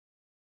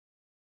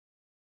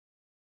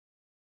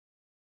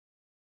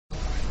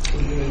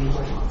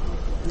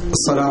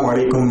السلام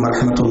عليكم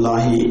ورحمة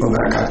الله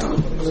وبركاته.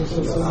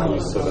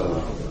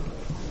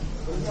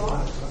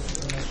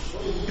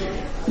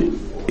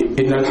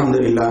 إن الحمد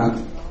لله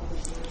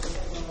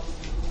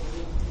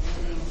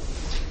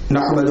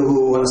نحمده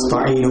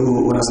ونستعينه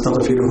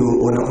ونستغفره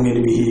ونؤمن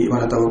به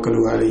ونتوكل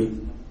عليه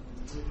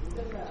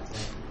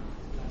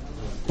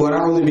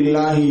ونعوذ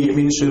بالله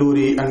من شرور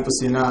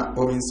أنفسنا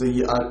ومن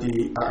سيئات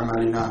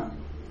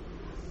أعمالنا.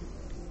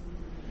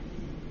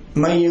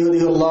 من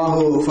يهده الله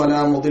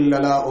فلا مضل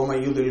له ومن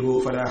يضلل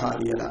فلا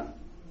هادي له.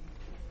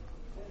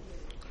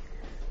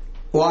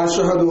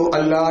 وأشهد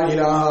أن لا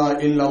إله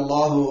إلا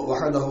الله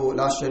وحده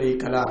لا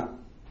شريك له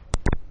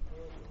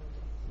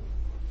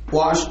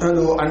وأشهد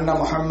أن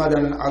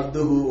محمدا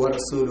عبده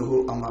ورسوله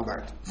أما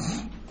بعد.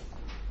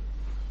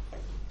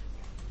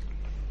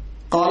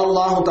 قال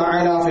الله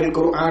تعالى في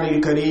القرآن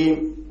الكريم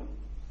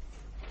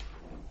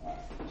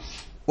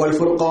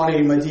والفرقان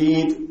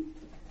المجيد: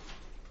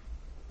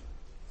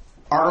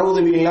 أعوذ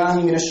بالله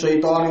من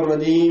الشيطان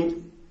الرجيم.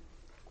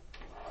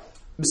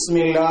 بسم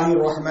الله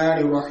الرحمن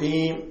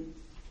الرحيم.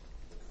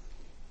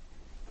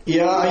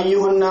 يا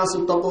أيها الناس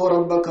اتقوا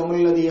ربكم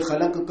الذي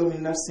خلقكم من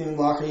نفس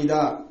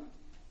واحدة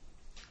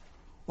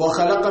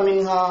وخلق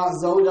منها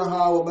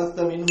زوجها وبث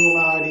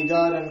منهما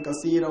رجالا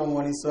كثيرا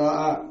ونساء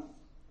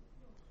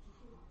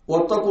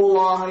واتقوا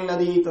الله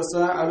الذي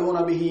تساءلون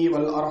به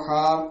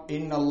والأرحام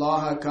إن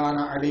الله كان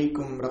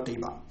عليكم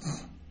رقيبا.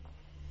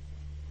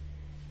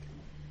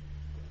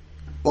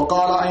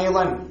 وقال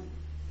أيضا: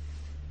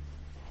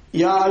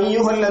 يا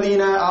أيها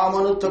الذين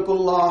آمنوا اتقوا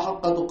الله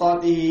حق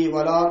تقاته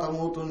ولا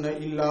تموتن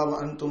إلا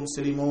وأنتم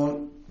مسلمون.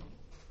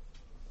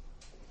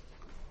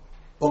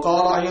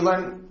 وقال أيضا: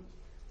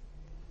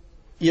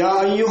 يا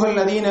أيها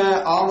الذين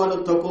آمنوا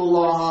اتقوا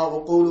الله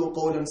وقولوا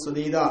قولا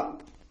سديدا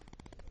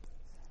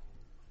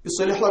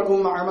يصلح لكم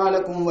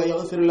أعمالكم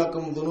ويغفر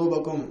لكم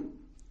ذنوبكم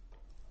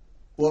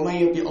ومن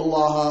يطع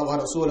الله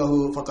ورسوله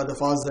فقد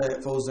فاز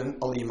فوزا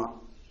عظيما.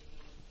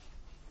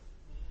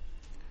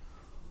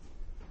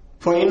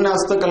 فإن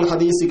أصدق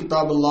الحديث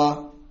كتاب الله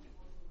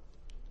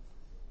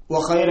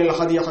وخير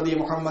الهدي هدي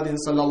محمد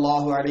صلى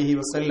الله عليه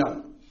وسلم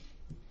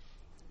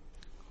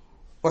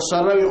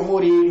وشر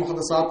الأمور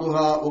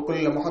محدثاتها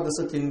وكل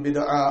محدثة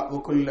بدعة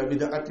وكل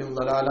بدعة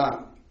ضلالة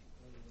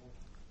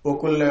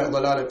وكل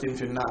ضلالة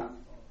في النار.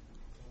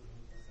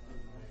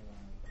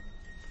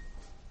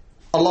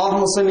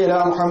 اللهم صل على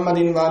محمد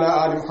وعلى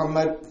آل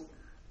محمد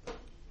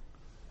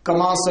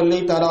كما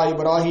صليت على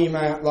إبراهيم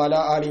وعلى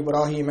آل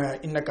إبراهيم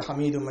إنك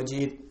حميد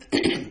مجيد.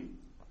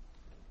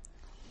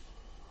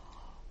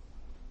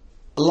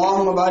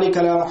 اللهم بارك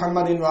على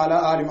محمد وعلى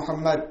آل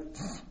محمد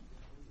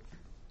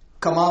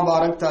كما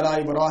باركت على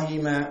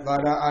إبراهيم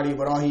وعلى آل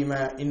إبراهيم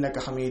إنك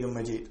حميد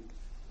مجيد.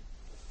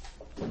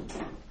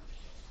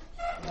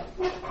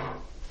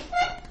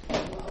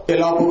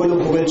 எல்லா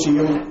புகழும்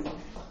புகழ்ச்சியும்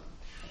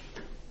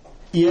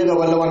ஏக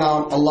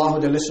வல்லவனாம் அல்லாஹு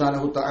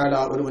ஜல்லஷானஹு தஆலா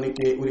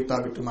ஒருவனுக்கே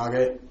உரித்தாகட்டுமாக.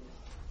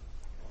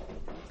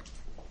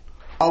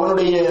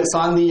 அவனுடைய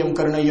சாந்தியும்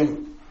கருணையும்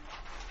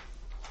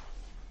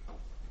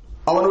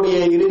அவனுடைய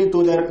இறுதி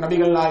தூதர்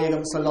நபிகள்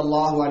நாயகம்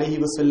ஸல்லல்லாஹு அலைஹி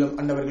வஸல்லம்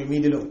அன்னவர்கள்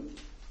மீதிலும்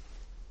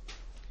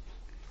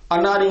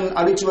அன்னாரின்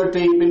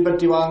அடிச்சுவற்றை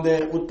பின்பற்றி வாழ்ந்த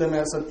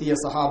உத்தம சத்திய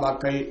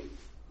சஹாபாக்கள்,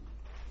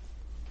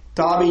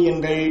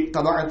 தாபியன்கள்,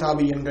 தபஅ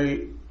தாபியன்கள்,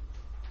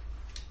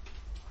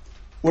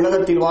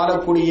 உலகத்தில்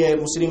வாழக்கூடிய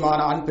முஸ்லிமான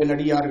ஆண் பெண்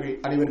அடியார்கள்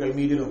அனைவர்கள்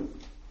மீதிலும்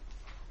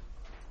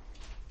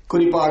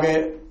குறிப்பாக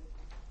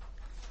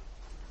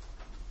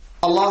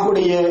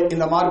அல்லாஹுடைய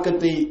இந்த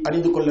மார்க்கத்தை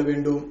அறிந்து கொள்ள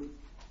வேண்டும்,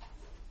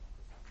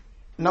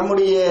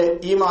 நம்முடைய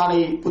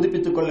ஈமானை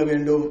புதுப்பித்துக் கொள்ள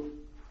வேண்டும்,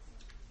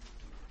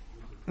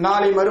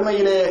 நாளை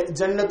மறுமையிலே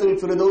ஜன்னத்துல்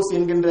ஃபிர்தௌஸ்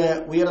என்கின்ற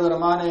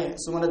உயர்தரமான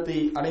சுவனத்தை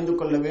அடைந்து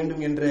கொள்ள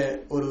வேண்டும் என்ற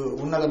ஒரு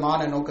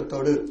உன்னதமான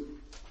நோக்கத்தோடு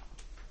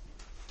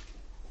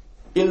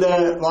இந்த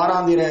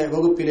வாராந்திர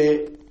வகுப்பிலே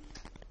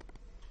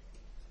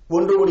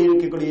ஒன்று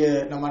கூடியிருக்கக்கூடிய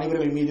நம்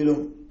அனைவர்கள்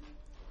மீதிலும்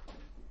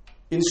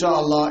இன்ஷா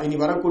அல்லாஹ் இனி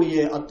வரக்கூடிய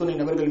அத்துணை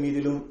நபர்கள்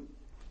மீதிலும்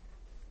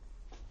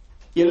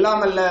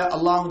எல்லாம் அல்ல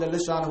அல்லாஹு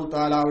ஜல்லஷானஹு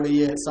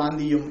தஆலாவுடைய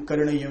சாந்தியும்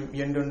கருணையும்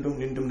என்றென்றும்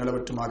நின்றும்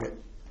நிலவற்றுமாக.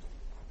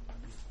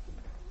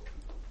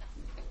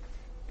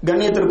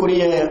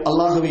 கண்ணியத்திற்குரிய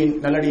அல்லாஹுவின்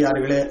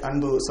நல்லடியார்களே,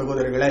 அன்பு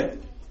சகோதரர்களே,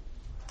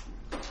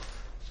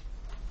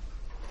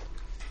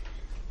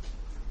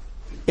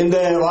 இந்த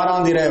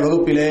வாராந்திர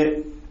வகுப்பிலே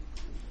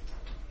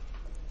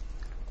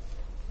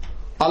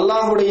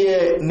அல்லாஹுடைய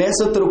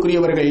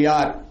நேசத்திற்குரியவர்கள்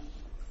யார்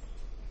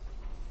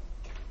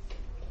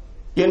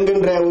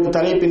என்கின்ற ஒரு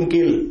தலைப்பின்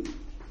கீழ்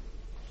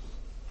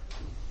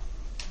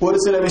ஒரு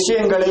சில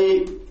விஷயங்களை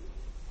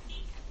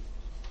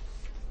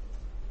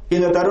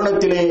இந்த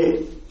தருணத்திலே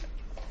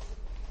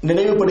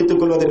நினைவுபடுத்திக்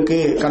கொள்வதற்கு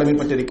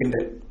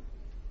கடமைப்பட்டிருக்கின்றேன்.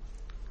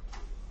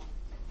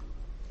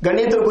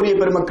 கண்ணியத்திற்குரிய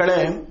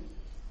பெருமக்களே,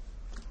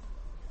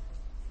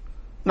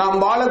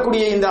 நாம்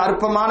வாழக்கூடிய இந்த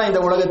அற்பமான இந்த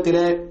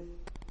உலகத்திலே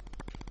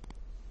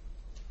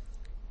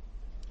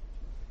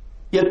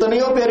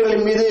எத்தனையோ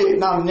பேர்களின் மீது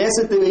நாம்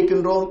நேசத்தை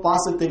வைக்கின்றோம்,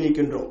 பாசத்தை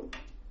வைக்கின்றோம்.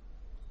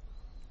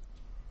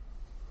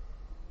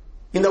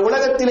 இந்த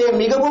உலகத்திலே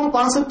மிகவும்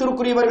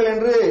பாசத்திற்குரியவர்கள்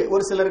என்று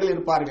ஒரு சிலர்கள்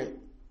இருப்பார்கள்.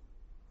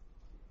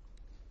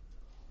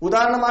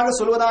 உதாரணமாக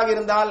சொல்வதாக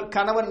இருந்தால்,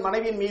 கணவன்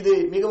மனைவியின் மீது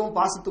மிகவும்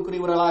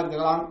பாசத்துக்குரியவர்களாக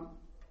இருக்கலாம்,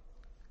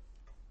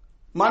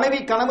 மனைவி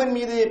கணவன்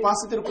மீது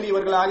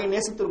பாசத்திற்குரியவர்களாக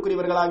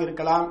நேசத்திற்குரியவர்களாக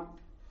இருக்கலாம்,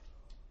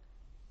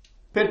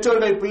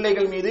 பெற்றோர்கள்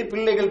பிள்ளைகள் மீது,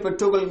 பிள்ளைகள்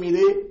பெற்றோர்கள்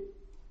மீது,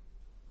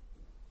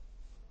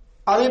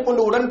 அதே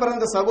போன்று உடன்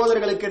பிறந்த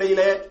சகோதரர்களுக்கு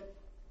இடையில,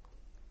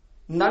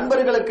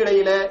 நண்பர்களுக்கு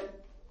இடையில,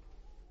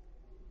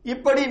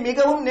 இப்படி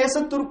மிகவும்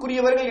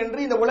நேசத்திற்குரியவர்கள் என்று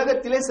இந்த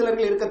உலகத்திலே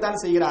சிலர்கள்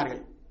இருக்கத்தான்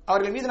செய்கிறார்கள்.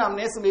 அவர்கள் மீது நாம்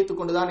நேசம் வைத்துக்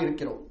கொண்டுதான்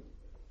இருக்கிறோம்.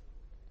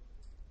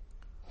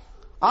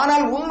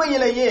 ஆனால்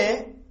உண்மையிலேயே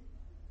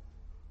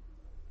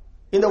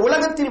இந்த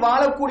உலகத்தில்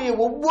வாழக்கூடிய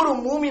ஒவ்வொரு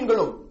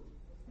மூமின்களும்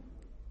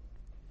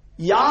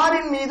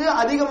யாரின் மீது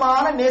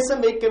அதிகமான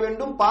நேசம் வைக்க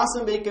வேண்டும்,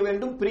 பாசம் வைக்க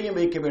வேண்டும், பிரியம்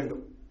வைக்க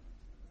வேண்டும்?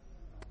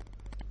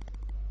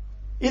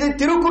 இது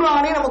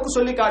திருக்குர்ஆனே நமக்கு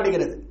சொல்லி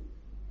காட்டுகிறது.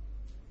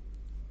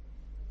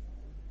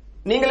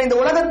 நீங்கள் இந்த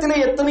உலகத்திலே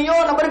எத்தனையோ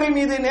நபர்கள்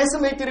மீது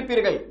நேசம்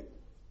வைத்திருப்பீர்கள்.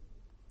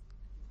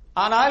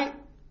 ஆனால்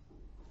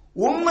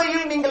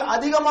உண்மையில் நீங்கள்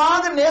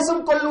அதிகமாக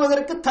நேசம்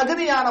கொள்வதற்கு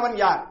தகுதியானவன்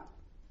யார்?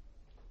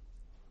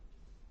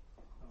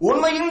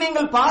 உண்மையில்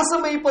நீங்கள்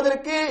பாசம்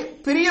வைப்பதற்கு,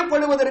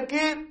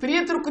 பிரியப்படுவதற்கு,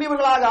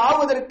 பிரியத்திற்குரியவர்களாக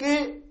ஆவதற்கு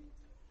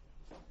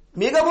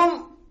மிகவும்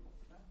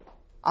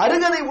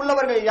அருகதை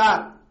உள்ளவர்கள்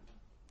யார்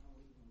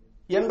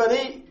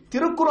என்பதை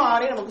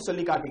திருக்குர்ஆனே நமக்கு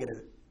சொல்லி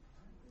காட்டுகிறது.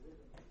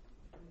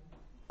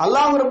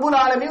 அல்லாஹ் ரப்பல்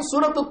ஆலமீன்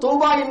சூரத்து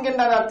தௌபா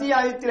என்கின்ற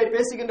அத்தியாயத்திலே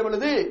பேசுகின்ற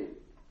பொழுது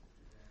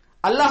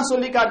அல்லாஹ்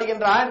சொல்லி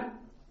காட்டுகின்றான்,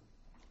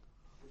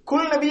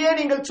 குல் நபியே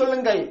நீங்கள்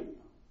சொல்லுங்கள்,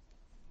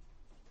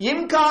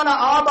 இன்கான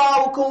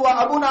ஆபாவுக்கும் வ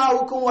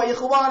அபுனாவுக்கும் வ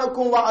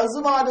இஹ்வானுக்கும் வ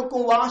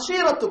அஸ்வானுக்கும் வ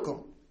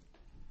அஷீரத்துக்கும்,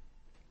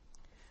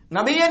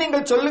 நபியே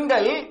நீங்கள்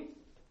சொல்லுங்கள்,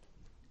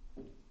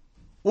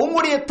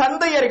 உங்களுடைய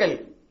தந்தையர்கள்,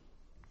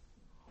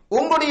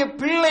 உங்களுடைய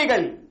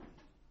பிள்ளைகள்,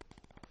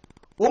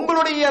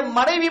 உங்களுடைய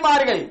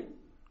மனைவிமார்கள்,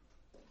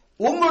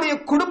 உங்களுடைய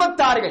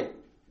குடும்பத்தார்கள்,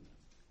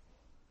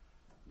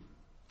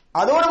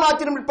 அதோடு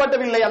மாத்திரம்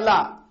உட்பட்டவில்லை.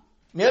 அல்லாஹ்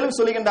மேலும்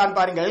சொல்லுகின்றான்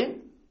பாருங்கள்,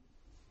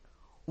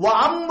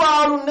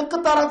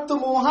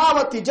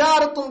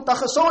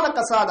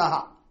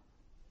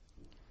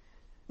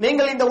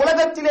 நீங்கள் இந்த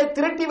உலகத்திலே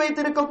திரட்டி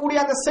வைத்திருக்கக்கூடிய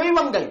அந்த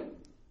செல்வங்கள்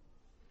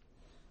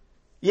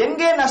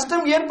எங்கே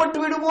நஷ்டம் ஏற்பட்டு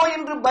விடுமோ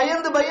என்று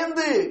பயந்து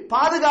பயந்து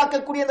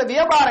பாதுகாக்கக்கூடிய அந்த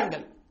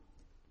வியாபாரங்கள்,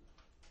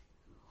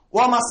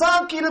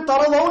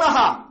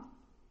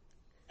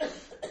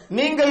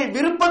 நீங்கள்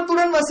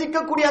விருப்பத்துடன்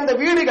வசிக்கக்கூடிய அந்த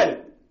வீடுகள்,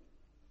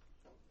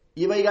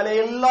 இவைகளை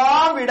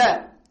எல்லாம் விட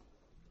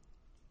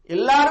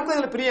எல்லாருக்கும்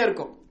இதுல பிரியம்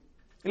இருக்கும்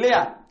இல்லையா?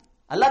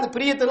 அல்லாஹ் அந்த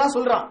பிரியத்தை எல்லாம்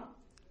சொல்றான்.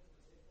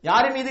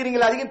 யாரின் மீது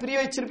நீங்கள் அதிகம்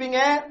பிரியம் வச்சிருப்பீங்க?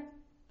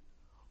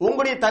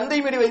 உங்களுடைய தந்தை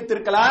மீது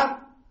வைத்திருக்கலாம்,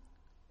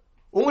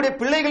 உங்களுடைய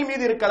பிள்ளைகள்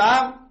மீது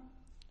இருக்கலாம்,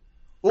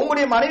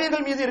 உங்களுடைய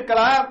மனைவிகள் மீது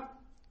இருக்கலாம்,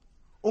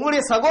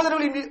 உங்களுடைய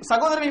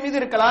சகோதரர்கள் மீது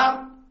இருக்கலாம்,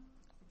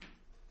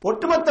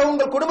 ஒட்டுமொத்த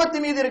உங்கள்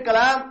குடும்பத்தின் மீது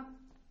இருக்கலாம்,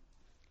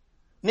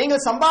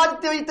 நீங்கள்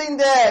சம்பாதித்து வைத்த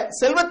இந்த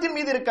செல்வத்தின்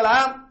மீது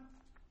இருக்கலாம்,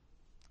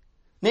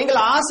 நீங்கள்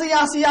ஆசை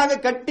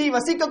ஆசையாக கட்டி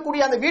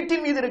வசிக்கக்கூடிய அந்த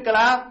வீட்டின் மீது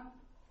இருக்கலாம்,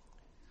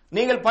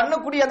 நீங்கள்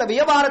பண்ணக்கூடிய அந்த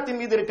வியாபாரத்தின்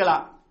மீது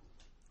இருக்கலாம்.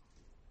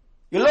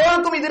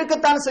 எல்லோருக்கும் இது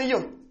இருக்கத்தான்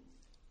செய்யும்.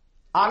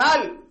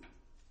 ஆனால்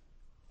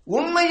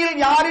உண்மையில்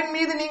யாரின்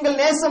மீது நீங்கள்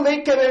நேசம்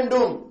வைக்க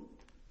வேண்டும்?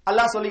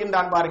 அல்லாஹ்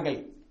சொல்லுகின்றான் பாருங்கள்,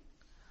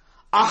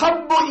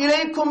 அஹப்பு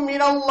இலைக்கும்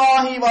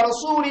மினல்லாஹி வ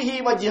ரசூலிஹி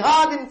வ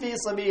ஜிஹாதின் ஃபீ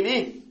ஸபீலி,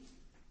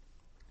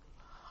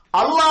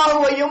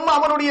 அல்லாஹ்வையும்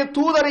அவருடைய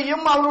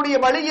தூதரையும் அவருடைய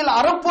வழியில்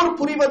அறப்போர்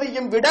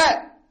புரிவதையும் விட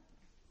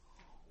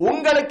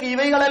உங்களுக்கு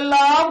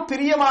இவைகளெல்லாம்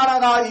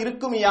பிரியமானதாக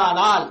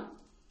இருக்குமையானால்,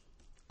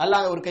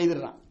 அல்லாஹ் ஒரு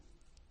கைதிடுறான்.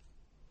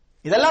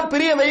 இதெல்லாம்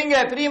பிரிய வைங்க,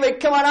 பிரிய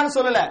வைக்க வேணான்னு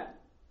சொல்லல.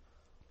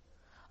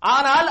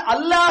 ஆனால்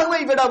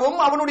அல்லாஹ்வை விடவும்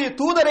அவனுடைய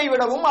தூதரை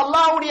விடவும்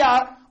அல்லாஹ்வுடைய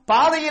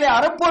பாதையிலே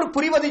அறப்போர்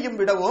புரிவதையும்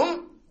விடவும்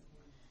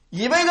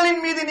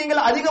இவைகளின் மீது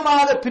நீங்கள்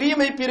அதிகமாக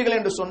பிரியம் வைப்பீர்கள்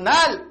என்று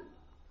சொன்னால்,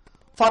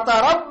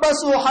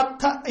 ஃபதரப்பசு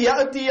ஹத்தா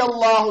யஅதி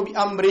அல்லாஹு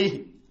பிஅம்ரிஹி,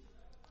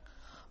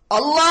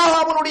 அல்லாஹ்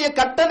அவனுடைய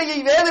கட்டளையை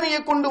வேதனையை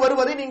கொண்டு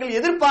வருவதை நீங்கள்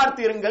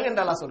எதிர்பார்த்தீர்கள்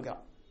என்று அல்லாஹ்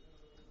சொல்கிறார்.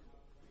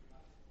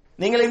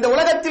 நீங்கள் இந்த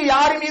உலகத்தில்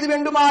யாரின் மீது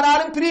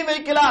வேண்டுமானாலும் பிரியம்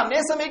வைக்கலாம்,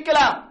 நேசம்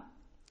வைக்கலாம்.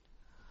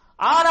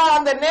 ஆனால்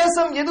அந்த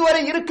நேசம்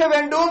எதுவரை இருக்க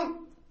வேண்டும்?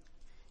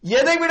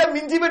 எதைவிட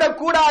மிஞ்சிவிடக்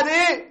கூடாது.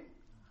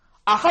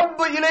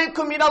 அஹப்பு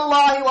இலைக்கும்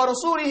மினல்லாஹி வ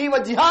ரசூலிஹி வ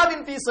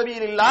ஜிஹாதின் ஃபீ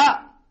ஸபீலில்லாஹ்,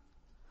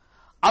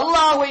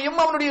 அல்லாஹ்வையும்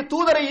அவனுடைய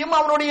தூதரையும்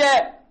அவனுடைய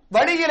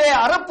வழியிலே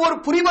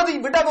அறப்போர் புரிவதை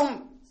விடவும்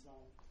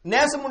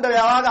நேசம்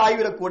உண்டதாக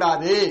ஆகிவிடக்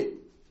கூடாது.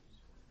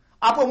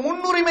 அப்ப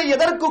முன்னுரிமை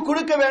எதற்கு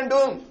கொடுக்க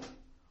வேண்டும்?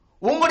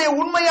 உங்களுடைய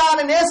உண்மையான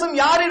நேசம்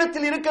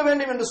யாரிடத்தில் இருக்க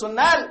வேண்டும் என்று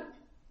சொன்னால்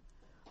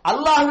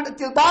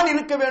அல்லாஹ்விடத்தில் தான்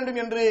இருக்க வேண்டும்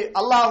என்று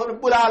அல்லாஹ்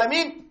ரப்பல்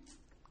ஆலமீன்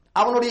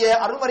அவனுடைய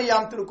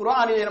அருள்மறையாம்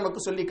திருக்குர்ஆனிலே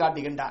நமக்கு சொல்லி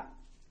காட்டுகின்றான்.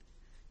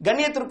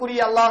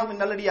 கண்ணியத்திற்குரிய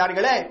அல்லாஹ்வின்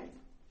நல்லடியார்களே,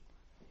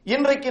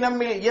 இன்றைக்கு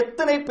நம்மில்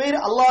எத்தனை பேர்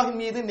அல்லாஹ்வின்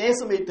மீது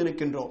நேசம்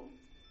வைத்திருக்கின்றோம்?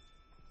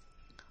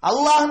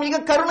 அல்லாஹ்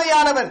மிக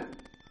கருணையானவன்.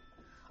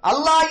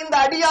 அல்லாஹ் இந்த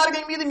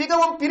அடியார்கள் மீது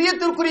மிகவும்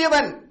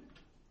பிரியத்திற்குரியவன்.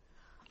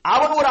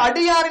 அவன் ஒரு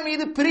அடியாரின்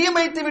மீது பிரியம்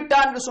வைத்து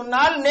விட்டான் என்று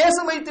சொன்னால்,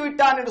 நேசம் வைத்து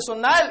விட்டான் என்று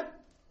சொன்னால்,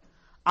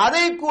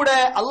 அதை கூட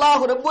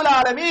அல்லாஹு ரப்புல்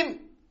ஆலமீன்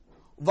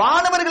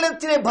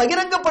வானவர்களிடத்திலே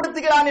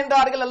பகிரங்கப்படுத்துகிறான்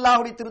என்றார்கள்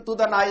அல்லாஹ்வுடைய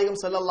திருத்தூதர்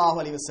நாயகம் ஸல்லல்லாஹு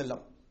அலைஹி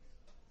வஸல்லம்.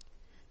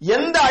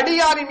 எந்த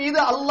அடியாரின் மீது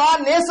அல்லாஹ்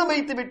நேசம்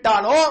வைத்து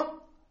விட்டானோ,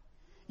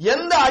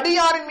 எந்த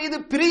அடியாரின் மீது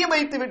பிரியம்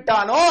வைத்து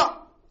விட்டானோ,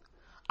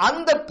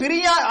 அந்த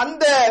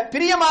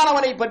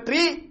பிரியமானவனை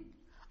பற்றி,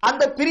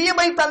 அந்த பிரியம்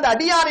வைத்த அந்த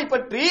அடியாரை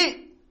பற்றி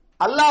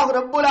அல்லாஹ்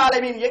ரப்புல்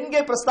ஆலமீன் எங்கே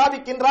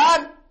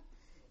பிரஸ்தாபிக்கின்றான்,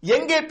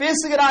 எங்கே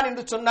பேசுகிறான்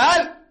என்று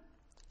சொன்னால்,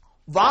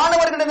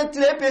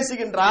 வானவர்களிடத்திலே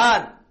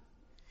பேசுகின்றான்.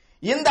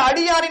 இந்த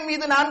அடியாரின்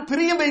மீது நான்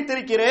பிரியம்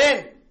வைத்திருக்கிறேன்,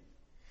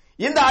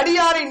 இந்த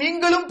அடியாரை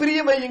நீங்களும்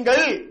பிரியம்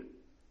வையுங்கள்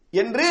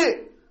என்று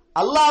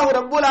அல்லாஹ்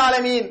ரப்புல்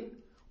ஆலமீன்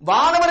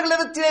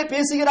வானவர்களிடத்திலே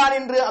பேசுகிறான்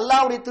என்று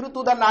அல்லாஹ்வுடைய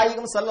திருத்தூதர்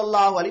நாயகம்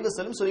ஸல்லல்லாஹு அலைஹி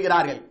வஸல்லம்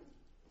சொல்கிறார்கள்.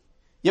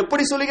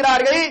 எப்படி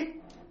சொல்கிறார்கள்?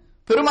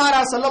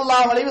 பெருமானார்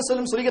ஸல்லல்லாஹு அலைஹி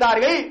வஸல்லம்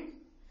சொல்கிறார்கள்,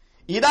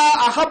 இதா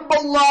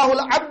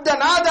அஹப்பல்லாஹுல் அப்த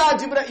நாதா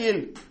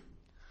ஜிப்ரீல்.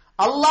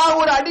 அல்லாஹ்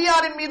ஒரு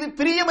அடியாரின் மீது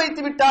பிரியம்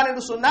வைத்து விட்டான்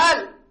என்று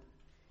சொன்னால்,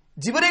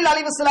 ஜிப்ரீல்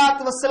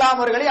அலைஹிஸ்ஸலாத்து வஸ்ஸலாம்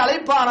அவர்களை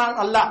அழைப்பானாம்.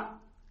 அல்லாஹ்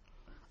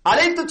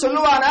அழைத்து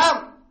சொல்லுவானாம்,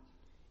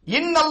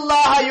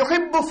 இன்னல்லாஹ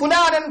யுஹிப்பு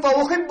ஃபுலானன்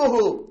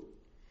ஃபஉஹிப்புஹு.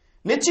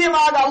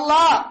 நிச்சயமாக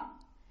அல்லாஹ்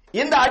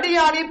இந்த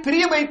அடியானை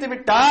பிரியம் வைத்து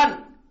விட்டான்,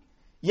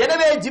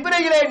 எனவே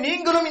ஜிப்ரீலே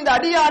நீங்களும் இந்த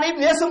அடியானை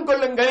நேசம்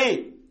கொள்ளுங்கள்,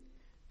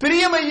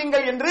 பிரியம்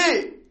வையுங்கள் என்று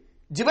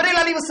ஜிப்ரீல்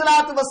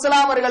அலைஹிஸ்ஸலாத்து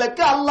வஸ்ஸலாம்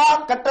அவர்களுக்கு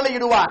அல்லாஹ்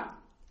கட்டளையிடுவான்.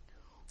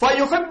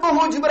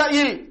 ஃபயுஹிப்புஹு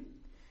ஜிப்ரீல்.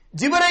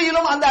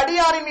 ஜிப்ரீலும் அந்த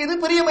அடியாரின் மீது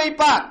பிரியம்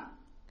வைப்பார்.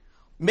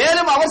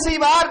 மேலும் அவர்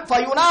செய்வார்,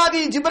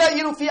 ஃபயுனாதி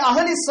ஜிப்ரீல் ஃபி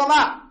அஹ்லிஸ்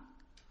ஸமா.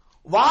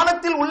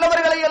 வானத்தில்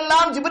உள்ளவர்களை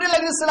எல்லாம் ஜிப்ரீல்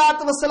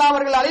அலைஹிஸ்ஸலாத்து வஸ்ஸலாம்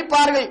அவர்கள்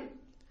அழைப்பார்கள்.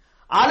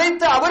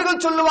 அழைத்து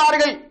அவர்கள்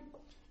சொல்லுவார்கள்,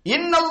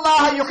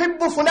 இன்னல்லாஹ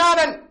யுஹிப்பு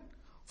ஃபுலானன்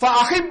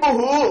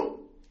ஃபஅஹிப்புஹு.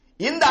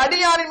 இந்த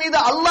அடியாரின் மீது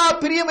அல்லாஹ்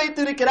பிரியம்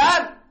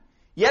வைத்திருக்கிறார்,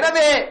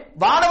 எனவே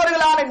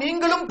வானவர்களான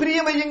நீங்களும்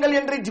பிரியம் வையுங்கள்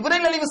என்று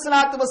ஜிப்ரீல்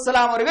அலைஹிஸ்ஸலாத்து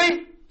வஸ்ஸலாம் அவர்கள்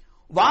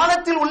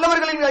வானத்தில்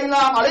உள்ளவர்களை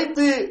எல்லாம்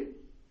அழைத்து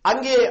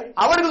அங்கே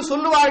அவர்கள்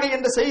சொல்லுவார்கள்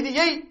என்ற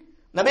செய்தியை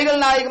நபிகள்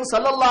நாயகம்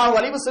ஸல்லல்லாஹு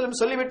அலைஹி வஸல்லம்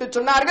சொல்லிவிட்டு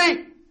சொன்னார்கள்,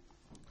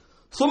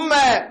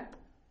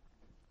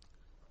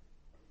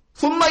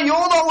 சும்ம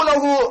யூதஉ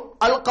லஹு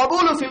அல்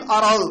கபூலு ஃபில்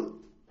அர்த்.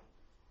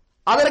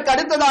 அதற்கு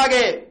அடுத்ததாக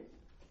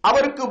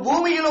அவருக்கு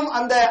பூமியிலும்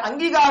அந்த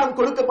அங்கீகாரம்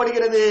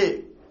கொடுக்கப்படுகிறது.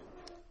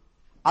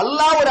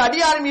 அல்லாஹ் ஒரு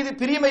அடியார் மீது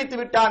பிரியம் வைத்து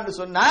விட்டான் என்று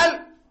சொன்னால்,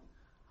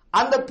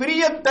 அந்த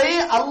பிரியத்தை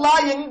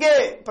அல்லாஹ் எங்கே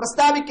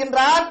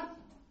பிரஸ்தாபிக்கின்றான்?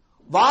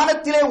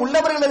 வானத்திலே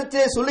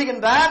உள்ளவர்களிடத்திலே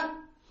சொல்லுகின்றான்.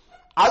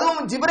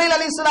 அதுவும் ஜிப்ரீல்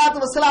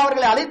அலைஹிஸ்ஸலாத்து வஸ்ஸலாம்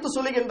அவர்களை அழைத்து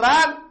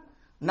சொல்லுகின்றான்,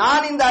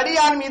 நான் இந்த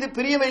அடியார் மீது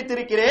பிரியம்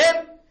வைத்திருக்கிறேன்,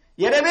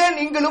 எனவே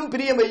நீங்களும்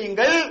பிரியம்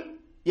வையுங்கள்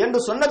என்று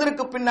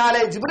சொன்னதற்கு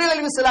பின்னாலே ஜிப்ரீல்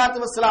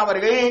அலைஹிஸ்ஸலாத்து வஸ்ஸலாம்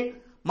அவர்கள்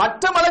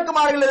மற்ற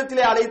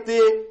மலக்குமார்களிடத்திலே அழைத்து,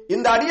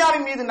 இந்த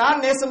அடியாரின் மீது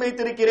நான் நேசம்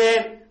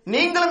வைத்திருக்கிறேன்,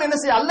 நீங்களும் என்ன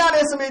செய்ய, அல்லாஹ்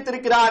நேசம்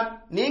வைத்திருக்கிறான்,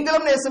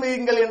 நீங்களும் நேசம்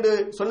வையுங்கள் என்று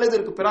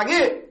சொன்னதற்கு பிறகு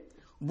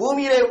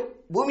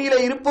பூமியிலே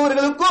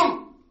இருப்பவர்களுக்கும்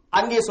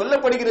அங்கே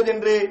சொல்லப்படுகிறது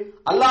என்று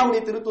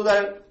அல்லாஹ்வுடைய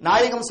திருத்தூதர்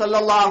நாயகம்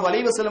ஸல்லல்லாஹு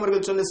அலைஹி வஸல்லம்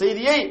அவர்கள் சொன்ன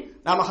செய்தியை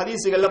நாம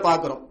ஹதீஸுகள்ல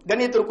பார்க்கிறோம்.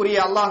 கண்ணியத்திற்குரிய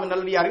அல்லாஹ்வின்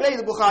நல்லடியார்களே,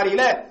 இது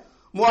புகாரியில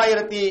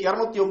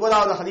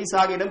 3209வது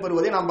ஹதீஸாக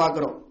இடம்பெறுவதை நாம்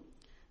பார்க்கிறோம்.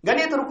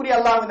 கண்ணியத்திற்குரிய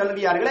அல்லாஹ்வின்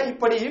நல்லடியார்களே,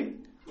 இப்படி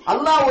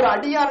அல்லாஹ் ஒரு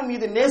அடியாரின்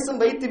மீது நேசம்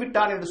வைத்து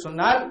விட்டான் என்று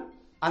சொன்னால்,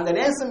 அந்த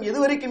நேசம்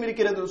எதுவரைக்கும்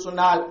இருக்கிறது என்று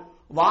சொன்னால்,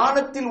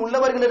 வானத்தில்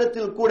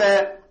உள்ளவர்களிடத்தில் கூட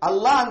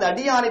அல்லாஹ் அந்த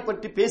அடியாரை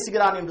பற்றி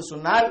பேசுகிறான் என்று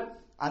சொன்னால்,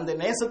 அந்த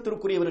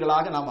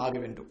நேசத்திற்குரியவர்களாக நாம் ஆக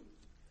வேண்டும்,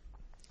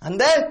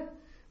 அந்த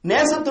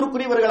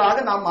நேசத்திற்குரியவர்களாக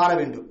நாம் மாற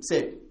வேண்டும்.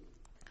 சரி,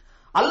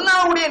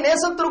 அல்லாஹ்வுடைய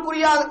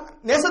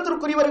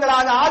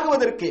நேசத்திற்குரியவர்களாக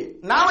ஆகுவதற்கு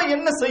நாம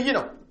என்ன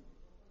செய்யணும்?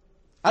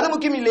 அது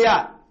முக்கியம் இல்லையா?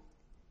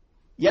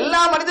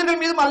 எல்லா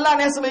மனிதர்கள் மீதும் அல்லாஹ்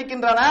நேசம்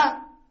வைக்கின்றானா?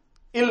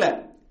 இல்ல.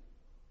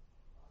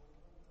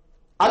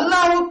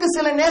 அல்லாஹ்வுக்கு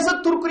சில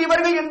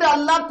நேசத்திற்குரியவர்கள் என்று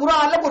அல்லாஹ்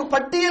குர்ஆன்ல ஒரு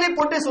பட்டியலை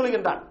போட்டே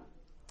சொல்கின்றான்.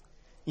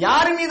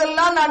 யார்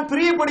மீதெல்லாம் நான்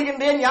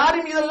பிரியப்படுகின்றேன், யார்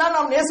மீதெல்லாம்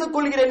நான் நேசம்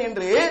கொள்கிறேன்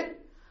என்று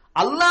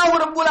அல்லாஹ்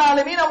ரப்பல்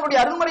ஆலமீன் அவருடைய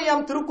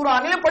அருள்மறையாம்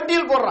திருக்குர்ஆனிலே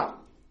பட்டியல் போடுறான்.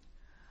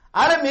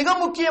 ஆனா மிக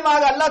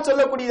முக்கியமாக அல்லாஹ்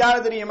சொல்லக்கூடியதாக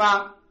தெரியுமா?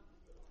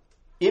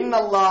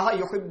 இன்னல்லாஹ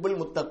யுஹிப்புல்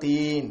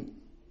முத்தகீன்.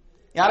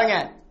 யாருங்க?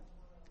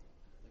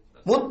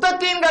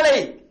 முத்தகீன்களை,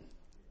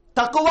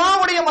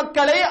 தக்வாவுடைய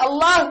மக்களை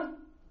அல்லாஹ்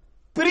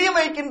பிரியம்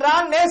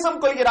வைக்கின்றான்,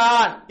 நேசம்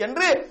கொள்கிறான்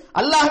என்று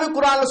அல்லாஹ்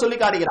குர்ஆன்ல சொல்லி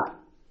காட்டுகிறான்.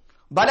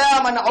 பலா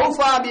மன்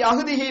அவ்ஃபா பி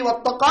அஹ்திஹி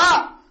வத்தகா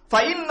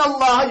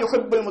ஃபஇன்னல்லாஹ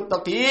யுஹிப்புல்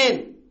முத்தகீன்.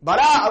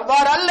 பலா,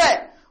 அவ்வாறு அல்ல.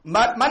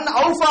 மன்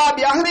அவ்ஃபா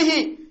பி அஹ்திஹி,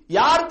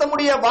 யார்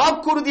தம்முடைய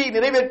வாக்குறுதியை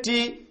நிறைவேற்றி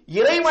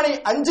இறைவனை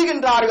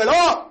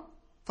அஞ்சுகின்றார்களோ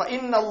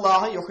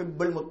ஃபஇன்னல்லாஹ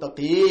யுஹிப்புல்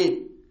முத்தகீன்.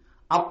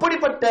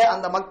 அப்படிப்பட்ட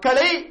அந்த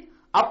மக்களை,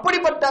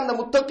 அப்படிப்பட்ட அந்த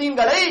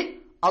முத்தகீன்களை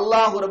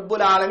அல்லாஹ்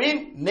ரப்புல் ஆலமீன்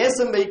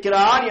நேசம்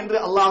வைக்கிறான் என்று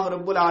அல்லாஹ்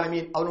ரப்புல்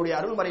ஆலமீன் அவனுடைய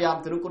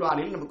அருள்மறையாம்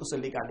திருக்குர்ஆனில் நமக்கு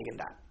சொல்லி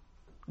காட்டுகின்றான்.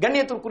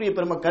 கண்ணியத்திற்குரிய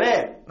பெருமக்களே,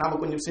 நாம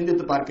கொஞ்சம்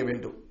சிந்தித்து பார்க்க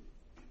வேண்டும்.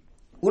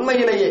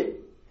 உண்மையிலேயே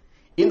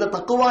இந்த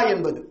தக்வா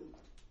என்பது,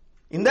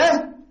 இந்த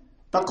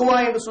தக்வா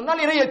என்று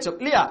சொன்னால் இறையச்சம்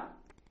இல்லையா?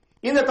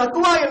 இந்த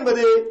தக்வா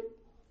என்பது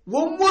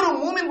ஒவ்வொரு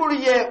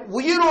மூமினுடைய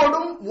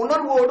உயிரோடும்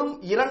உணர்வோடும்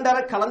இரண்டர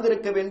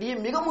கலந்திருக்க வேண்டிய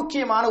மிக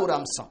முக்கியமான ஒரு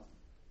அம்சம்.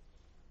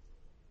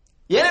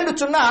 ஏனென்று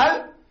சொன்னால்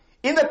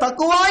இந்த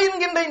தக்குவா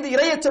என்கின்ற இந்த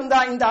இறையச்சம்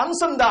தான், இந்த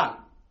அம்சம் தான்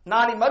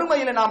நாளை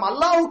மறுமையில நாம்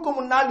அல்லாஹ்வுக்கு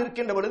முன்னால்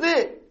இருக்கின்ற பொழுது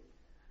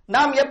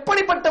நாம்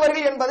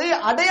எப்படிப்பட்டவர்கள் என்பதை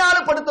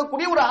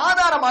அடையாளப்படுத்தக்கூடிய ஒரு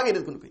ஆதாரமாக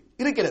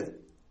இருக்கிறது.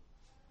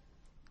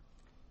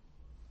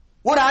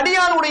 ஒரு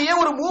அடியானுடைய,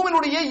 ஒரு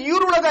மூமினுடைய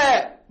ஈருலக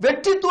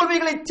வெற்றி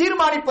தோல்விகளை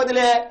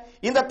தீர்மானிப்பதிலே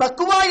இந்த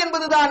தக்குவா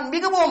என்பதுதான்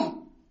மிகவும்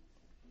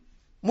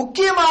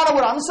முக்கியமான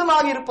ஒரு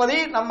அம்சமாக இருப்பதை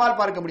நம்மால்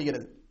பார்க்க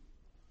முடிகிறது.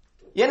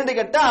 ஏனென்று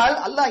கேட்டால்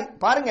அல்லாஹ்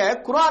பாருங்க,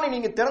 குர்ஆனை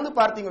நீங்க திறந்து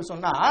பார்த்தீங்க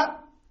சொன்னா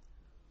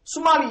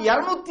சுமார்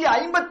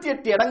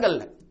 258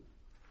 இடங்கள்ல,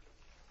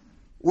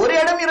 ஒரு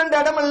இடம் இரண்டு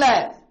இடம் அல்ல,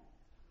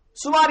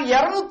 சுமார்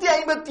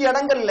 250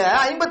 இடங்கள்ல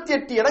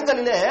 58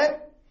 இடங்களிலே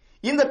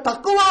இந்த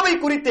தக்குவாவை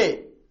குறித்தே,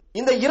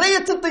 இந்த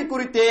இறையச்சத்தை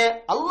குறித்தே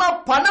அல்லாஹ்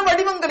பல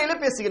வடிவங்களிலே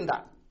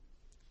பேசுகின்றான்.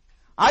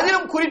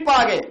 அதிலும்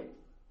குறிப்பாக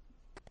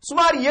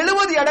சுமார்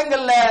 70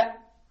 இடங்கள்ல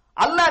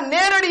அல்லாஹ்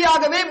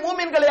நேரடியாகவே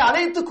மூமின்களை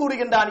அழைத்து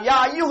கூறுகின்றான். யா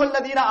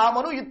அய்யுஹல்லதீன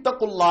ஆமனு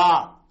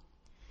இத்தகுல்லாஹ்,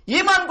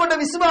 ஈமான் கொண்ட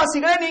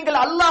விசுவாசிகளே நீங்கள்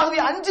அல்லாஹ்வை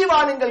அஞ்சி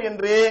வாழுங்கள்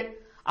என்று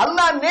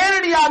அல்லாஹ்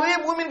நேரடியாகவே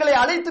மூமின்களை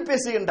அழைத்து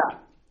பேசுகின்றான்.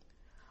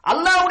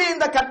 அல்லாஹ்வுடைய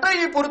இந்த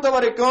கட்டளையை பொறுத்த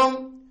வரைக்கும்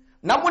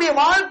நம்முடைய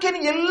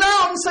வாழ்க்கையின் எல்லா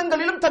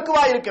அம்சங்களிலும்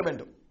தக்குவா இருக்க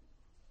வேண்டும்.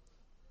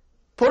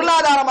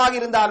 பொருளாதாரமாக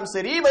இருந்தாலும்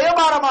சரி,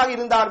 வியாபாரமாக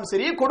இருந்தாலும்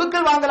சரி,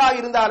 கொடுக்கல் வாங்கலாக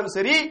இருந்தாலும்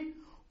சரி,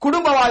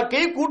 குடும்ப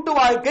வாழ்க்கை, கூட்டு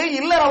வாழ்க்கை,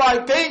 இல்லற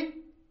வாழ்க்கை,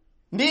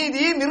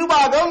 நீதி,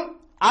 நிர்வாகம்,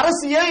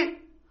 அரசியல்,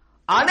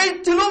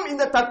 அனைத்திலும்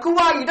இந்த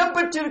தக்குவா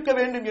இடம்பெற்றிருக்க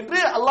வேண்டும் என்று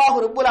அல்லாஹ்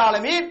ரப்பல்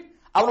ஆலமீன்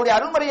அவருடைய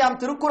அருள்மறையாம்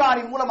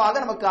திருக்குர்ஆனின்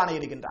மூலமாக நமக்கு ஆணை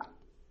இருக்கின்றார்.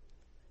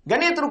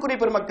 கண்ணியத்திற்குரிய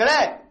பெருமக்களே,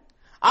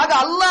 ஆக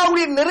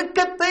அல்லாஹ்வுடைய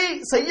நெருக்கத்தை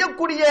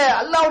செய்யக்கூடிய,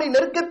 அல்லாஹ்வுடைய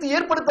நெருக்கத்தை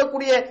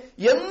ஏற்படுத்தக்கூடிய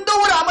எந்த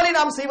ஒரு அமலை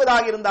நாம்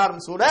செய்வதாக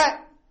இருந்தாலும் கூட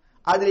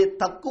அதிலே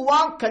தக்குவா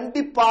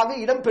கண்டிப்பாக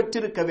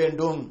இடம்பெற்றிருக்க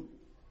வேண்டும்.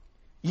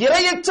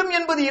 இறையச்சம்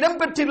என்பது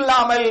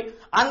இடம்பெற்றில்லாமல்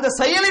அந்த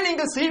செயலை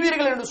நீங்கள்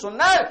செய்வீர்கள் என்று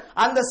சொன்னால்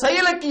அந்த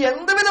செயலுக்கு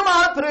எந்த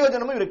விதமான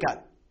பிரயோஜனமும்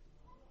இருக்காது.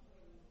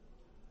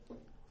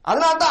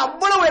 அதனால்தான்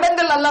அவ்வளவு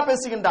இடங்கள் அல்லாஹ்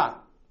பேசுகின்றான்.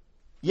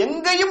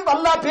 எங்கேயும்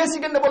அல்லாஹ்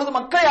பேசுகின்ற பொழுது,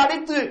 மக்களை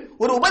அழைத்து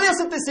ஒரு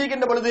உபதேசத்தை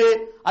செய்கின்ற பொழுது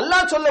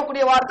அல்லாஹ்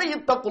சொல்லக்கூடிய வார்த்தை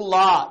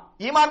இத்தகுல்லாஹ்,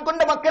 ஈமான்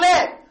கொண்ட மக்களே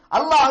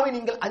அல்லாஹ்வை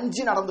நீங்கள்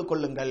அஞ்சி நடந்து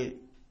கொள்ளுங்கள்.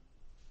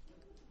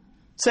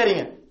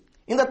 சரிங்க,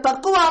 இந்த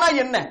தக்குவானா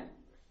என்ன?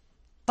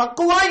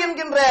 தக்குவா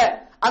என்கின்ற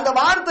அந்த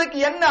வார்த்தைக்கு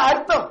என்ன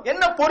அர்த்தம்,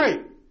 என்ன பொருள்?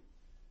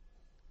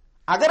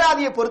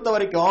 அகராதியை பொறுத்த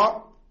வரைக்கும்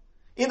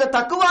இந்த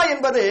தக்குவா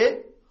என்பது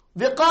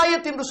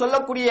விகாயத் என்று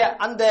சொல்லக்கூடிய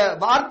அந்த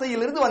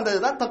வார்த்தையிலிருந்து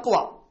வந்ததுதான்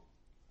தக்குவா.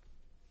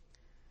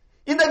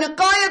 இந்த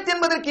விகாயத்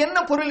என்பதற்கு என்ன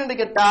பொருள் என்று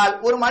கேட்டால்,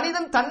 ஒரு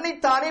மனிதன்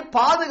தன்னைத்தானே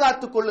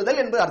பாதுகாத்துக்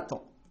கொள்ளுதல் என்று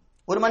அர்த்தம்.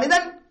 ஒரு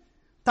மனிதன்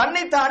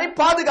தன்னைத்தானே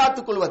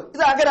பாதுகாத்துக் கொள்வது,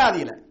 இது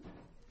அகராதியில.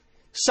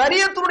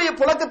 ஷரியத்துடைய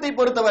புழக்கத்தை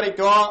பொறுத்த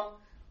வரைக்கும்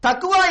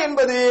தக்குவா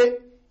என்பது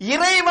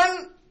இறைவன்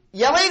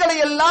எவைகளை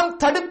எல்லாம்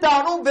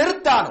தடுத்தானோ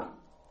வெறுத்தானோ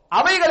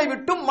அவைகளை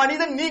விட்டும்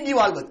மனிதன் நீங்கி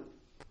வாழ்வது.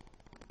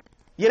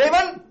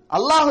 இறைவன்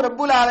அல்லாஹ்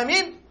ரப்புல்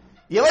ஆலமீன்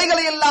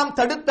எவைகளை எல்லாம்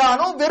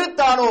தடுத்தானோ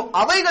வெறுத்தானோ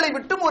அவைகளை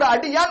விட்டும் ஒரு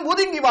அடியான்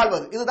ஒதுங்கி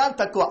வாழ்வது, இதுதான்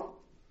தக்குவா.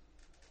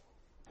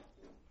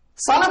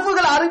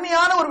 சலஃபுகள்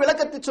அருமையான ஒரு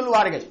விளக்கத்தை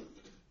சொல்வார்கள்.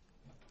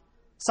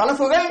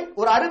 சலஃபுகள்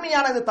ஒரு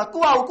அருமையான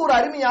தக்குவாவுக்கு ஒரு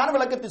அருமையான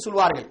விளக்கத்தை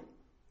சொல்வார்கள்.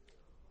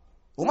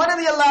 உமர்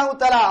ரலியல்லாஹு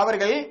தஆலா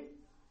அவர்கள்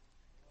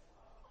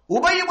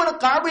உபய் இப்னு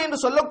கஅப் என்று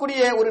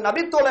சொல்லக்கூடிய ஒரு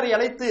நபித்தோழரை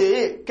அழைத்து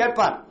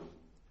கேட்பார்.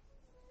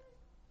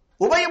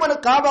 உபய் இப்னு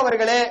கஅப்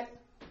அவர்களே,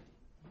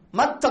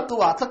 மத்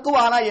தக்குவா,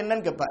 தக்குவானா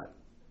என்னன்னு கேட்பார்.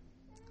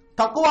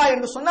 தக்குவா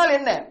என்று சொன்னால்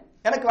என்ன,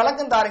 எனக்கு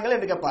விளக்கம் தாருங்கள்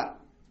என்று கேட்பார்.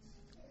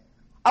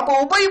 அப்ப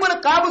உபய் இப்னு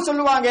கஅப்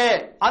சொல்லுவாங்க,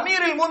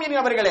 அமீருல்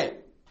மூமினீன் அவர்களே,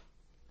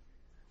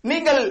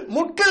 நீங்கள்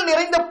முட்கள்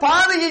நிறைந்த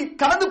பாதையை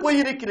கடந்து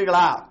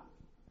போயிருக்கிறீர்களா?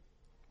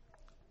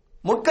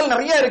 முட்கள்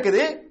நிறைய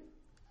இருக்குது,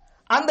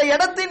 அந்த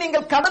இடத்தை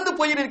நீங்கள் கடந்து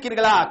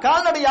போயிருக்கிறீர்களா?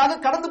 கால்நடையாக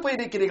கடந்து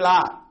போயிருக்கிறீர்களா?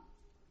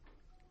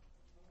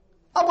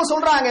 அப்ப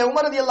சொல்றாங்க,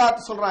 உமர் ரலியல்லாஹு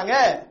அன்ஹு சொல்றாங்க,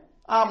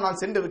 ஆம் நான்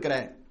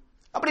சென்றிருக்கிறேன்,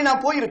 அப்படி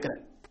நான்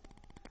போயிருக்கிறேன்.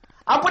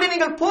 அப்படி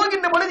நீங்கள்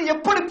போகின்ற பொழுது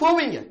எப்படி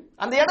போவீங்க?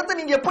 அந்த இடத்தை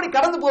நீங்க எப்படி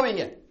கடந்து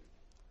போவீங்க?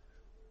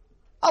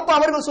 அப்ப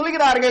அவர்கள்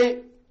சொல்கிறார்கள்,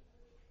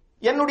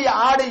 என்னுடைய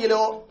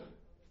ஆடையிலோ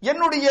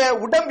என்னுடைய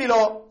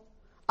உடம்பிலோ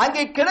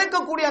அங்கே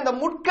கிடைக்கக்கூடிய அந்த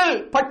முட்கள்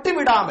பட்டு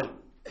விடாமல்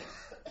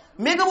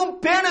மிகவும்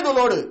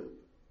பேணுதலோடு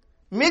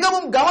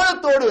மிகவும்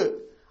கவனத்தோடு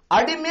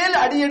அடிமேல்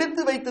அடி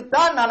எடுத்து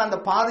வைத்துத்தான் நான் அந்த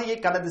பாதையை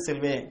கடந்து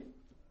செல்வேன்.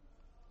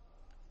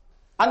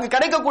 அங்கு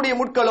கிடைக்கக்கூடிய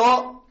முட்களோ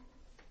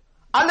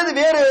அல்லது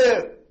வேறு,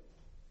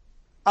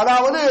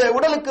 அதாவது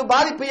உடலுக்கு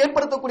பாதிப்பை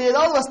ஏற்படுத்தக்கூடிய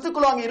ஏதாவது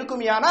வஸ்துக்களோ அங்கு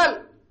இருக்குமையானால்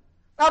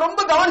நான்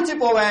ரொம்ப கவனிச்சு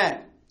போவேன்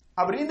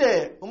அப்படின்னு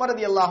உமர்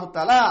ரலியல்லாஹு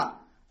தஆலா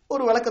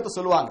ஒரு விளக்கத்தை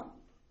சொல்லுவாங்க.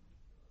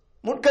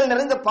 முட்கள்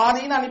நிறைந்த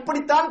பாதையை நான்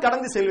இப்படித்தான்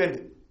கடந்து செல்வேன்.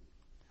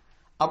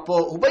 அப்போ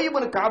உபய்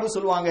இப்னு கஅப்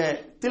சொல்லுவாங்க,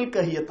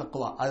 தில்கஹிய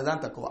தக்வா,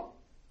 அதுதான் தக்வா.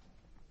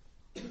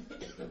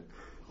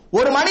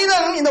 ஒரு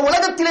மனிதன் இந்த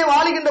உலகத்திலே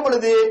வாழுகின்ற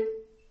பொழுது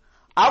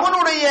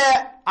அவனுடைய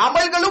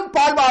அமல்களும்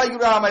பாழ்வாடி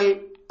விடாமல்,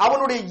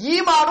 அவனுடைய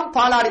ஈமானும்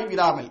பாழாடி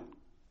விடாமல்,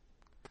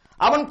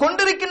 அவன்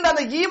கொண்டிருக்கின்ற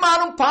அந்த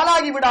ஈமானும்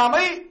பாழாகி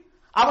விடாமல்,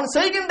 அவன்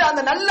செய்கின்ற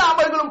அந்த நல்ல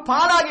அமல்களும்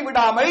பாழாகி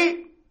விடாமல்,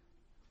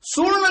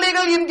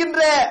 சூழ்நிலைகள்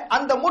என்கின்ற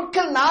அந்த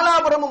முட்கள்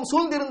நாலாபுரமும்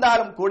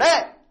சூழ்ந்திருந்தாலும் கூட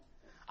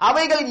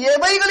அவைகள்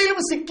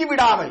எவைகளிலும்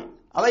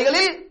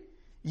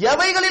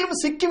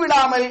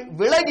சிக்கிவிடாமல்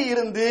விலகி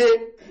இருந்து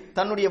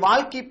தன்னுடைய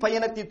வாழ்க்கை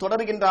பயணத்தை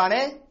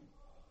தொடர்கின்றானே,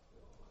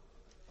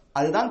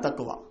 அதுதான்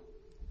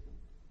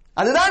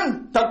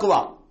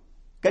தக்குவா.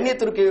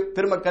 கண்ணியத்திற்கு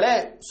பெருமக்களே,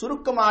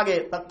 சுருக்கமாக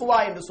தக்குவா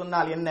என்று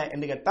சொன்னால் என்ன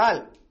என்று கேட்டால்,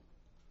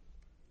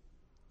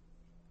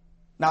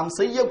 நாம்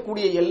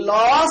செய்யக்கூடிய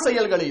எல்லா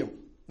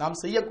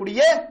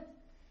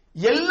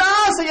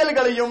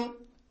செயல்களையும்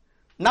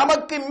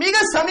நமக்கு மிக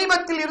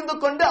சமீபத்தில் இருந்து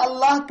கொண்டு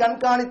அல்லாஹ்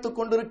கண்காணித்துக்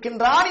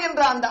கொண்டிருக்கின்றான்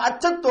என்ற அந்த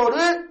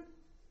அச்சத்தோடு,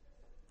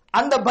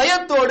 அந்த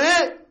பயத்தோடு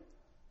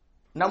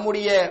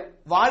நம்முடைய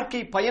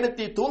வாழ்க்கை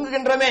பயணத்தை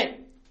தூங்குகின்றமே,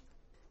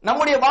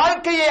 நம்முடைய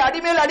வாழ்க்கையை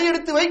அடிமேல் அடி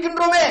எடுத்து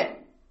வைக்கின்றோமே,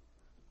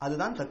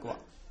 அதுதான்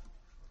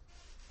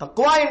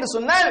தக்குவா என்று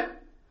சொன்னால்,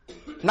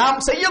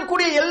 நாம்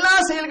செய்யக்கூடிய எல்லா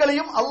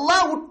செயல்களையும்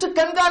அல்லாஹ் உற்று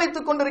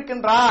கண்காணித்துக்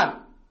கொண்டிருக்கின்றான்.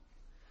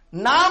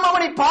 நாம்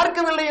அவனை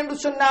பார்க்கவில்லை என்று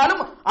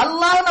சொன்னாலும்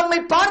அல்லாஹ் நம்மை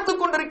பார்த்துக்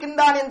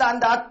கொண்டிருக்கின்றான் என்ற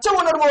அந்த அச்ச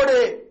உணர்வோடு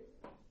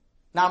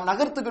நாம்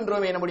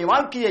நகர்த்துகின்றோமே நம்முடைய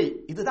வாழ்க்கையை,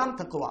 இதுதான்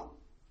தக்குவா.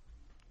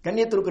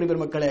 கண்ணியத்திற்குரிய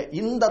பெருமக்களே,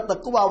 இந்த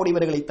தக்குவா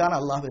உடையவர்களைத்தான்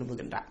அல்லாஹ்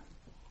விரும்புகின்றான்.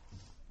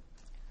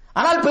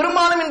 ஆனால்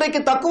பெரும்பாலும் இன்றைக்கு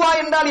தக்குவா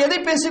என்றால் எதை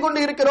பேசிக் கொண்டு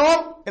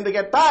இருக்கிறோம் என்று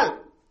கேட்டால்,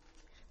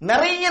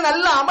 நிறைய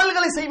நல்ல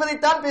அமல்களை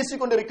செய்வதைத்தான்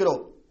பேசிக்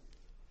கொண்டிருக்கிறோம்.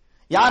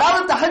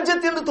 யாராவது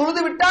தஹஜ்ஜத் என்று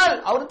தொழுது விட்டால்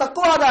அவர்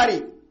தக்குவாதாரி,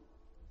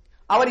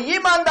 அவர்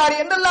ஈமான்தாரி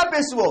என்றெல்லாம்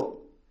பேசுவோம்.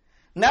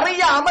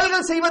 நிறைய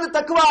அமல்கள் செய்வது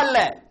தக்குவா அல்ல.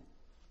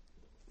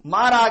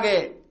 மாறாக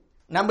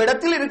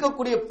நம்மிடத்தில்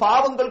இருக்கக்கூடிய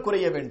பாவங்கள்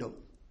குறைய வேண்டும்,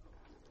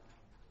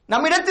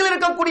 நம்மிடத்தில்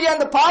இருக்கக்கூடிய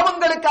அந்த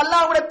பாவங்களுக்கு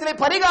அல்லாஹ்விடத்திலே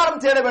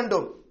பரிகாரம் தேட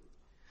வேண்டும்,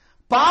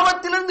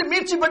 பாவத்திலிருந்து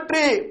மீட்சி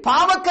பெற்று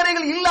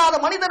பாவக்கரைகள் இல்லாத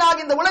மனிதனாக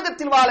இந்த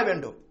உலகத்தில் வாழ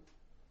வேண்டும்.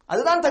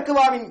 அதுதான்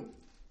தக்குவாவின்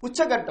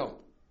உச்சகட்டம்.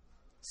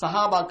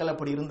 சஹாபாக்கள்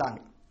அப்படி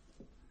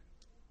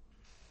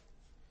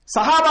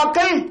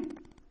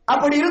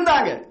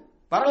இருந்தாங்க.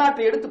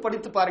 வரலாற்றை எடுத்து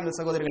படித்து பாருங்கள்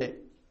சகோதரர்களே,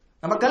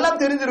 நமக்கெல்லாம்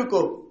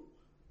தெரிந்திருக்கும்.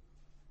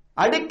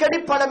 அடிக்கடி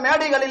பல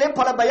மேடைகளிலே,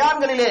 பல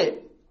பயான்களிலே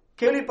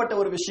கேள்விப்பட்ட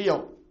ஒரு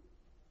விஷயம்.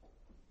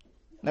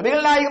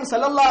 நபிகள் நாயகம்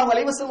ஸல்லல்லாஹு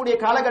அலைஹி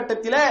வஸல்லம்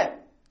காலகட்டத்திலே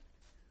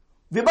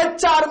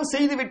விபச்சாரம்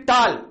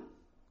செய்துவிட்டால்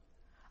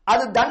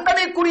அது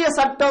தண்டனைக்குரிய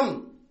சட்டம்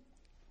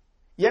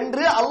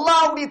என்று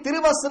அல்லாஹ்வுடைய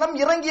திருவசனம்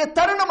இறங்கிய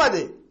தருணம்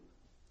அது.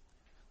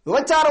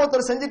 விபச்சாரம்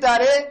ஒருத்தர்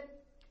செஞ்சிட்டாரு,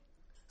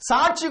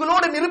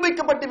 சாட்சிகளோடு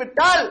நிரூபிக்கப்பட்டு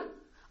விட்டால்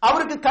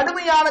அவருக்கு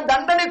கடுமையான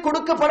தண்டனை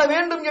கொடுக்கப்பட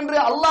வேண்டும் என்று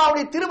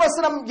அல்லாஹ்வுடைய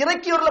திருவசனம்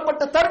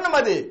இறக்கியுள்ளப்பட்ட தருணம்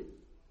அது.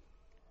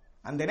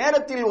 அந்த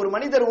நேரத்தில் ஒரு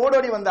மனிதர்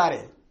ஓடோடி வந்தாரு.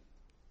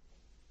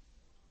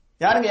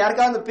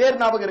 யாருக்காவது பேர்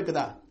ஞாபகம்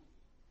இருக்குதா?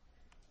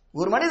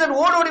 ஒரு மனிதர்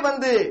ஓடோடி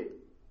வந்து,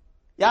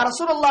 யா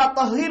ரசூலல்லாஹ்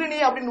தஹீரினி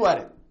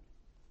அப்படின்னுவாரு.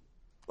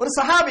 ஒரு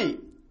சஹாபி.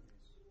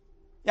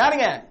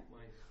 யாருங்க?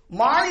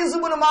 மாயிஸ்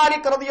இப்னு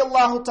மாலிக்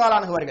ரலியல்லாஹு தஆலா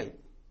அன்ஹு அவர்கள்.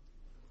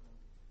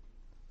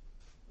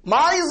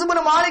 மாயிஸ்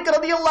இப்னு மாலிக்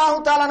ரலியல்லாஹு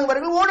தஆலா அன்ஹு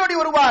அவர்கள் ஓடோடி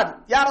வருவார்.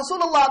 யா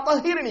ரசூலல்லாஹ்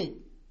தஹீரினி,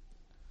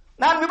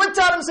 நான்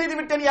விபச்சாரம் செய்து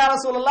விட்டேன் யா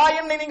ரசூலல்லாஹ்,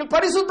 என்னை நீங்கள்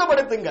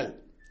பரிசுத்தப்படுத்துங்கள்,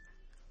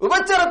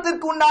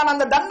 விபச்சாரத்திற்கு உண்டான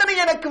அந்த தண்டனை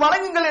எனக்கு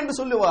வழங்குங்கள் என்று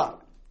சொல்லுவார்.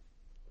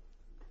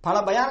 பல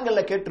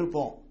பயான்கள்ல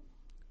கேட்டிருப்போம்,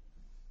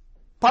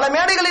 பல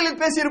மேடைகளில்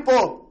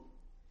பேசியிருப்போம்.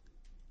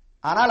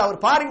 ஆனால்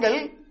அவர் பாருங்கள்,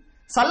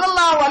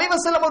 ஸல்லல்லாஹு அலைஹி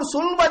வஸல்லம் அவர்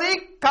சொல்வதை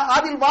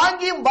அதில்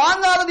வாங்கியும்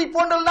வாங்காததை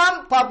போன்றெல்லாம்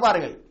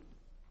பார்ப்பார்கள்.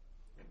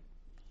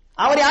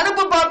 அவரை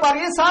அனுப்ப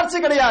பார்ப்பார்கள், சாட்சி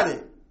கிடையாது,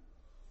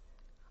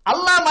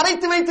 அல்லாஹ்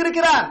மறைத்து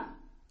வைத்திருக்கிறார்,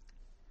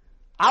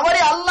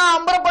 அவரை அல்லாஹ்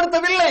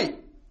அம்பலப்படுத்தவில்லை.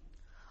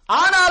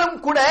 ஆனாலும்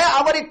கூட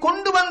அவரை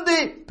கொண்டு வந்து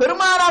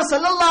பெருமானார்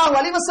ஸல்லல்லாஹு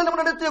அலைஹி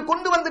வஸல்லம் இடத்தில்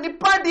கொண்டு வந்து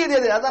நிப்பாட்டியது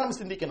எது? அதான் நம்ம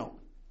சிந்திக்கணும்.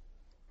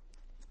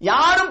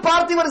 யாரும்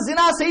பார்த்து இவர்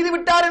ஜினா செய்து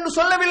விட்டார் என்று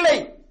சொல்லவில்லை.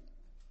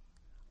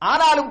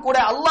 ஆனாலும் கூட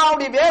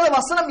அல்லாஹ்வுடைய வேத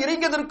வசனம்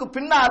இறங்கியதற்கு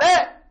பின்னாலே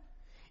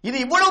இது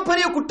இவ்வளவு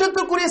பெரிய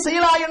குற்றத்திற்குரிய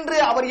செயலா என்று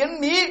அவர்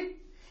எண்ணி,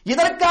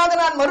 இதற்காக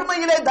நான்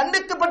மறுமையிலே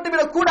தண்டிக்கப்பட்டு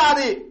விடக்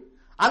கூடாது,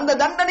 அந்த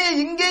தண்டனையை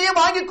இங்கேயே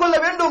வாங்கிக் கொள்ள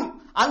வேண்டும்,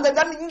 அந்த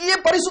இங்கேயே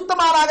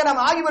பரிசுத்தமானாக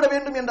நாம் ஆகிவிட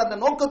வேண்டும் என்ற அந்த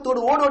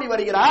நோக்கத்தோடு ஓடோடி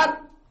வருகிறார்.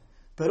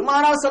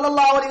 பெருமானார்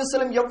ஸல்லல்லாஹு அலைஹி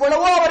வஸல்லம்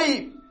எவ்வளவோ அவரை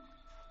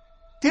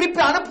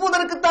திருப்பி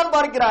அனுப்புவதற்குத்தான்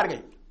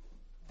பார்க்கிறார்கள்,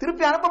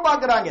 திருப்பி அனுப்ப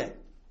பார்க்கிறாங்க.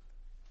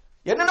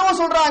 என்னென்னவோ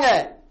சொல்றாங்க,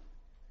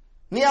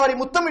 நீ அவரை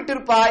முத்தமிட்டு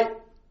இருப்பாய்,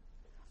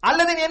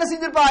 அல்லது நீ என்ன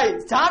செஞ்சிருப்பாய்,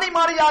 சாணி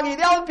மாறியாக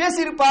எதையாவது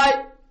பேசியிருப்பாய்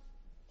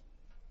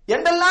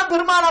என்றெல்லாம்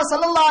பெருமானார்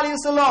ஸல்லல்லாஹு அலைஹி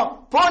வஸல்லம்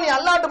போ நீ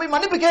அல்லாஹ்ட்ட போய்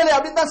மன்னிப்பு கேளு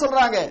அப்படின்னு தான்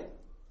சொல்றாங்க.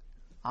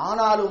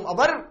 ஆனாலும்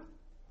அவர்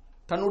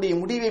தன்னுடைய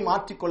முடிவை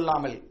மாற்றிக்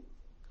கொள்ளாமல்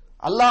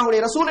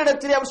அல்லாஹ்வுடைய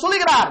ரசூலிடத்திலே அவர்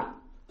சொல்கிறார்,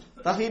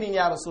 தஹீனி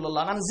யா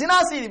ரசூலல்லாஹ், நான் ஜினா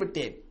செய்து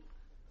விட்டேன்.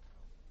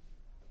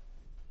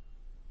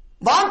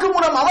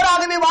 வாக்குமூலம்,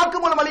 அவராகவே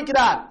வாக்குமூலம்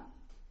அளிக்கிறார்.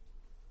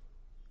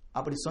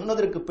 அப்படி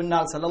சொன்னதற்கு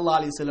பின்னால் ஸல்லல்லாஹு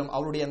அலைஹி வஸல்லம்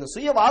அவருடைய அந்த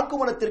சுய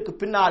வாக்குமூலத்திற்கு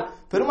பின்னால்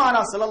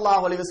பெருமானார்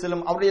ஸல்லல்லாஹு அலைஹி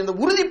வஸல்லம் அவருடைய அந்த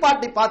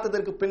உறுதிப்பாட்டை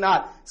பார்த்ததற்கு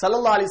பின்னால்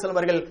ஸல்லல்லாஹு அலைஹி வஸல்லம்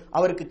அவர்கள்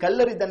அவருக்கு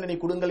கல்லறி தண்டனை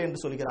கொடுங்கள் என்று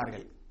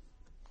சொல்கிறார்கள்.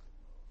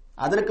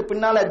 அதற்கு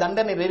பின்னால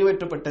தண்டனை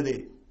நிறைவேற்றப்பட்டது.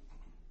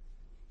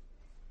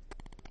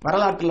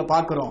 வரலாற்றில்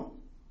பார்க்கிறோம்.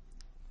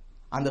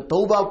 அந்த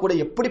தௌபா கூட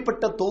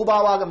எப்படிப்பட்ட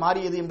தௌபாவாக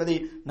மாறியது என்பதை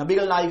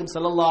நபிகள் நாயகம்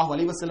ஸல்லல்லாஹு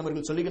அலைஹி வஸல்லம்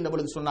அவர்கள் சொல்லுகின்ற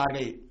பொழுது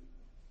சொன்னார்கள்,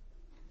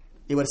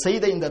 இவர்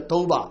செய்த இந்த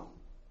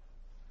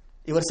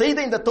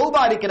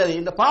தௌபா இருக்கிறது,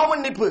 இந்த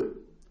பாவமன்னிப்பு,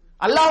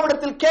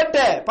 அல்லாஹ்விடத்தில் கேட்ட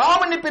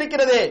பாவமன்னிப்பு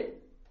இருக்கிறது,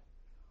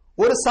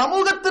 ஒரு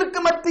சமூகத்திற்கு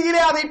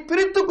மத்தியிலே அதை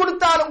பிரித்து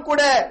கொடுத்தாலும்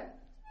கூட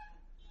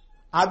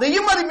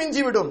அதையும் அது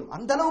மிஞ்சிவிடும்.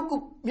 அந்த அளவுக்கு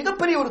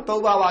மிகப்பெரிய ஒரு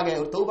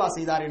தௌபா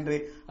செய்தார் என்று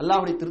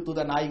அல்லாஹ்வுடைய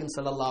திருத்தூதர் நாயகம்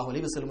ஸல்லல்லாஹு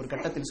அலைஹி வஸல்லம் ஒரு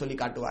கட்டத்தில் சொல்லி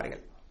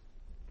காட்டுவார்கள்.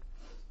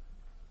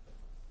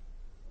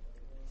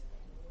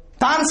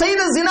 தான்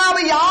செய்த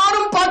ஜினாவை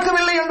யாரும்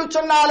பார்க்கவில்லை என்று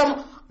சொன்னாலும்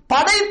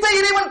படைத்த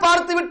இறைவன்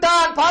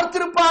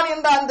பார்த்திருப்பான்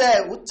என்ற அந்த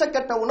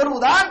உச்சக்கட்ட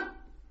உணர்வுதான்,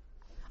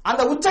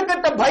 அந்த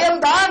உச்சக்கட்ட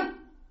பயம்தான்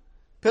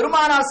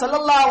பெருமானார்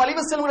ஸல்லல்லாஹு அலைஹி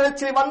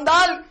வஸல்லம்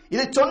வந்தால்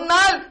இது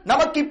சொன்னால்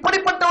நமக்கு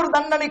இப்படிப்பட்ட ஒரு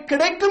தண்டனை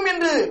கிடைக்கும்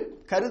என்று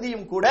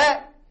கருதியும் கூட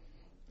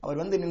அவர்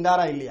வந்து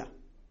நின்றாரா இல்லையா?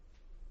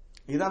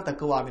 இதுதான்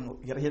தக்குவாவின்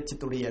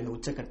இறையச்சத்துடைய அந்த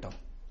உச்சக்கட்டம்.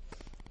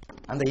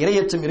 அந்த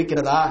இறையச்சம்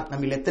இருக்கிறதா?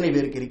 நம்மில் எத்தனை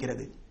பேருக்கு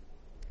இருக்கிறது?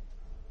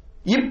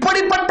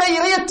 இப்படிப்பட்ட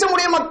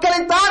இறையச்சமுடைய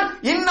மக்களைத்தான்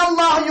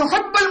இன்னல்லாஹ்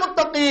யுஹிப்புல்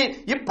முத்தகீன்,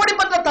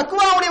 இப்படிப்பட்ட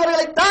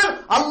தக்வாவுடையவர்களைத்தான்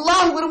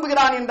அல்லாஹ்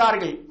விரும்புகிறான்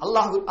என்றார்கள்.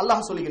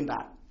 அல்லாஹ்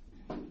சொல்லுகின்றார்.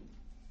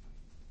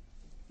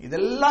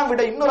 இதெல்லாம்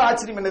விட இன்னொரு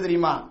ஆச்சரியம் என்ன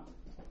தெரியுமா?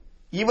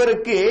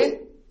 இவருக்கு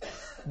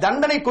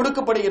தண்டனை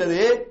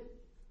கொடுக்கப்படுகிறது.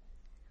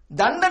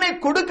 தண்டனை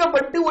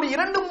கொடுக்கப்பட்டு ஒரு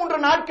 2-3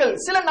 நாட்கள்,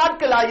 சில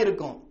நாட்கள்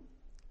ஆகியிருக்கும்.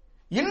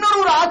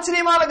 இன்னொரு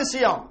ஆச்சரியமான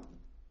விஷயம்,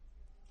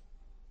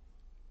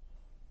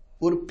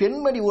 ஒரு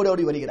பெண்மணி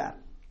ஓடோடி வருகிறார்.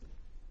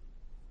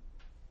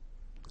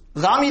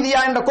 ராமிதியா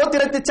என்ற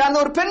கோத்திரத்தை சார்ந்த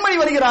ஒரு பெண்மணி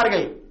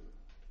வருகிறார்கள்.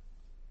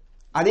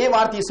 அதே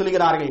வார்த்தையை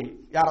சொல்கிறார்கள்,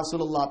 யா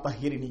ரசூலுல்லாஹ்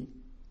தஹிரினி,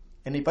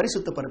 என்னை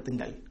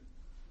பரிசுத்தப்படுத்துங்கள்,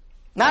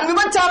 நான்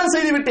விபச்சாரம்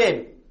செய்து விட்டேன்.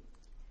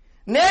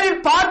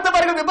 நேரில்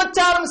பார்த்தவர்கள்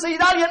விபச்சாரம்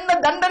செய்தால் என்ன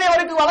தண்டனை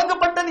அவருக்கு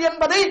வழங்கப்பட்டது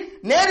என்பதை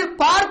நேரில்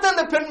பார்த்த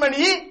அந்த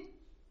பெண்மணி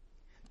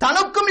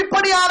தனக்கும்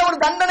இப்படியான ஒரு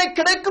தண்டனை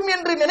கிடைக்கும்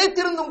என்று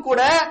நினைத்திருந்தும்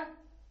கூட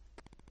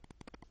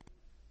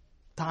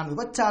தான்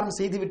விபச்சாரம்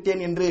செய்து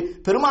விட்டேன் என்று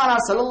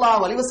பெருமானார்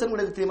ஸல்லல்லாஹு அலைஹி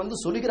வஸல்லம் வந்து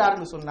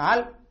சொல்கிறார்கள்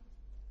சொன்னால்,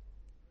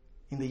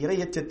 இந்த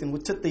இறையச்சத்தின்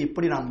உச்சத்தை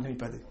எப்படி நாம்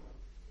நினைப்பது?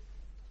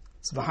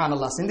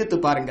 சுப்ஹானல்லாஹ், சிந்தித்து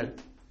பாருங்கள்.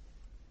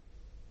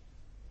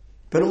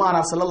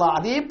 பெருமானார் ஸல்லல்லாஹு,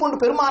 அதே போன்று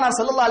பெருமானார்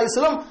ஸல்லல்லாஹு அலைஹி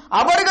வஸல்லம்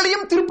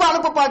அவர்களையும் திருப்பி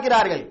அனுப்ப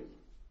பார்க்கிறார்கள்.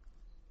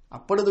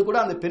 அப்பொழுது கூட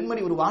அந்த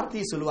பெண்மணி ஒரு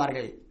வார்த்தையை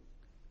சொல்வார்கள்,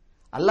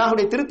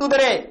 அல்லாஹ்வுடைய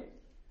திருத்தூதரே,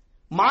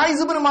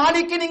 மாயிஸ் இப்னு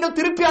மாலிக்கை நீங்கள்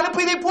திருப்பி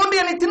அனுப்பியதை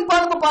போன்று என்னை திருப்பி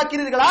அனுப்ப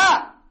பார்க்கிறீர்களா?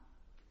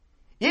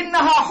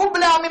 இன்னஹா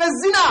ஹுப்லா மினஸ்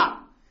ஸினா,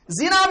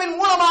 ஸினாவின்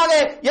மூலமாக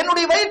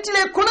என்னுடைய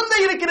வயிற்றிலே குழந்தை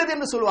இருக்கிறது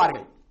என்று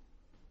சொல்வார்கள்.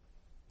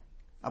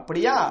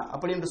 அப்படியா?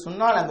 அப்படி என்று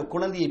சொன்னால் அந்த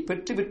குழந்தையை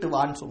பெற்றுவிட்டு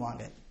வான்னு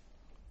சொல்லுவாங்க.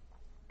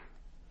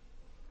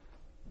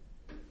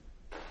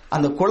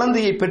 அந்த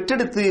குழந்தையை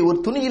பெற்றெடுத்து ஒரு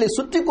துணியிலே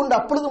சுற்றி கொண்டு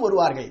அப்பொழுதும்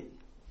வருவார்கள்,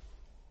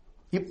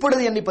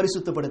 இப்பொழுது என்னை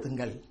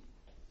பரிசுத்தப்படுத்துங்கள்,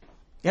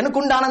 எனக்கு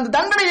உண்டான அந்த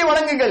தண்டனையை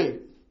வழங்குங்கள்.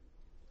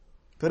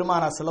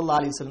 பெருமானார் ஸல்லல்லாஹு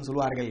அலைஹி வஸல்லம்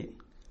சொல்வார்கள்,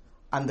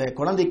 அந்த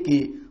குழந்தைக்கு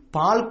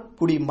பால்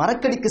குடி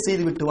மரக்கடிக்க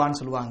செய்து விட்டுவான்னு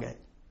சொல்லுவாங்க.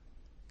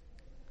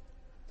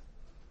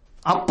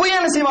 அப்ப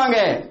என்ன செய்வாங்க?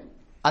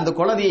 அந்த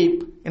குழந்தையை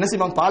என்ன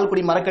செய்வாங்க? பால்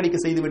குடி மரக்கடிக்க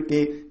செய்து விட்டு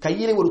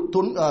கையிலே ஒரு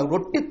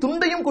ரொட்டி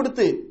துண்டையும்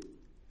கொடுத்து,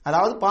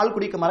 அதாவது பால்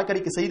குடிக்க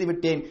மரக்கடிக்க செய்து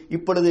விட்டேன்,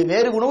 இப்பொழுது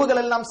வேறு உணவுகள்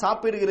எல்லாம்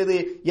சாப்பிடுகிறது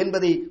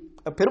என்பதை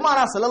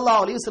பெருமானார்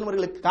ஸல்லல்லாஹு அலைஹி வஸல்லம்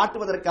அவர்களுக்கு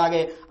காட்டுவதற்காக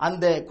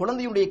அந்த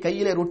குழந்தையுடைய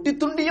கையிலே ரொட்டி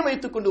துண்டையும்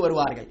வைத்துக் கொண்டு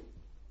வருவார்கள்.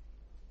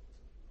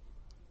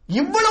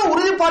 இவ்வளவு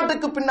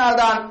உறுதிப்பாட்டுக்கு பின்னால்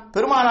தான்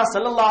பெருமானார்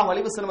ஸல்லல்லாஹு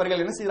அலைஹி வஸல்லம்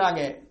அவர்கள் என்ன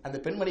செய்றாங்க? அந்த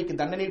பெண்மணிக்கு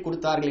தண்டனை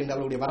கொடுத்தார்கள் என்று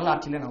அவருடைய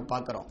வரலாற்றிலே நாம்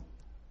பார்க்கிறோம்.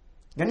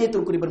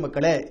 கண்ணியத்திற்குரிய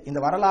பெருமக்களே, இந்த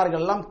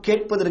வரலாறுகள் எல்லாம்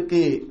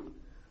கேட்பதற்கு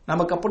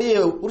நமக்கு அப்படியே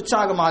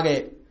உற்சாகமாக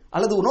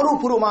அல்லது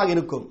உணர்வுபூர்வமாக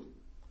இருக்கும்.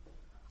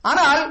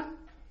 ஆனால்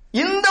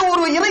இந்த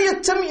ஒரு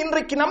இறையச்சம்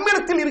இன்றைக்கு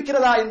நம்மிடத்தில்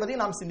இருக்கிறதா என்பதை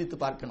நாம் சிந்தித்து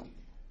பார்க்கணும்.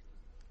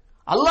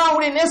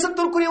 அல்லாஹ்வுடைய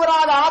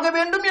நேசத்திற்குரியவராக ஆக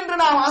வேண்டும் என்று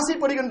நாம்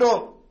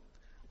ஆசைப்படுகின்றோம்.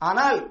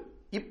 ஆனால்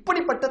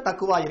இப்படிப்பட்ட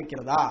தக்குவா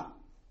இருக்கிறதா?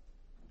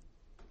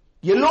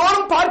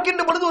 எல்லோரும்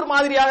பார்க்கின்ற பொழுது ஒரு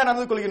மாதிரியாக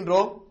நடந்து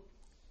கொள்கின்றோம்,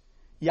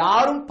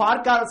 யாரும்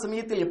பார்க்காத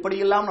சமயத்தில்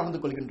எப்படியெல்லாம் நடந்து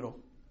கொள்கின்றோம்.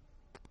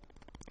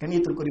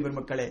 கண்ணியத்திற்குரிய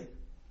பெருமக்களே,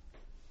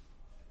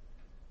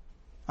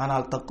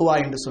 ஆனால் தக்குவா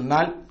என்று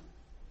சொன்னால்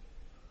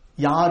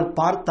யார்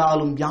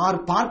பார்த்தாலும் யார்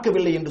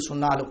பார்க்கவில்லை என்று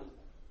சொன்னாலும்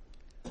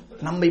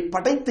நம்மை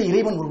படைத்த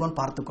இறைவன் ஒருவன்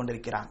பார்த்துக்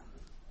கொண்டிருக்கிறான்.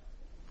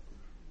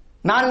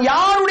 நான்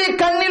யாருடைய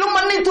கண்ணிலும்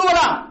மண்ணை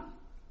தூவலாம்.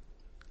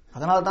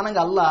 அதனால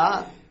தானங்க அல்லாஹ்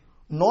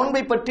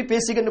நோன்பை பற்றி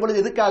பேசுகின்ற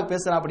பொழுது எதுக்காக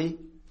பேசுறான்? அப்படி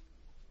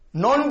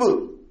நோன்பு,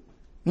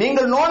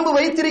 நீங்கள் நோன்பு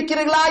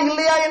வைத்திருக்கிறீர்களா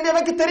இல்லையா என்று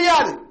எனக்கு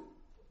தெரியாது.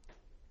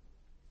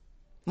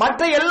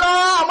 மற்ற எல்லா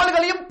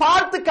அமல்களையும்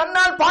பார்த்து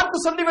கண்ணால் பார்த்து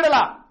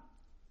சொல்லிவிடலாம்.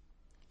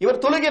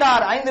 இவர்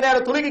தொழுகிறார், 5 நேர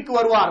தொழுகைக்கு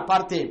வருவார்,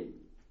 பார்த்தேன்.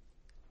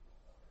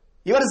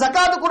 இவர்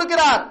ஜகாத்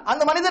கொடுக்கிறார்,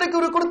 அந்த மனிதருக்கு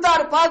இவர்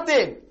கொடுத்தார்,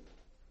 பார்த்தேன்.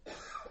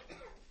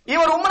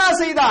 இவர் உம்ரா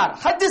செய்தார்,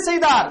 ஹஜ்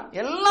செய்தார்,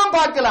 எல்லாம்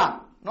பார்க்கலாம்.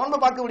 நோன்பு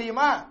பார்க்க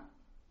முடியுமா?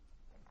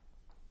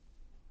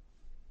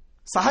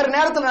 சஹர்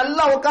நேரத்தில்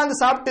நல்லா உட்கார்ந்து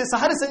சாப்பிட்டு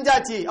சஹர்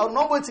செஞ்சாச்சு, அவர்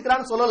நோன்பு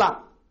வச்சுக்கிறான்னு சொல்லலாம்.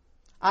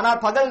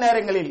 ஆனால் பகல்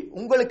நேரங்களில்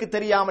உங்களுக்கு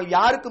தெரியாமல்,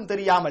 யாருக்கும்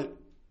தெரியாமல்,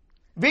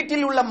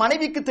 வீட்டில் உள்ள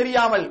மனைவிக்கு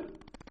தெரியாமல்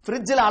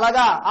ஃப்ரிட்ஜில்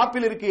அழகா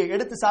ஆப்பிள் இருக்கு,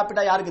 எடுத்து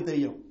சாப்பிட்டா யாருக்கு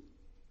தெரியும்?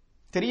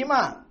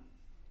 தெரியுமா?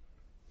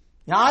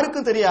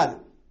 யாருக்கும் தெரியாது.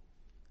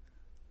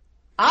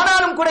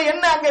 ஆனாலும் கூட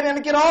என்ன அங்க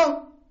நினைக்கிறோம்?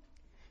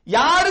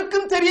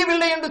 யாருக்கும்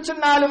தெரியவில்லை என்று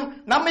சொன்னாலும்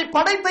நம்மை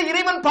படைத்த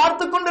இறைவன்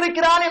பார்த்து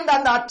கொண்டிருக்கிறான் என்ற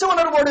அந்த அச்ச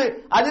உணர்வோடு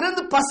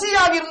அதிலிருந்து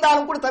பசியாக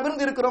இருந்தாலும் கூட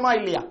தவிர்த்து இருக்கிறோமா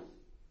இல்லையா?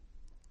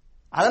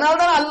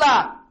 அதனால்தான்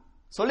அல்லாஹ்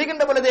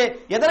சொல்லுகின்ற பொழுதே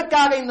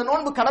எதற்காக இந்த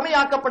நோன்பு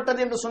கடமையாக்கப்பட்டது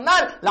என்று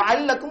சொன்னால்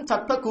லஅல்லக்கும்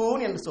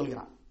தத்தகூன் என்று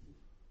சொல்கிறான்.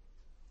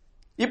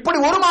 இப்படி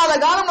ஒரு மாத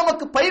காலம்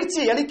நமக்கு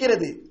பயிற்சி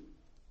அளிக்கிறது.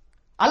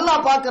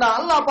 அல்லாஹ் பார்க்கிறான்,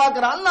 அல்லாஹ்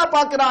பார்க்கிறான், அல்லாஹ்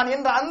பார்க்கிறான்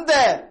என்ற அந்த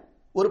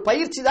ஒரு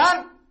பயிற்சி தான்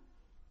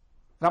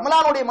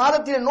ரமலானுடைய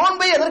மாதத்தில்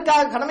நோன்பை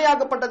எதற்காக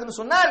கடமையாக்கப்பட்டதுன்னு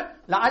சொன்னால்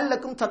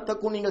லஅல்லக்கும்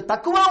தத்தகூன், நீங்கள்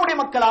தக்வாவுடைய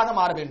மக்களாக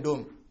மாற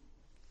வேண்டும்.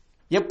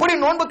 எப்படி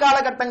நோன்பு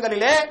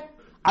காலகட்டங்களிலே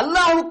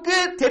அல்லாஹ்வுக்கு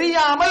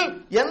தெரியாமல்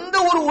எந்த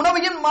ஒரு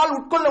உணவையும் நம்மால்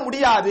உட்கொள்ள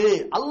முடியாது,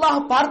 அல்லாஹ்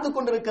பார்த்து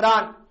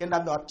கொண்டிருக்கிறான் என்ற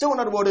அந்த அச்ச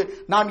உணர்வோடு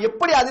நாம்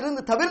எப்படி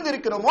அதிலிருந்து தவிர்த்து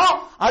இருக்கிறோமோ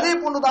அதே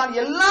போன்றுதான்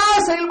எல்லா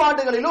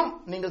செயல்பாடுகளிலும்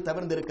நீங்கள்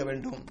தவிர்த்து இருக்க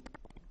வேண்டும்.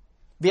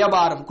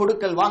 வியாபாரம்,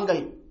 கொடுக்கல்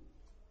வாங்கல்,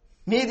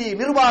 நீதி,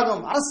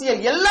 நிர்வாகம்,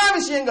 அரசியல், எல்லா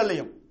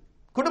விஷயங்களையும்,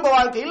 குடும்ப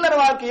வாழ்க்கை, இல்லற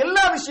வாழ்க்கை,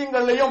 எல்லா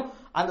விஷயங்களிலையும்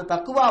அந்த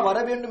தக்வா வர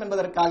வேண்டும்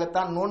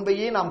என்பதற்காகத்தான்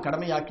நோன்பையே நாம்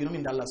கடமையாக்கினோம்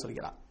என்று அல்லாஹ்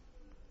சொல்கிறார்.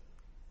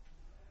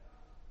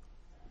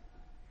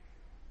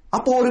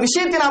 அப்போ ஒரு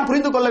விஷயத்தை நாம்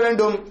புரிந்து கொள்ள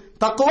வேண்டும்.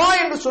 தக்வா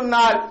என்று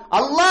சொன்னால்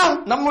அல்லாஹ்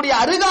நம்முடைய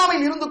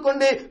அருகாமையில் இருந்து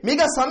கொண்டு,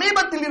 மிக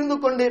சமீபத்தில் இருந்து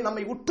கொண்டு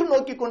நம்மை உற்று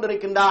நோக்கி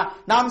கொண்டிருக்கின்றான்,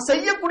 நாம்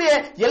செய்யக்கூடிய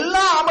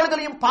எல்லா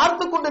அமல்களையும்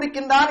பார்த்து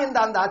கொண்டிருக்கின்றான் என்ற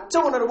அந்த அச்ச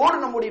உணர்வோடு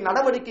நம்முடைய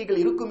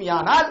நடவடிக்கைகள்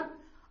இருக்குமையானால்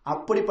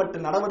அப்படிப்பட்ட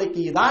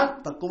நடவடிக்கை தான்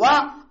தக்வா.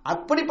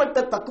 அப்படிப்பட்ட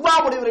தக்வா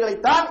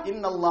உடையவர்களைத்தான்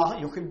இன்னல்லாஹ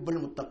யுஹிப்புல்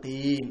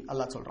முத்தகீன்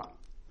அல்லாஹ் சொல்றான்.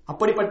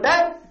 அப்படிப்பட்ட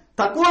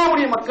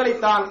தக்வாவுடைய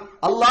மக்களைத்தான்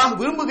அல்லாஹ்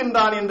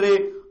விரும்புகின்றான் என்று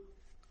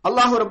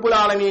அல்லாஹ் ரப்புல்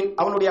ஆலமீன்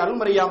அவனுடைய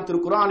அருள்மறையாம்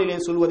திருக்குர்ஆனிலே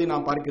சொல்வதை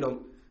நாம் பார்க்கிறோம்.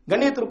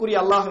 கண்ணியத்திற்குரிய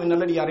அல்லாஹ்வின்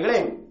நல்லடியார்களே,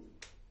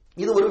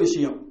 இது ஒரு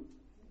விஷயம்.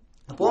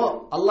 அப்போ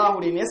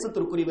அல்லாஹ்வுடைய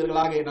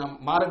நேசத்திற்குரியவர்களாக நாம்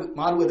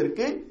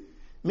மாறுவதற்கு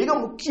மிக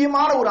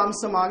முக்கியமான ஒரு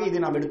அம்சமாக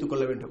இதை நாம்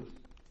எடுத்துக்கொள்ள வேண்டும்,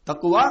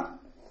 தக்வா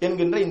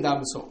என்கின்ற இந்த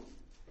அம்சம்.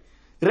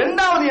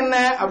 இரண்டாவது என்ன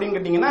அப்படின்னு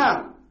கேட்டீங்கன்னா,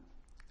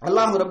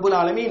 அல்லாஹ் ரப்புல்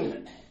ஆலமீன்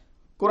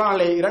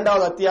குர்ஆனிலே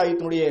 2வது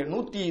அத்தியாயத்தினுடைய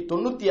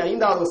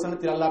 195வது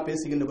வசனத்தில் அல்லாஹ்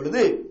பேசுகின்ற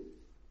பொழுது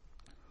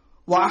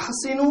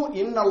வஹ்சினு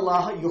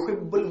இன்னல்லாஹ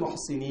யுஹிப்புல்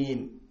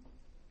முஹ்சினீன்,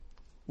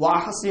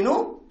 வஹ்சினு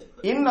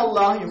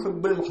இன்னல்லாஹ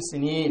யுஹிப்புல்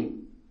முஹ்சினீன்,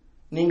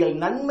 நீங்கள்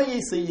நன்மையை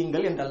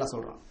செய்யுங்கள் என்று அல்லாஹ்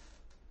சொல்றான்.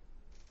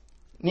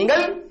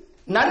 நீங்கள்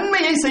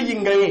நன்மையை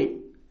செய்யுங்கள்.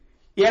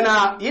 ஏனா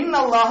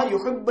இன்னல்லாஹ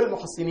யுஹிப்புல்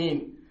முஹ்சினீன்,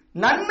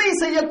 நன்மை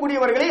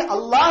செய்யக்கூடியவர்களை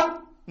அல்லாஹ்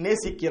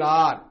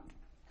நேசிக்கிறார்,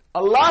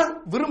 அல்லாஹ்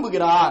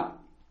விரும்புகிறார்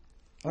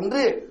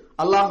என்று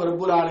அல்லாஹ்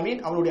ரப்புல்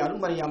ஆலமீன் அவனுடைய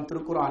அருள்மறையாம்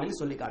திருக்குர்ஆனில்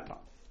சொல்லி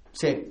காட்டுறான்.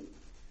 சரி,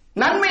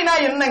 நன்மைனா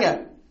என்னங்க?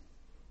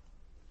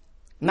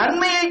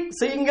 நன்மையை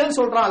செய்யுங்கள்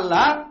சொல்றான்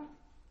அல்லாஹ்.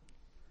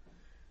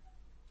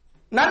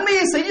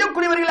 நன்மையை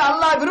செய்யக்கூடியவர்களை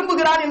அல்லாஹ்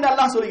விரும்புகிறான் என்று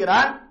அல்லாஹ்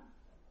சொல்கிறான்.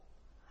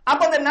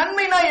 அப்ப அந்த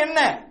நன்மைனா என்ன?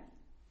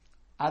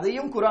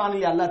 அதையும்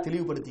குர்ஆனில் அல்லாஹ்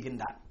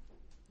தெளிவுபடுத்துகின்றான்.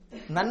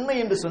 நன்மை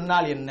என்று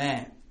சொன்னால் என்ன?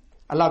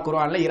 அல்லாஹ்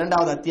குர்ஆன்ல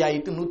 2வது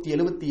அத்தியாயத்து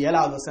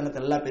 177வது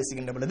வசனத்தில் அல்லாஹ்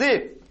பேசுகின்ற பொழுது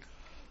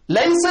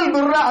லைஸல்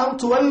பிர்ர அன்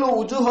துவல்லு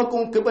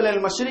உஜூஹக்கும்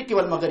கிபலல் மஷ்ரிகி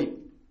வல் மக்ரிப்,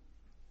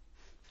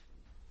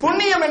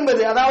 புண்ணியம்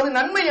என்பது, அதாவது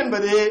நன்மை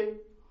என்பது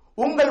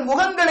உங்கள்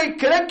முகங்களை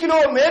கிழக்கிலோ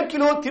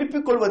மேற்கிலோ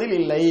திருப்பிக் கொள்வதில்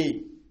இல்லை.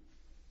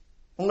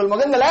 உங்கள்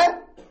முகங்களை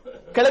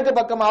கிழக்கு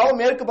பக்கமாவோ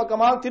மேற்கு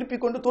பக்கமாவோ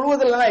திருப்பிக் கொண்டு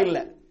தொழுவதில்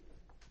இல்லை.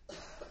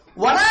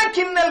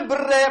 வலாக்கின்னல்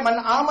பிர்ர மன்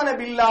ஆமன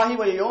பில்லாஹி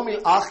வல்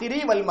யௌமில்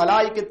ஆகிரி வல்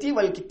மலாயிகத்தி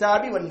வல்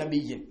கிதாபி வன்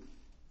நபிய்யின்,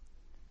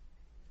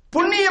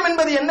 புண்ணியம்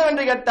என்பது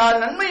என்னவென்று கேட்டால்,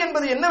 நன்மை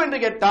என்பது என்னவென்று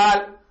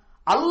கேட்டால்,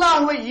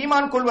 அல்லாஹ்வை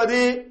ஈமான்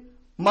கொள்வது,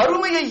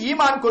 மறுமையை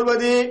ஈமான்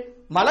கொள்வது,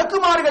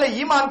 மலக்குமார்களை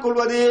ஈமான்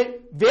கொள்வது,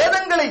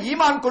 வேதங்களை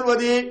ஈமான்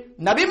கொள்வது,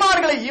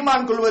 நபிமார்களை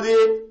ஈமான் கொள்வது,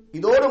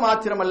 இதோடு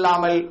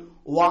மாத்திரமல்லாமல்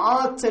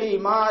வாத்தல்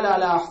மால்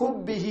அலா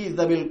ஹுப்பிஹி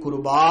தவில்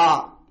குர்பா,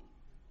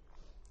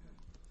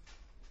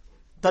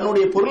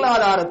 தன்னுடைய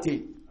பொருளாதாரத்தில்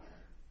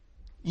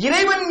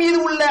இறைவன் மீது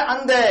உள்ள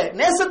அந்த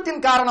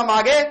நேசத்தின்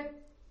காரணமாக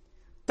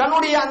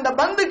தன்னுடைய அந்த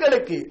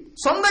பந்துக்களுக்கு,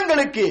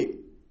 சொந்தங்களுக்கு,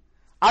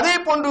 அதே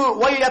போன்று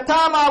வல்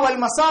யதாமா வல்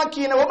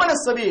மசாகீன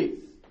வபனஸ் சபீல்,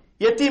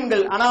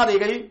 யதீம்கள்,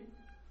 அனாதைகள்,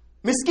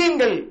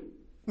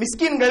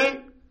 மிஸ்கின்கள்,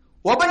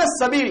 வபனஸ்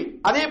சபீல்,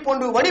 அதே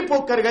போன்று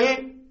வழிபோக்கர்கள்,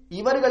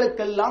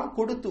 இவர்களுக்கெல்லாம்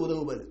கொடுத்து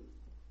உதவுவது.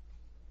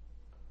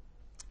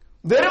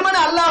 வெறுமன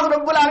அல்லாஹ்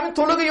ரப்புல் ஆலமீன்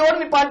தொழுகையோடு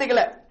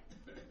நிப்பாட்டிக்கல,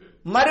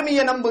 மறுமைய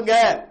நம்புங்க,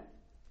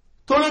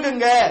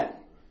 தொழுகுங்க,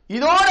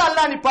 இதோடு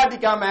அல்லாஹ்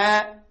நிப்பாட்டிக்காம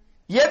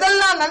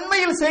எதெல்லாம்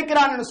நன்மையில்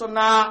சேர்க்கிறான்னு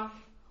சொன்னா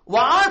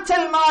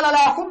வாச்சல் மால்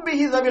அலா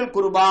ஹுப்பிஹி தவில்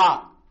குர்பா,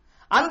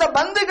 அந்த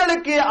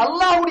பந்துகளுக்கு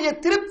அல்லாஹ்வுடைய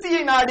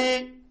திருப்தியை நாடி,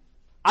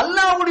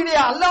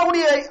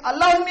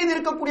 அல்லாஹ்வின் மீது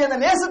இருக்கக்கூடிய அந்த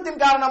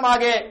நேசத்தின்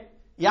காரணமாக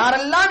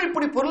யாரெல்லாம்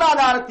இப்படி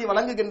பொருளாதாரத்தை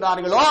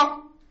வழங்குகின்றார்களோ,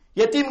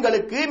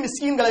 யதீம்களுக்கு,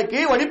 மிஸ்கீன்களுக்கு,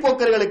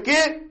 வழிபோக்கர்களுக்கு,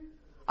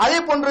 அதே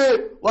போன்று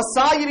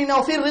வஸ்ஸாயிரின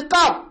ஃபிர்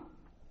ரிகாப்,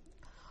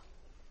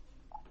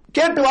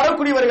 கேட்டு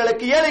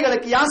வரக்கூடியவர்களுக்கு,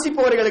 ஏழைகளுக்கு,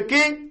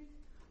 யாசிப்பவர்களுக்கு,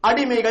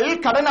 அடிமைகள்,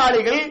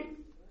 கடனாளிகள்,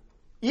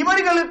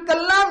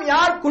 இவர்களுக்கெல்லாம்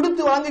யார்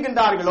கொடுத்து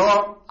வாங்குகின்றார்களோ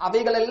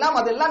அவைகள் எல்லாம்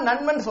அதெல்லாம்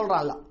நன்மைன்னு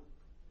சொல்றாங்க.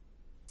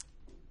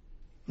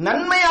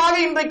 நன்மையாக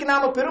இன்றைக்கு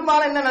நாம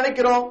பெரும்பாலும் என்ன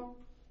நினைக்கிறோம்?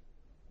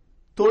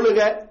 தொழுக,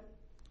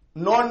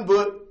 நோன்பு,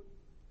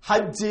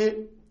 ஹஜ்ஜு,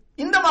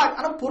 இந்த மாதிரி.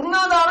 ஆனா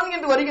பொருளாதாரம்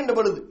என்று வருகின்ற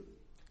பொழுது,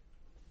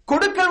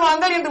 கொடுக்கல்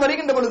வாங்கல் என்று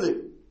வருகின்ற பொழுது,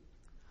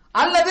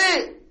 அல்லது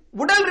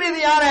உடல்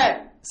ரீதியான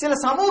சில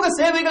சமூக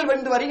சேவைகள்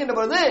என்று வருகின்ற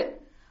பொழுது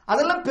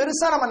அதெல்லாம்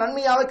பெருசா நம்ம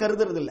நன்மையாக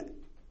கருதுறது இல்லை,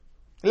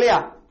 இல்லையா?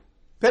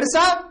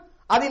 பெருசா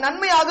அதை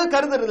நன்மையாக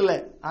கருதுறது இல்லை.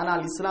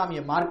 ஆனால்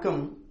இஸ்லாமிய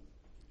மார்க்கம்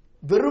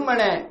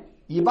வெறுமன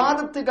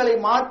இபாதத்துகளை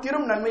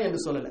மாத்திரம் நன்மை என்று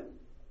சொல்லல,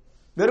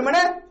 வெறுமன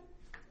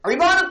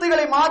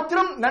இபாதத்துகளை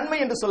மாத்திரம் நன்மை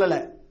என்று சொல்லல,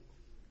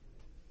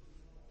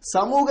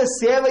 சமூக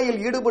சேவையில்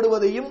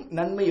ஈடுபடுவதையும்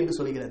நன்மை என்று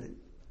சொல்கிறது.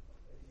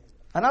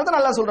 அதனால தான்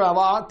அல்லாஹ் சொல்றான்,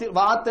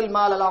 வாத்தல்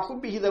மால் அலா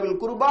ஹுப்பிஹி தவில்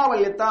குர்பா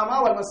வல் யதாமா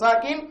வல்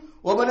மசாகின்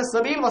வபனஸ்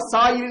ஸபீல்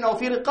வஸ்ஸாயிரின் வ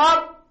ஃபிர்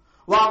ரிகாப்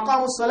வ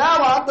அகாமுஸ் ஸலா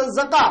வ ஆத்தஸ்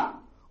ஸகாத்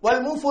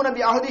வல் மூஃபூன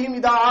பிஅஹதிஹிம்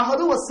இதா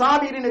ஆஹது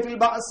வஸ்ஸாபிரின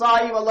ஃபில்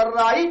பஅஸாஇ வல்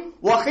ضراء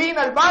வ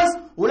ஹீனல் பாஸ்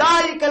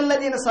உலாயிக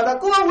அல்லதீன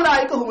ஸதகு வ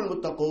உலாயிக ஹுமுல்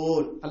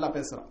முத்தகூன். அல்லாஹ்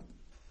பேசுறான்.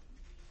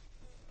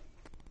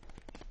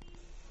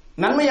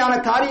 நன்மையான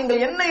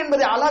காரியங்கள் என்ன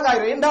என்பதை அழகாக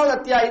 2வது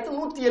அத்தியாயத்தில்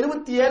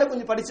 177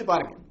 கொஞ்சம் படிச்சு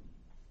பாருங்க.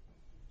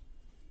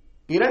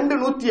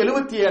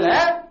 2:177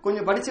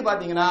 கொஞ்சம் படிச்சு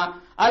பாத்தீங்கன்னா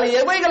அதுல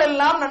எவைகள்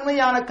எல்லாம்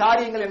நன்மையான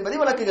காரியங்கள் என்பதை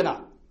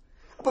விளக்குகிறார்.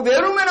 அப்ப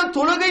வெறுமென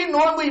தொழுகை,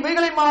 நோன்பு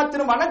இவைகளை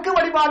மாத்திரம், வணக்க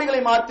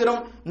வழிபாடுகளை மாத்திரம்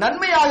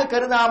நன்மையாக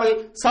கருதாமல்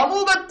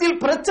சமூகத்தில்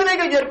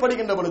பிரச்சனைகள்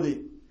ஏற்படுகின்ற பொழுது,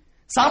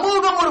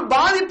 சமூகம் ஒரு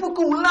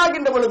பாதிப்புக்கு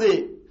உள்ளாகின்ற பொழுது,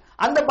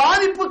 அந்த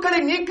பாதிப்புகளை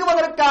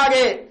நீக்குவதற்காக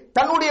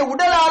தன்னுடைய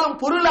உடலாலும்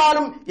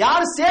பொருளாலும்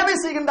யார் சேவை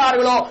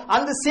செய்கின்றார்களோ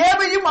அந்த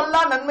சேவையும்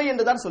அல்லாஹ் நன்மை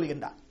என்றுதான்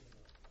சொல்கின்றார்.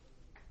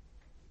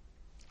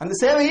 அந்த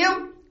சேவையும்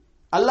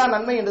அல்லாஹ்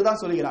நன்மை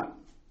என்றுதான் சொல்கிறார்.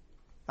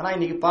 ஆனா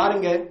இன்னைக்கு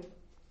பாருங்க,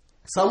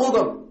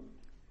 சமூகம்,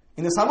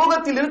 இந்த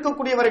சமூகத்தில்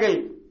இருக்கக்கூடியவர்கள்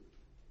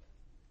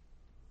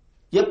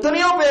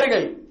எத்தனையோ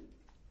பேர்கள்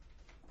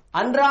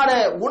அன்றாட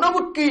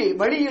உணவுக்கு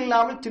வழி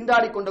இல்லாமல்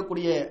திண்டாடி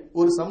கொண்டக்கூடிய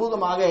ஒரு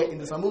சமூகமாக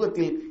இந்த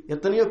சமூகத்தில்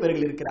எத்தனையோ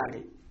பேர்கள்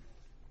இருக்கிறார்கள்.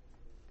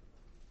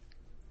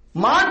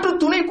 மாற்று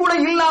துணை கூட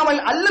இல்லாமல்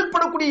அல்லல்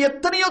படக்கூடிய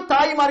எத்தனையோ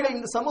தாய்மார்கள்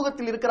இந்த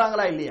சமூகத்தில்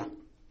இருக்கிறாங்களா இல்லையா?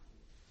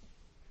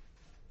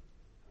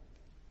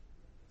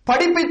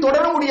 படிப்பை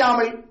தொடர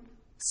முடியாமல்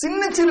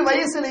சின்ன சிறு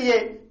வயசிலேயே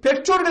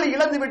பெற்றோர்களை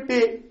இழந்துவிட்டு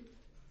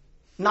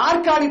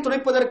நாற்காலி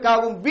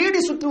துடைப்பதற்காகவும் வீடு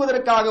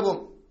சுற்றுவதற்காகவும்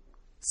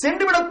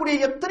சென்றுவிடக்கூடிய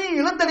எத்தனையோ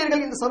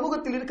இளந்தளிர்கள் இந்த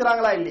சமூகத்தில்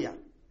இருக்கிறாங்களா இல்லையா?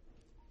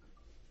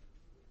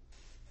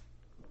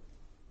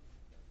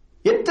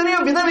 எத்தனையோ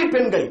விதவை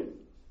பெண்கள்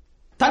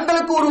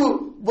தங்களுக்கு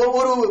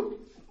ஒரு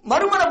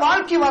மறுமண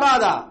வாழ்க்கை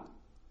வராதா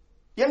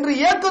என்று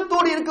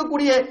ஏக்கத்தோடு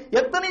இருக்கக்கூடிய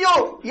எத்தனையோ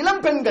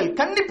இளம் பெண்கள்,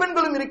 கன்னி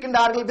பெண்களும்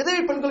இருக்கின்றார்கள்,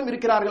 விதவை பெண்களும்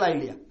இருக்கிறார்களா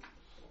இல்லையா?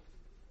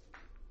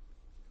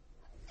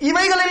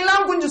 இவைகள்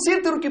எல்லாம் கொஞ்சம்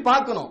சீர்திருக்கி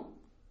பார்க்கணும்.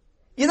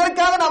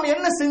 இதற்காக நாம்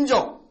என்ன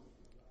செஞ்சோம்?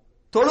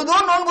 தொழுதோ,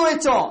 நோன்பு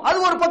வைச்சோம், அது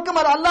ஒரு பக்கம்.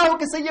 அது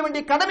அல்லாஹ்வுக்கு செய்ய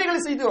வேண்டிய கடமைகளை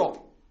செய்கிறோம்.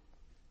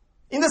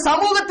 இந்த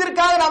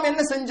சமூகத்திற்காக நாம்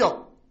என்ன செஞ்சோம்?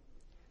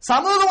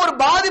 சமூகம் ஒரு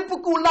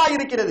பாதிப்புக்கு உள்ளாகி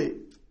இருக்கிறது.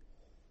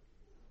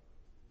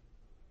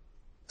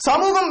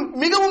 சமூகம்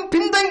மிகவும்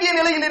பின்தங்கிய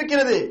நிலையில்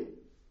இருக்கிறது.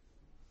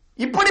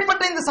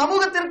 இப்படிப்பட்ட இந்த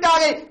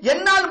சமூகத்திற்காக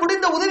என்னால்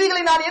முடிந்த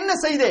உதவிகளை நான் என்ன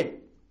செய்தேன்?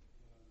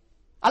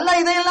 அல்லாஹ்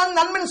இதையெல்லாம்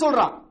நன்மை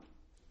சொல்றான்.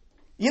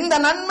 இந்த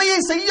நன்மையை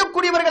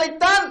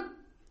செய்யக்கூடியவர்களைத்தான்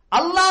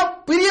அல்லாஹ்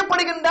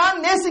பிரியப்படுகின்றான்,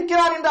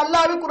 நேசிக்கிறான் என்று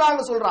அல்லாஹ்வே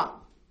குர்ஆன்ல சொல்றான்.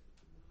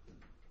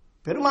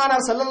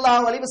 பெருமானார்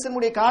ஸல்லல்லாஹு அலைஹி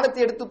வஸல்லம்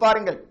காலத்தை எடுத்து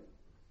பாருங்கள்.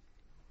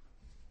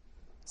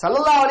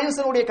 ஸல்லல்லாஹு அலைஹி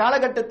வஸல்லம்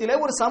காலகட்டத்திலே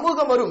ஒரு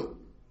சமூகம் வரும்.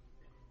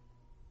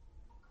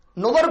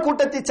 நுகர்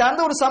கூட்டத்தை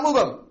சார்ந்த ஒரு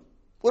சமூகம்,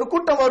 ஒரு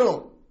கூட்டம் வரும்.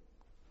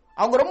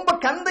 அவங்க ரொம்ப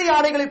கந்தை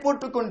ஆடைகளை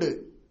போட்டுக்கொண்டு,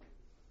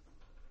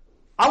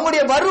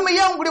 அவங்களுடைய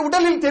வறுமையை அவங்களுடைய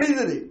உடலில்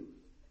தெரிந்தது.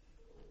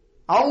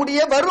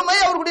 அவங்களுடைய வறுமை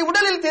அவர்களுடைய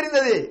உடலில்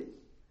தெரிந்தது.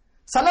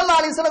 ஸல்லல்லாஹு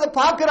அலைஹி வஸல்லம் அதை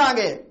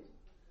பார்க்கிறாங்க.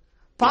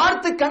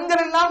 பார்த்து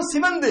கண்கள் எல்லாம்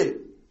சிவந்து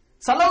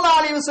ஸல்லல்லாஹு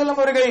அலைஹி வஸல்லம்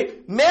அவர்கள்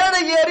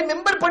மேடை ஏறி,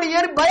 மெம்பர் படி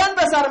ஏறி பயான்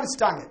பேச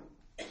ஆரம்பிச்சிட்டாங்க.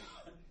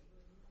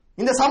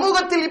 இந்த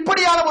சமூகத்தில்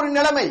இப்படியான ஒரு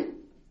நிலைமை,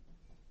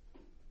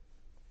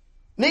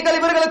 நீங்கள்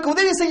இவர்களுக்கு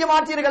உதவி செய்ய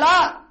மாட்டீர்களா?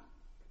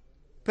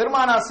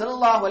 பெருமானார்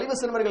ஸல்லல்லாஹு அலைஹி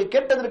வஸல்லம் அவர்கள்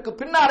கேட்டதற்கு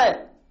பின்னால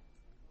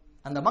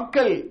அந்த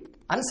மக்கள்,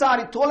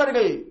 அன்சாரி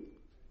தோழர்கள்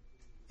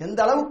எந்த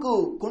அளவுக்கு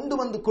கொண்டு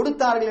வந்து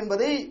கொடுத்தார்கள்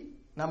என்பதை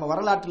நாம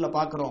வரலாற்றில்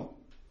பார்க்கிறோம்.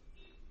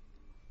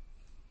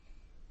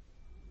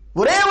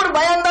 ஒரே ஒரு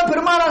பயான் தான்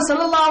பெருமானார்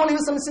ஸல்லல்லாஹு அலைஹி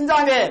வஸல்லம்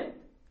செஞ்சாங்க.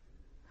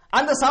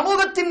 அந்த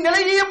சமூகத்தின்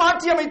நிலையை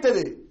மாற்றி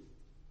அமைத்தது,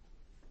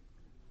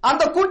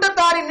 அந்த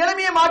கூட்டத்தாரின்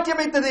நிலைமையை மாற்றி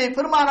அமைத்தது.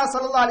 பெருமானார்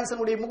ஸல்லல்லாஹு அலைஹி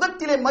வஸல்லம்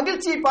முகத்திலே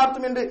மகிழ்ச்சியை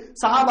பார்த்தோம் என்று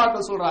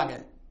சஹாபாக்கள் சொல்றாங்க.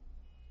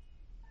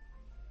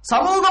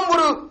 சமூகம்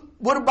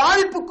ஒரு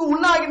பாதிப்புக்கு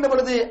உள்ளாகின்ற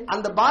பொழுது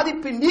அந்த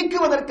பாதிப்பை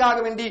நீக்குவதற்காக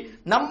வேண்டி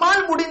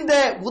நம்மால் முடிந்த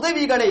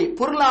உதவிகளை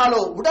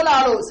பொருளாலோ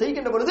உடலாலோ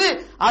செய்கின்ற பொழுது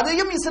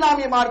அதையும்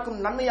இஸ்லாமிய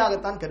மார்க்கம்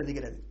நன்மையாகத்தான்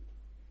கருதுகிறது.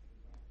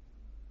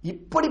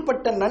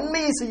 இப்படிப்பட்ட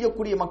நன்மையை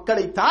செய்யக்கூடிய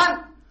மக்களைத்தான்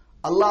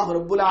அல்லாஹ்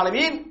ரப்புல்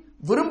ஆலமீன்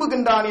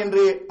விரும்புகின்றான்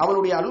என்று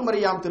அவனுடைய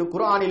அருள்மறையாம் திரு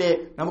குர்ஆனிலே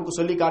நமக்கு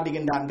சொல்லி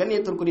காட்டுகின்றான்.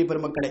 கண்ணியத்திற்குரிய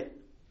பெருமக்களே,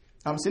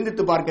 நாம்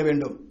சிந்தித்து பார்க்க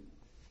வேண்டும்.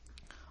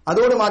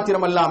 அதோடு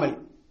மாத்திரமல்லாமல்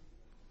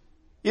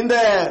இந்த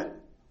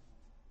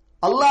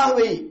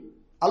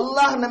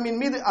அல்லாஹ் நம்மின்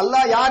மீது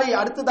அல்லாஹ் யாரை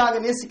அடுத்ததாக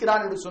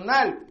நேசிக்கிறான் என்று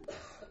சொன்னால்,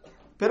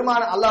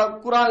 பெருமான அல்லாஹ்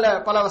குர்ஆன்ல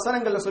பல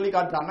வசனங்கள்ல சொல்லி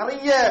காட்டுறான்.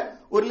 நிறைய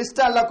ஒரு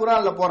லிஸ்ட் அல்லாஹ்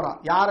குர்ஆன்ல போடுறான்.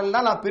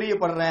 யாரெல்லாம் நான்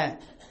பிரியப்படுறேன்.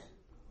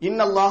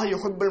 இன்னல்லாஹ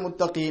யுஹிப்புல்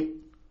முத்தகீன்.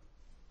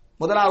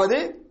 முதலாவது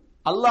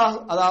அல்லாஹ்,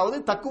 அதாவது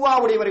தக்வா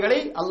உடையவர்களை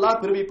அல்லாஹ்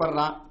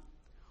பிரிவிப்படுறான்.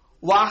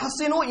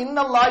 வஹ்சினு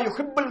இன்னல்லாஹ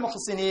யுஹிப்புல்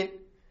முஹ்சினீன்.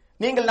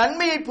 நீங்கள்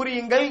நன்மையை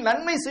புரியுங்கள்,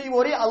 நன்மை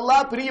செய்வோரை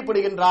அல்லாஹ்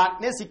பிரியப்படுகின்றான்,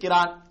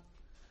 நேசிக்கிறான்.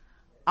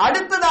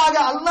 அடுத்ததாக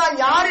அல்லாஹ்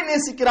யாரை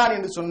நேசிக்கிறான்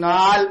என்று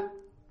சொன்னால்,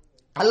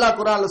 அல்லாஹ்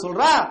குர்ஆன்ல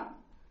சொல்றான்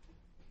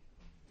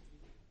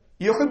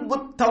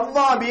யுஹிப்புத்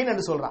தவ்வாபீன்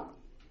என்று சொல்றான்.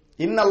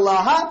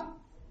 இன்னல்லாஹ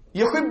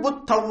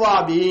யுஹிப்புத்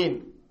தவ்வாபீன்.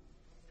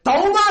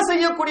 தௌபா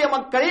செய்யக்கூடிய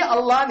மக்களை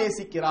அல்லாஹ்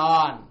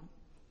நேசிக்கிறான்.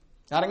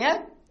 யாருங்க?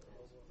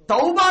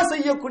 தௌபா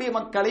செய்யக்கூடிய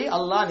மக்களை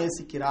அல்லாஹ்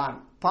நேசிக்கிறான்.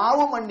 பாவ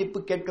மன்னிப்பு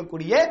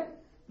கேட்கக்கூடிய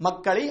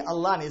மக்களை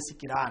அல்லாஹ்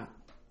நேசிக்கிறான்.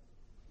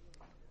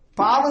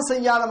 பாவம்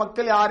செய்யாத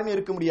மக்கள் யாருமே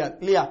இருக்க முடியாது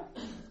இல்லையா?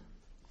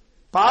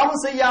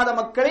 பாவம் செய்யாத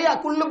மக்களை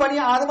குல்லு பனி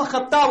ஆதம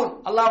ஹத்தாவுன்,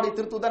 அல்லாஹ்வுடைய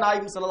திருத்தூதர்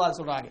நாயகம் ஸல்லல்லாஹு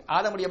அலைஹி சொல்றாங்க.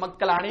 ஆதமுடைய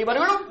மக்கள்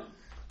அனைவர்களும்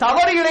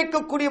தவறு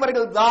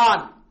இழைக்கக்கூடியவர்கள்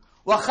தான்.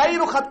 வ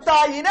கைரு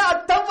ஹத்தாயின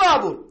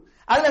அத்தவ்வாபுன்.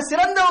 அதுல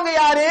சிறந்தவங்க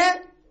யாரு?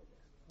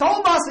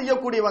 தௌபா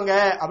செய்யக்கூடியவங்க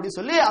அப்படி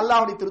சொல்லி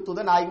அல்லாஹ்வுடைய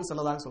திருத்தூதர் நாயகம்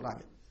ஸல்லல்லாஹு அலைஹி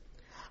சொல்றாங்க.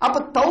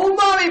 அப்ப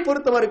தௌபாவை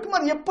பொறுத்தவரைக்கும்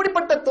அது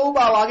எப்படிப்பட்ட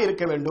தௌபாவாக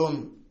இருக்க வேண்டும்?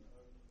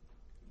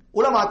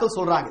 உலமாக்கள்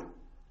சொல்றாங்க.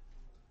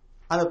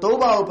 அந்த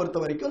தௌபாவை பொறுத்த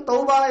வரைக்கும்,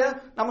 தௌபா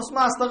நம்ம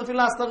சும்மா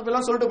அஸ்தக்ஃபிருல்லாஹ்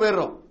அஸ்தக்ஃபிருல்லாஹ் சொல்லிட்டு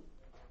போயிடுறோம்.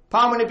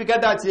 பாவ மன்னிப்பு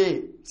கேட்டாச்சு,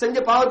 செஞ்ச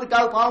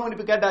பாவத்துக்காக பாவ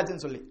மன்னிப்பு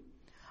கேட்டாச்சுன்னு சொல்லி.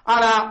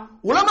 ஆனா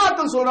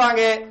உலமாக்கள்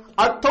சொல்றாங்க,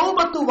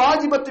 அத்தௌபத்து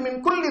வாஜிபத்து மின்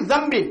குல்லி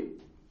ஸம்பின்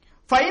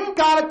ஃபைன்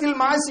கானத்தில்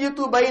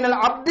மாசியத்து பைனல்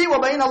அப்தி வ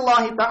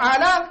பைனல்லாஹி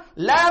தஆலா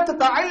லா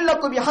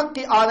ததஅல்லகு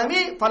பிஹக்கி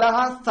ஆதமி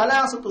ஃபலஹா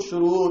ஸலாஸத்து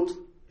ஷுரூத்.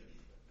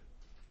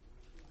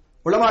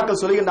 உலமாக்கள்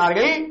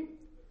சொல்கின்றார்கள்,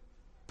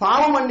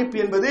 பாவ மன்னிப்பு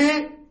என்பது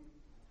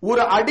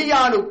ஒரு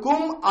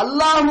அடியானுக்கும்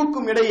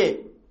அல்லாஹ்வுக்கும் இடையே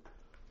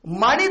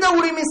மனித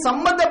உரிமை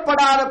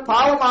சம்பந்தப்படாத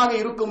பாவமாக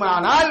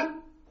இருக்குமானால்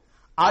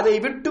அதை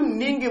விட்டு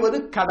நீங்குவது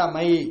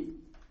கடமை.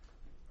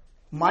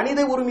 மனித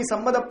உரிமை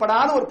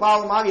சம்பந்தப்படாத ஒரு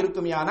பாவமாக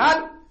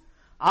இருக்குமானால்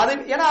அதை,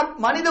 ஏன்னா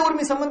மனித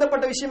உரிமை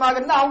சம்பந்தப்பட்ட விஷயமாக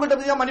இருந்தால்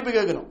அவங்கள்ட்ட மன்னிப்பு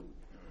கேட்கணும்.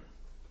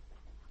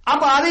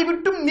 அப்ப அதை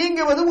விட்டும்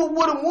நீங்குவது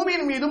ஒவ்வொரு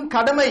மூமின் மீதும்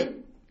கடமை.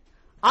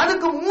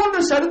 அதுக்கு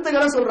 3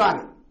 ஷரத்துகளை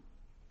சொல்றாங்க.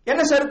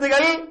 என்ன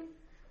ஷரத்துகள்?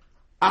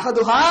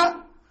 அஹதுஹா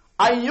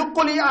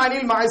ஐயுக்லி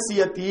அனில்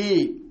மஅசியத்தி.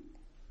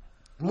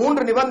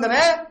 3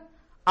 நிபந்தனை.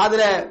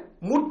 அதுல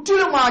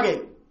முற்றிலுமாக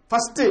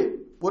ஃபர்ஸ்ட்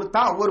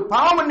ஒரு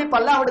பாவ மன்னிப்பு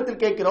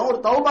அல்லாஹ்விடத்தில் கேட்கிறோம், ஒரு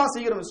தௌபா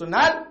செய்கிறோம்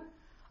சொன்னால்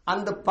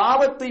அந்த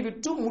பாவத்தை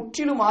விட்டு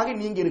முற்றிலுமாக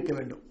நீங்கி இருக்க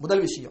வேண்டும்.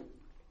 முதல் விஷயம்,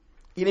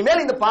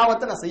 இனிமேல் இந்த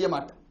பாவத்தை நான் செய்ய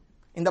மாட்டேன்,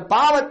 இந்த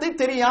பாவத்தை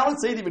தெரியாமல்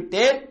செய்து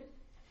விட்டேன்,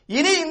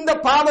 இனி இந்த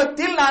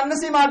பாவத்தில் நான் என்ன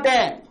செய்ய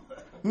மாட்டேன்,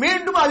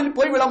 மீண்டும் அதில்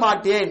போய் விட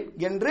மாட்டேன்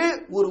என்று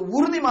ஒரு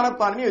உறுதி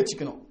மனப்பான்மையை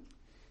வச்சுக்கணும்.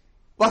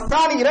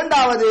 வஸ்தானி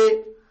இரண்டாவது,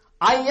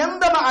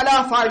 ஐயந்தம அலா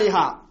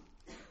ஃபாலிஹா,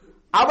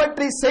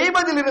 அவற்றை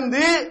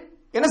செய்வதிலிருந்து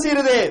என்ன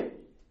செய்யறது,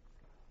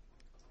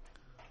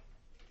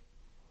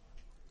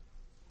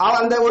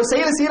 அந்த ஒரு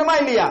செயலை செய்யறமா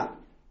இல்லையா,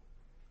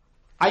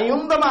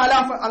 ஐயுந்தம அலா,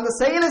 அந்த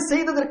செயலை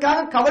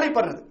செய்ததற்காக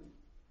கவலைப்படுறது.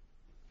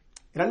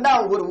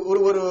 இரண்டாவது,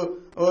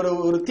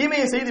 ஒரு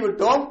தீமையை செய்து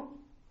விட்டோம்,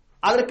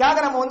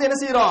 அதற்காக நம்ம என்ன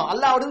செய்யறோம்,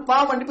 அல்லாஹ்விடம்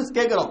பாவ மன்னிப்பு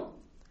கேட்கிறோம்.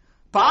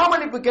 பாவ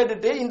மன்னிப்பு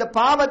கேட்டுட்டு இந்த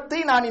பாவத்தை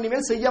நான்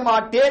இனிமேல் செய்ய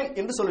மாட்டேன்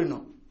என்று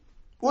சொல்லணும்,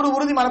 ஒரு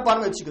உறுதி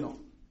மனப்பான்மை வச்சுக்கணும்.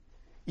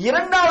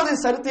 இரண்டாவது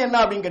சருத்து என்ன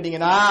அப்படின்னு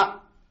கேட்டீங்கன்னா,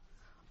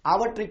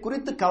 அவற்றை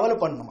குறித்து கவலை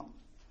பண்ணணுமா,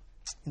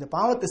 இந்த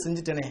பாவத்தை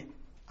செஞ்சுட்டனே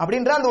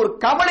அப்படின்ற அந்த ஒரு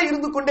கவலை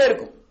இருந்து கொண்டே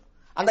இருக்கும்.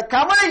 அந்த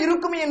கவலை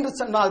இருக்கும் என்று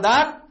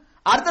சொன்னால்தான்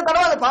அடுத்த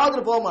தடவை அந்த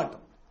பாவத்தில் போக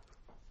மாட்டோம்.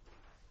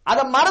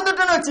 அதை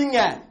மறந்துட்டோன்னு வச்சுங்க,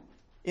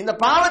 இந்த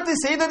பாவத்தை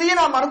செய்ததையே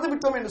நான் மறந்து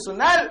விட்டோம் என்று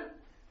சொன்னால்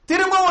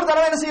திரும்ப ஒரு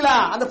தடவை என்ன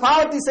செய்யலாம், அந்த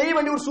பாவத்தை செய்ய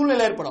வேண்டிய ஒரு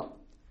சூழ்நிலை ஏற்படும்.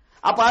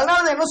 அப்ப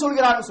அதனால என்ன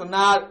சொல்கிறான்னு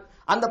சொன்னால்,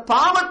 அந்த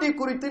பாவத்தை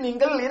குறித்து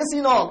நீங்கள் என்ன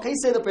செய்யணும், கை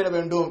செய்தப்பட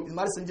வேண்டும், இது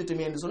மாதிரி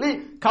செஞ்சுட்டுமே என்று சொல்லி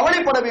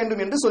கவலைப்பட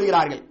வேண்டும் என்று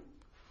சொல்கிறார்கள்.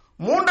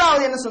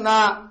 மூன்றாவது என்ன சொன்னா,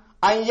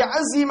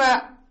 ஐயஸிம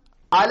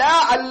அலா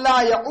அல்லா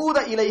யஊத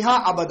இலைஹா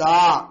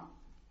அபதா,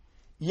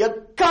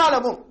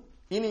 எக்காலமும்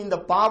இனி இந்த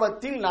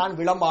பாவத்தில் நான்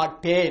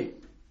விழமாட்டேன்,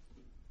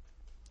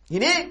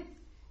 இனி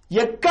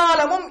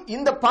எக்காலமும்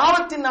இந்த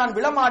பாவத்தில் நான்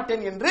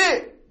விழமாட்டேன் என்று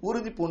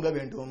உறுதி பூண்ட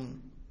வேண்டும்.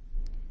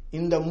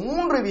 இந்த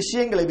 3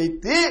 விஷயங்களை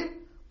வைத்து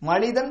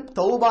மனிதன்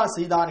தௌபா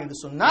செய்தான் என்று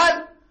சொன்னால்,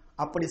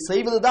 அப்படி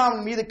செய்வதுதான்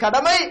அவன் மீது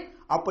கடமை.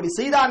 அப்படி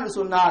செய்தான் என்று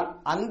சொன்னால்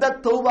அந்த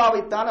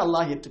தௌபாவைத்தான்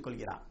அல்லாஹ்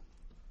ஏற்றுக்கொள்கிறான்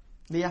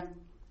இல்லையா?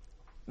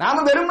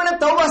 நாம வெறுமனே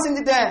தௌபா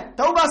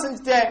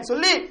செஞ்சுட்டேன்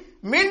சொல்லி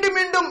மீண்டும்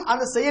மீண்டும்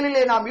அந்த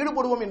செயலிலே நாம்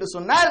ஈடுபடுவோம் என்று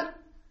சொன்னால்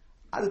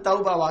அது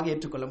தௌபாவாக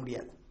ஏற்றுக்கொள்ள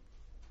முடியாது,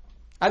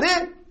 அது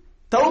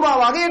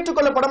தௌபாவாக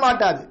ஏற்றுக்கொள்ளப்பட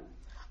மாட்டாது.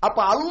 அப்ப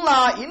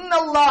அல்லாஹ்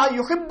இன்னல்லாஹ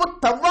யுஹிப்புத்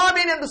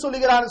தவ்வாபீன் என்று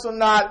சொல்லுகிறான்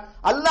சொன்னால்,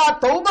 அல்லாஹ்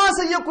தௌபா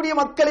செய்யக்கூடிய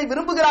மக்களை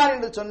விரும்புகிறான்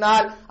என்று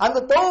சொன்னால்,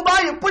 அந்த தௌபா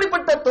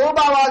எப்படிப்பட்ட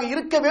தௌபாவாக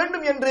இருக்க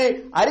வேண்டும் என்று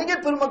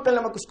அறிஞர் பெருமக்கள்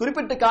நமக்கு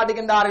குறிப்பிட்டு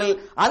காட்டுகின்றார்கள்.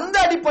 அந்த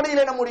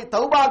அடிப்படையில் நம்முடைய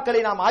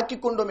தௌபாக்களை நாம்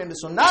ஆக்கிக் கொண்டோம் என்று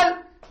சொன்னால்,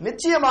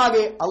 நிச்சயமாக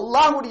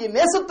அல்லாஹ்வுடைய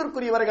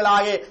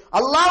நேசத்திற்குரியவர்களாக,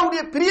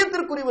 அல்லாஹ்வுடைய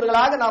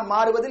பிரியத்திற்குரியவர்களாக நாம்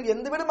மாறுவதில்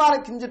எந்த விதமான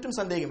கிஞ்சிட்டும்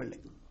சந்தேகம் இல்லை.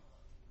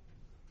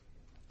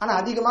 ஆனா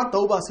அதிகமா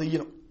தௌபா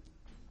செய்யணும்.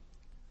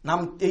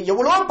 நாம்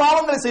எவ்வளவு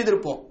பாவங்களை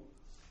செய்திருப்போம்.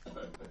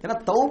 ஏன்னா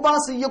தௌபா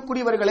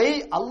செய்யக்கூடியவர்களை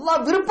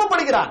அல்லாஹ்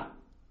விருப்பப்படுகிறான்.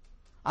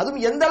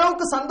 அதுவும் எந்த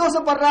அளவுக்கு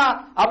சந்தோஷப்படுறான்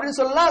அப்படின்னு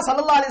சொல்லலாம்.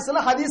 ஸல்லல்லாஹு அலைஹி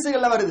வஸல்லம்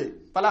ஹதீஸ்கள்ல வருது.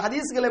 பல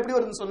ஹதீஸ்கள் எப்படி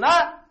வருதுன்னு சொன்னா,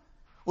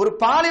 ஒரு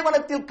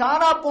பாலைவனத்தில்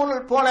காணா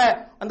போன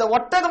அந்த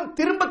ஒட்டகம்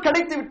திரும்ப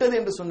கிடைத்து விட்டது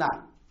என்று சொன்னார்.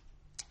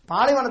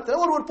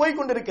 பாலைவனத்தில் ஒருவர் போய்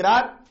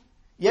கொண்டிருக்கிறார்.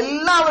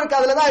 எல்லாம் அவருக்கு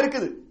அதுலதான்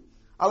இருக்குது.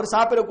 அவர்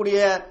சாப்பிடக்கூடிய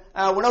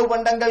உணவு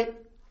பண்டங்கள்,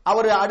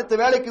 அவர் அடுத்த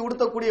வேலைக்கு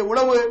உடுத்தக்கூடிய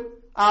உணவு,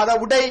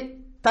 உடை,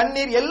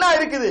 தண்ணீர் எல்லாம்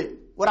இருக்குது.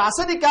 ஒரு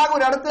அசதிக்காக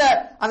ஒரு இடத்துல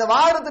அந்த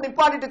வாகனத்தை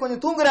நிப்பாட்டிட்டு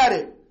கொஞ்சம் தூங்குறாரு.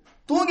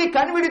 தூங்கி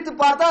கண் விழித்து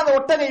பார்த்தா அந்த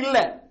ஒட்டகம் இல்ல.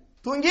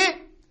 தூங்கி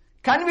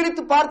கண்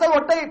விழித்து பார்த்தா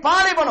ஒட்டகை,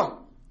 பாலைவனம்,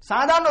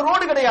 சாதாரண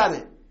ரோடு கிடையாது.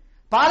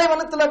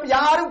 பாலைவனத்துல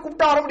யாரும்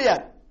கூப்பிட்டா வர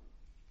முடியாது,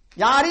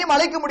 யாரையும்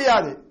அழைக்க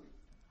முடியாது.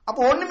 அப்ப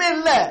ஒண்ணுமே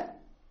இல்ல.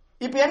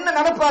 இப்ப என்ன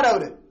நினைப்பாரு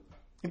அவரு?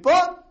 இப்போ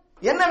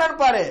என்ன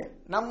நினைப்பாரு?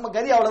 நம்ம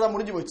கதி அவ்வளவுதான்,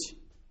 முடிஞ்சு போச்சு.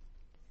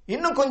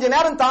 இன்னும் கொஞ்ச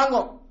நேரம்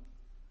தாங்கும்,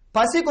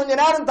 பசி கொஞ்ச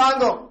நேரம்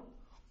தாங்கும்,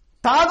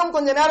 தாகம்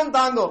கொஞ்ச நேரம்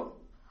தாங்கும்.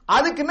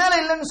 அதுக்கு மேல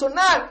இல்லைன்னு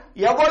சொன்னால்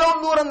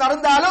எவ்வளவு தூரம்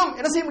நடந்தாலும்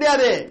என்ன செய்ய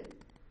முடியாது?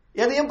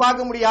 எதையும்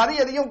பார்க்க முடியாது,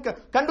 எதையும்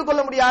கண்டு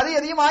கொள்ள முடியாது,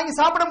 எதையும் வாங்கி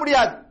சாப்பிட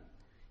முடியாது.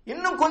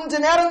 இன்னும் கொஞ்ச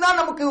நேரம் தான்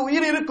நமக்கு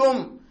உயிர்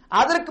இருக்கும்,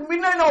 அதற்கு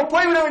பின்னாடி நம்ம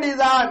போய்விட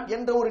வேண்டியதுதான்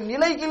என்ற ஒரு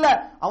நிலையில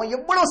அவன்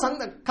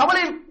எவ்வளவு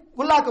கவலையில்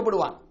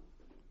உள்ளாக்கப்படுவான்.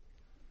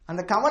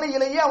 அந்த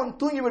கவலையிலேயே அவன்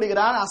தூங்கி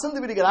விடுகிறான், அசந்து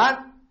விடுகிறான்.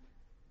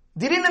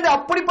 திடீரென்று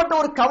அப்படிப்பட்ட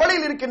ஒரு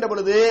கவலையில் இருக்கின்ற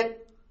பொழுது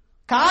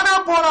காணா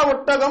போன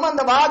ஒட்டகம்,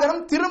 அந்த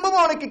வாகனம்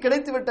திரும்பவும் அவனுக்கு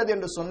கிடைத்து விட்டது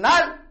என்று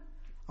சொன்னால்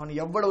அவன்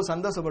எவ்வளவு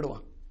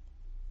சந்தோஷப்படுவான்.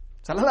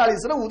 ஸல்லல்லாஹு அலைஹி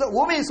வஸல்லம்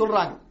ஊமையை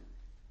சொல்றாங்க,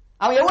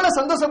 அவன் எவ்வளவு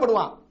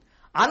சந்தோஷப்படுவான்.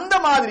 அந்த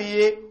மாதிரி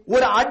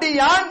ஒரு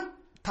அடியான்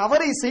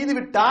தவறை செய்து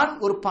விட்டான்,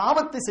 ஒரு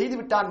பாவத்தை செய்து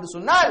விட்டான் என்று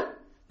சொன்னால்,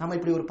 நம்ம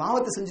இப்படி ஒரு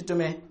பாவத்தை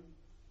செஞ்சிட்டோமே,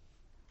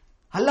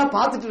 அல்லாஹ்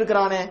பார்த்துட்டு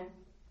இருக்கிறானே,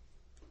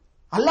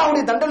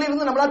 அல்லாஹ்வுடைய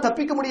தண்டனையிலிருந்து நம்மளால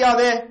தப்பிக்க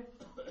முடியாதே,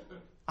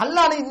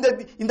 அல்லாஹ்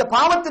இந்த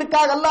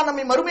பாவத்திற்காக அல்லாஹ்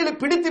நம்மை மறுமையில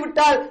பிடித்து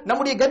விட்டால்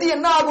நம்முடைய கதி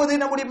என்ன ஆகுவது,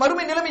 நம்முடைய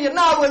மறுமை நிலைமை என்ன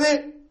ஆகுவது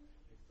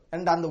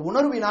என்ற அந்த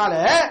உணர்வினால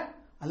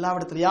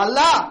அல்லாஹ்விடத்தில், யா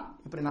அல்லாஹ்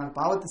இப்படி நான்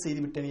பாவத்தை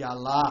செய்து விட்டேன் யா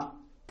அல்லாஹ்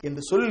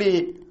என்று சொல்லி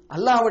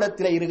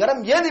அல்லாஹ்விடத்தில்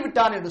இருகரம் ஏதி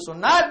விட்டான் என்று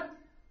சொன்னால்,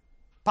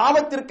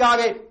 பாவத்திற்காக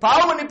பாவ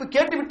மன்னிப்பு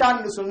கேட்டு விட்டான்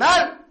என்று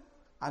சொன்னால்,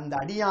 அந்த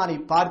அடியானை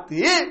பார்த்து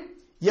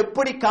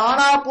எப்படி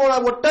காணா போன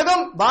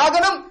ஒட்டகம்,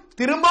 வாகனம்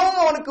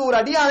திரும்பவும் அவனுக்கு ஒரு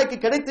அடியானுக்கு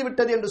கிடைத்து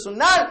விட்டது என்று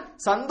சொன்னால்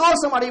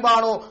சந்தோஷம்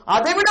அடைவானோ,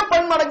 அதைவிட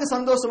பன்மடங்கு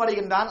சந்தோஷம்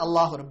அடைகின்றான்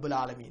அல்லாஹ் ரப்புல்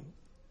ஆலமீன்.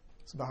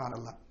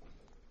 சுப்ஹானல்லாஹ்.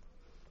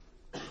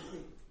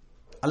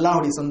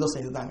 அல்லாஹ்வுடைய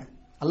சந்தோஷம் இதுதாங்க.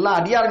 அல்லாஹ்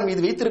அடியார்கள்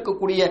மீது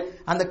வைத்திருக்கக்கூடிய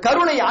அந்த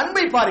கருணை,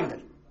 அன்பை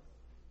பாருங்கள்.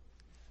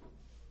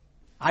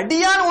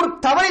 அடியான் ஒரு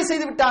தவறை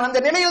செய்து விட்டான், அந்த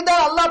நிலையில்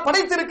தான் அல்லாஹ்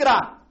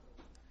படைத்திருக்கிறான்.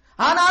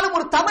 ஆனாலும்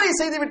ஒரு தவறை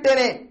செய்து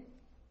விட்டேனே,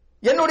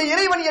 என்னுடைய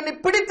இறைவன் என்னை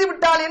பிடித்து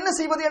விட்டால் என்ன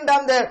செய்வது என்ற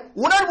அந்த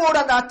உணர்வோடு,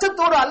 அந்த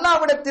அச்சத்தோடு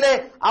அல்லாஹ்விடத்திலே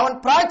அவன்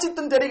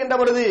பிராயச்சித்தம் தேடுகின்ற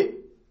பொழுது,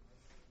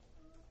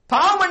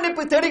 பாவ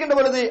மன்னிப்பு தேடுகின்ற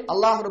பொழுது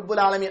அல்லாஹ்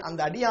ரப்புல் ஆலமீன் அந்த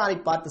அடியானை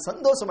பார்த்து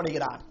சந்தோஷம்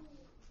அடைகிறான்.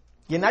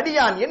 என்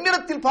அடியான்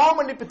என்னிடத்தில் பாவ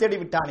மன்னிப்பு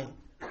தேடிவிட்டானே.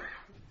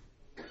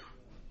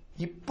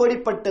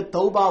 இப்படிப்பட்ட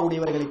தௌபா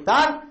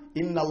உடையவர்களைத்தான்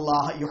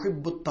இன்னல்லாஹ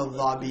யுஹிப்புத்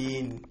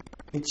தவ்வாபீன்,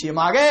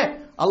 நிச்சயமாக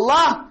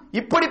அல்லாஹ்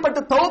இப்படிப்பட்ட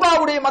தௌபா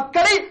உடைய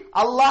மக்களை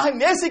அல்லாஹ்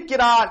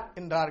நேசிக்கிறான்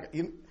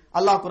என்றார்கள்.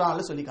 அல்லாஹ்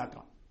குர்ஆன்ல சொல்லி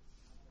காட்டுறான்.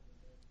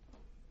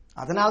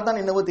 அதனால்தான்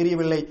என்னவோ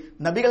தெரியவில்லை,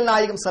 நபிகள்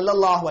நாயகம்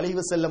ஸல்லல்லாஹு அலைஹி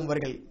வஸல்லம்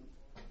அவர்கள்,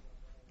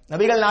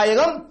 நபிகள்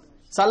நாயகம்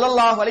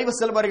ஸல்லல்லாஹு அலைஹி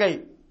வஸல்லம் அவர்கள்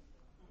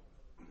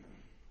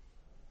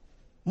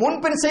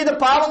முன்பின் செய்த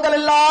பாவங்கள்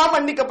எல்லாம்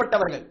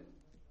மன்னிக்கப்பட்டவர்கள்,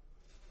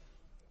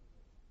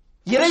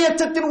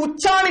 இறையச்சத்தின்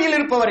உச்சாணியில்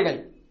இருப்பவர்கள்,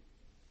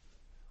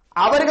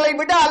 அவர்களை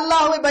விட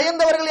அல்லாஹ்வை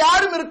பயந்தவர்கள்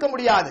யாரும் இருக்க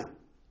முடியாது.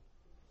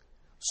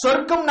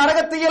 சொர்க்கம்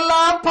நரகத்தை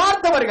எல்லாம்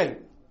பார்த்தவர்கள்.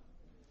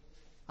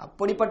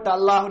 அப்படிப்பட்ட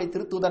அல்லாஹ்வுடைய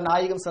திருத்தூதர்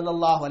நாயகம்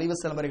ஸல்லல்லாஹு அலைஹி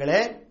வஸல்லம் அவர்களே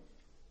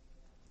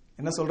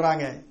என்ன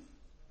சொல்றாங்க?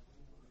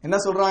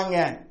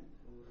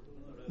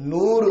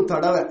 100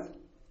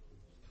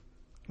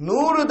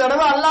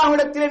 தடவை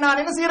அல்லாஹ்விடத்திலே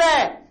நான் என்ன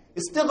செய்றேன்?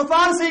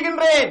 இஸ்திக்ஃபார்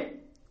செய்கின்றேன்.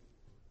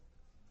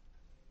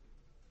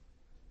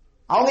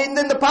 அவங்க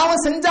இந்த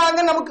பாவம் செஞ்சாங்க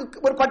நமக்கு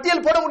ஒரு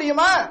பட்டியல் போட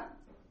முடியுமா?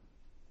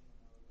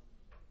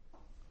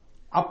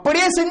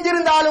 அப்படியே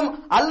செஞ்சிருந்தாலும்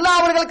அல்லாஹ்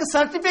அவர்களுக்கு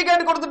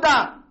சர்டிபிகேட்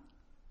கொடுத்துட்டான்.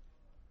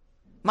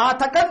 மா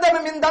தகத்தம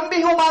மின்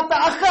தம்பிஹி மா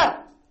தஅக்கர்,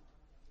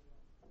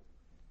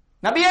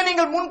 நபியே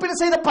நீங்கள் முன்பின்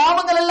செய்த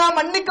பாவங்கள் எல்லாம்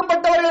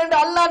மன்னிக்கப்பட்டவர்கள் என்று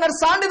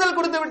அல்லாஹ் சான்றிதழ்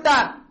கொடுத்து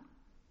விட்டான்.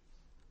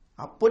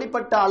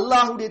 அப்படிப்பட்ட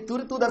அல்லாஹ்வுடைய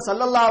திருத்தூதர்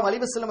ஸல்லல்லாஹு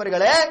அலைஹி வஸல்லம்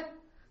அவர்களே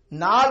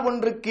நாள்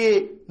ஒன்றுக்கு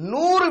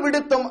 100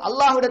 விடுத்தம்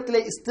அல்லாஹ்விடத்திலே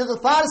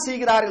இஸ்திக்ஃபார்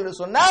செய்கிறார்கள்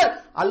என்று சொன்னால்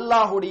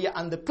அல்லாஹ்வுடைய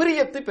அந்த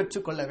பிரியத்தை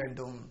பெற்றுக்கொள்ள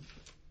வேண்டும்.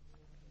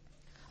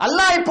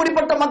 அல்லாஹ்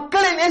இப்படிப்பட்ட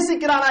மக்களை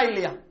நேசிக்கிறானா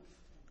இல்லையா?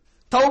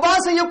 தௌபா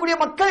செய்யக்கூடிய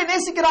மக்களை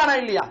நேசிக்கிறானா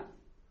இல்லையா?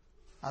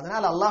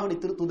 அதனால் அல்லாஹ்வுடைய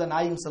திருத்தூதர்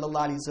நாயகம்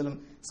ஸல்லல்லாஹு அலைஹி வஸல்லம்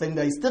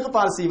செய்த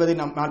இஸ்திக்ஃபார் செய்வதை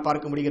நாம்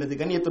பார்க்க முடிகிறது.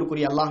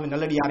 கண்ணியத்திற்குரிய அல்லாஹ்வின்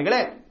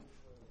நல்லடியார்களே,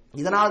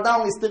 இதனால் தான்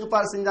அவங்க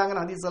இஸ்திக்ஃபார்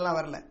செஞ்சாங்கன்னு ஹதீஸ் எல்லாம்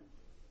வரல.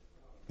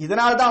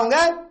 இதனால் தான் அவங்க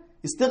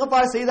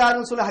இஸ்திக்ஃபார்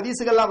செய்தார்கள் சொல்ல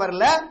ஹதீஸ்கள்லாம்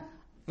வரல.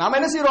 நாம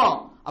என்ன செய்றோம்?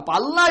 அப்ப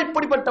அல்லாஹ்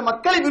இப்படிப்பட்ட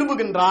மக்களை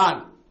விரும்புகின்றான்,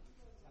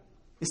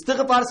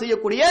 இஸ்திக்ஃபார்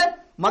செய்யக்கூடிய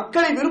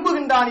மக்களை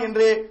விரும்புகின்றான்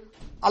என்று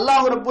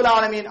அல்லாஹ் ரப்பல்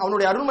ஆலமீன்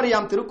அவனுடைய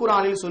அருள்மறையாம்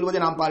திருக்குர்ஆனில் சொல்வதை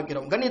நாம்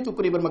பார்க்கிறோம்.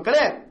 கண்ணியத்துக்குரிய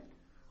மக்களே,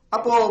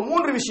 அப்போ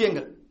 3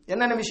 விஷயங்கள்.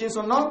 என்னென்ன விஷயம்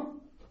சொன்னோம்?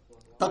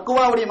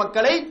 தக்வாவுடைய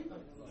மக்களை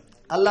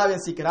அல்லாஹ்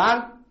நேசிக்கிறான்.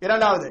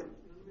 இரண்டாவது,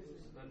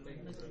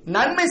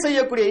 நன்மை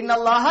செய்யக்கூடிய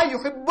இன்னல்லாஹ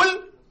யுஹிப்புல்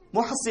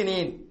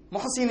முஹ்சினீன்,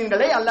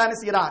 முஹ்சினீன்களை அல்லாஹ்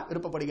நேசிக்கிறான்,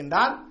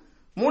 விருப்பப்படுகின்றான்.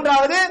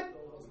 மூன்றாவது,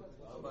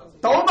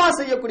 தௌபா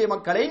செய்யக்கூடிய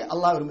மக்களை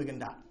அல்லாஹ்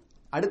விரும்புகின்றான்.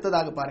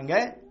 அடுத்ததாக பாருங்க,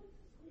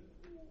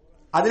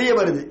 அதிலே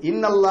வருது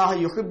இன்னல்லாஹ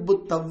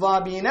யுஹிப்புத்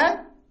தவ்வாபீன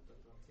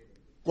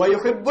வ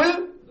யுஹிப்புல்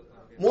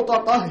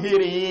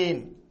முத்தஹிரீன்,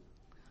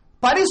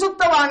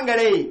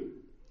 பரிசுத்தவான்களை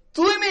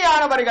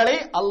தூய்மையானவர்களை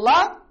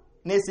அல்லாஹ்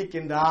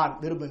நேசிக்கின்றான்,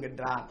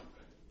 விரும்புகின்றான்.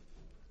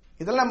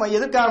 இதெல்லாம் நம்ம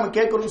எதுக்காக நம்ம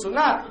கேட்கிறோம்னு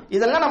சொன்னா,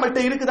 இதெல்லாம்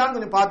நம்மள்ட்ட இருக்குதான்னு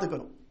கொஞ்சம்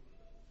பார்த்துக்கணும்.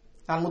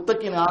 நான்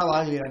முத்தக்கீனாக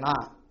வாழ்கிறேனா,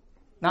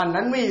 நான்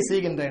நன்மையை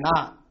செய்கின்றேனா,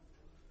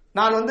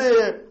 நான்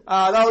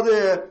அதாவது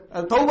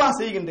தௌபா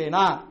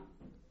செய்கின்றேனா,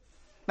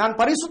 நான்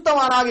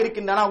பரிசுத்தவானாக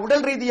இருக்கின்றேனா,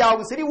 உடல்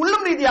ரீதியாகவும் சரி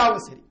உள்ளம்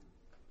ரீதியாகவும் சரி,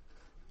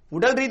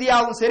 உடல்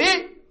ரீதியாகவும் சரி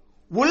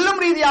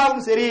உள்ளம்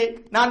ரீதியாகவும் சரி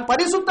நான்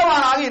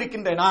பரிசுத்தவானாக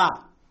இருக்கின்றேனா?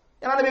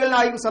 நபிகள்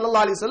நாயகம்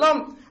ஸல்லல்லாஹு அலைஹி வஸல்லம்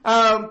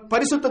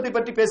பரிசுத்தத்தை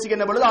பற்றி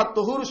பேசுகின்ற பொழுது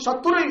அத்துஹூரு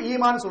ஷத்ருல்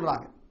ஈமான்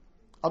சொல்றாங்க.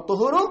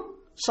 அத்துஹூரு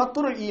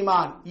ஷத்ருல்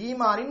ஈமான்,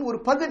 ஈமானின் ஒரு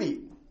பகுதி,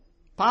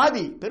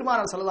 பாதி.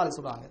 பெருமானார் ஸல்லல்லாஹு அலைஹி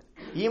சொல்றாங்க,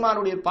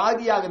 ஈமானுடைய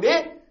பாதியாகவே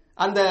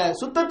அந்த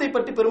சுத்தத்தை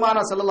பற்றி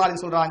பெருமானார் ஸல்லல்லாஹு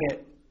அலைஹி சொல்றாங்க.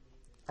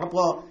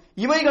 அப்போ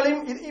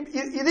இவைகளையும்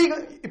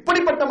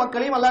இப்படிப்பட்ட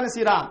மக்களையும் அல்லாஹ்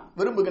செய்கிறான்,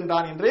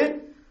 விரும்புகின்றான் என்று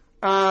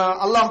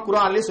அல்லாஹ்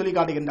குர்ஆனிலே சொல்லி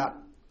காட்டுகின்றார்.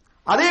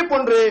 அதே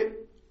போன்று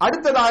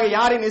அடுத்ததாக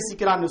யாரை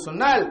நேசிக்கிறான் என்று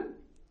சொன்னால்,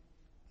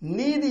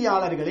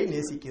 நீதியாளர்களை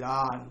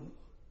நேசிக்கிறான்.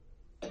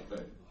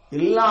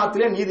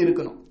 எல்லாத்திலும் நீதி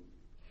இருக்கணும்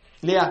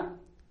இல்லையா?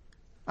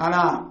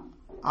 ஆனா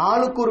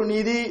ஆளுக்கு ஒரு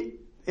நீதி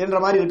என்ற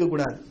மாதிரி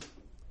இருக்கக்கூடாது.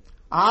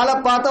 ஆளை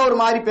பார்த்தா ஒரு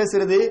மாதிரி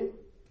பேசுறது,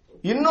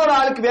 இன்னொரு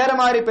ஆளுக்கு வேற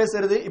மாதிரி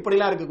பேசுறது,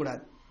 இப்படிலாம்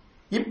இருக்கக்கூடாது.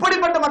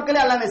 இப்படிப்பட்ட மக்களை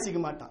அல்லாஹ் நேசிக்க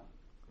மாட்டான்.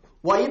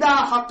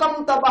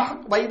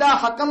 வைதா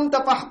ஹக்கம்த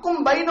ஃபஹ்கும்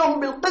பைனஹும்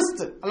பில்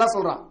கிஸ்த், அல்லாஹ்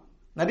சொல்றான்,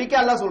 நபிக்கு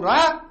அல்லாஹ்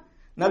சொல்றான்,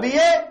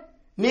 நபியே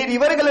நீர்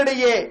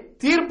இவர்களிடையே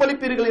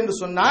தீர்ப்பளிப்பீர்கள் என்று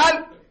சொன்னால்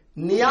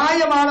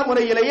நியாயமான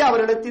முறையிலேயே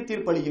அவர்களிடத்தில்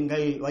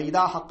தீர்ப்பளியுங்கள்.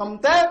 வைதா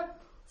ஹக்கம்த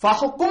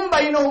ஃபஹ்கும்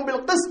பைனஹும்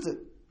பில் கிஸ்த்,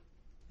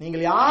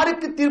 நீங்கள்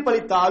யாருக்கு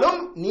தீர்ப்பளித்தாலும்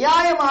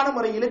நியாயமான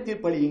முறையிலே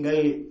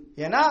தீர்ப்பளியுங்கள்.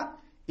 ஏன்னா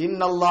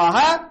இன்னல்லாஹ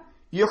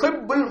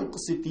யுஹிப்புல்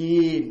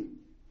முக்ஸிதீன்,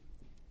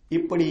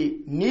 இப்படி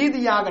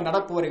நீதியாக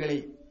நடப்பவர்களை,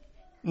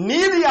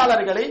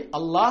 நீதியாளர்களை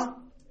அல்லாஹ்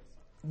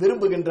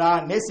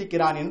விரும்புகின்றான்,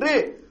 நேசிக்கிறான் என்று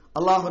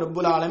அல்லாஹ்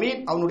ரப்புல் ஆலமீன்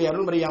அவனுடைய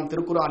அருள்மறையாம்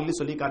திருக்குர்ஆனில்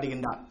சொல்லி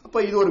காட்டுகின்றான். அப்ப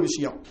இது ஒரு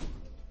விஷயம்.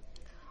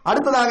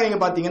 அடுத்ததாக நீங்க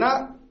பாத்தீங்கன்னா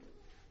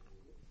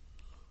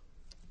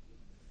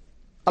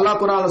அல்லாஹ்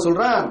குர்ஆன்ல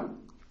சொல்றான்,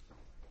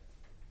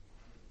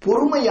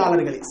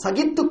 பொறுமையாளர்களை,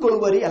 சகித்துக்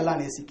கொள்வரை அல்லாஹ்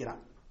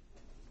நேசிக்கிறான்.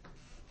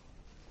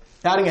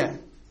 யாருங்க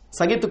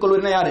சகித்துக்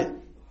கொள்வதுன்னா யாரு?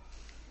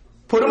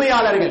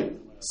 பொறுமையாளர்கள்,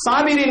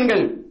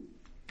 சாபிரீன்கள்.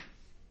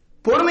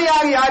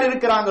 பொறுமையாக யார்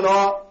இருக்கிறாங்களோ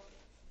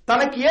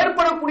தனக்கு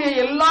ஏற்படக்கூடிய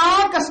எல்லா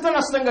கஷ்ட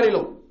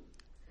நஷ்டங்களிலும்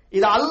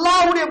இது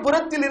அல்லாஹ்வுடைய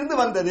புறத்தில் இருந்து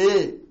வந்தது,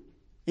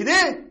 இது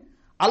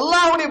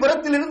அல்லாஹ்வுடைய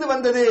புறத்தில் இருந்து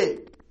வந்தது.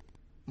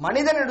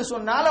 மனிதன் என்று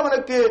சொன்னால்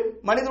அவனுக்கு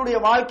மனிதனுடைய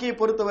வாழ்க்கையை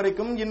பொறுத்த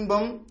வரைக்கும்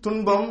இன்பம்,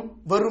 துன்பம்,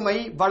 வறுமை,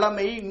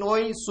 வளமை,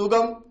 நோய்,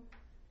 சுகம்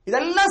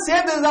இதெல்லாம்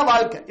சேர்ந்ததுதான்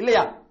வாழ்க்கை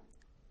இல்லையா?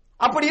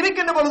 அப்படி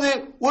இருக்கின்ற பொழுது,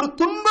 ஒரு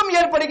துன்பம்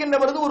ஏற்படுகின்ற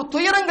பொழுது, ஒரு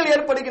துயரங்கள்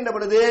ஏற்படுகின்ற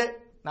பொழுது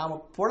நாம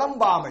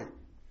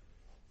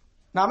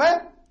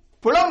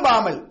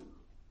புலம்பாமல்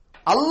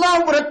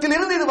அல்லாஹ்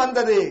புறத்திலிருந்து இது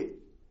வந்தது,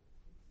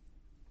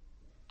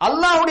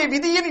 அல்லாஹ்வுடைய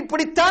விதியில்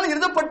இப்படித்தான்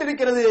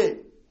எழுதப்பட்டிருக்கிறது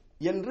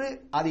என்று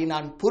அதை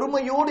நான்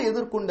பொறுமையோடு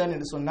எதிர்கொண்டேன்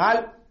என்று சொன்னால்,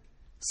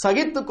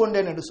 சகித்துக்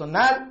கொண்டேன் என்று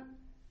சொன்னால்,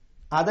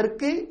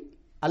 அதற்கு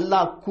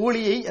அல்லாஹ்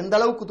கூலியை எந்த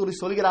அளவுக்கு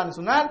சொல்கிறான்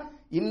சொன்னால்,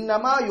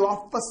 இன்னமா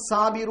யுவஃபஸ்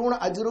சாபிரூன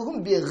அஜ்ருஹும்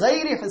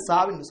பிகைரி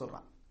ஹிசாப் என்று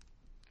சொல்றான்.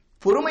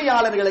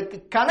 பொறுமையாளர்களுக்கு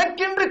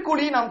கணக்கென்று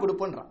கூலியை நாம்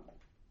கொடுப்போம்ன்றான்.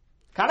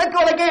 கணக்கு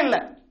வழக்கே இல்ல,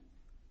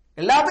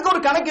 எல்லாத்துக்கும்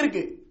ஒரு கணக்கு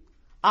இருக்கு.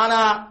 ஆனா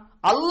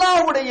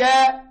அல்லாஹ்வுடைய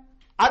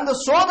அந்த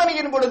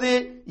சோதனையின் பொழுது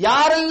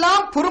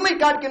யாரெல்லாம் பொறுமை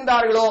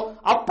காட்கின்றார்களோ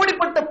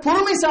அப்படிப்பட்ட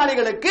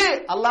பொறுமைசாலிகளுக்கு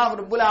அல்லாஹ்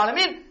ரப்புல்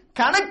ஆலமீன்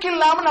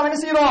கணக்கில்லாமல் நாம் என்ன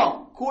செய்கிறோம்?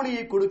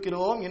 கூலியை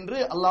கொடுக்கிறோம் என்று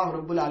அல்லாஹ்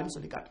ரப்புல் ஆலமீன்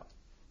சொல்லி காட்டுறான்.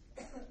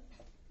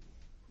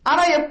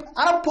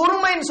 ஆனா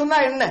பொறுமைன்னு சொன்னா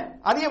என்ன,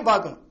 அதையும்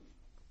பார்க்கணும்.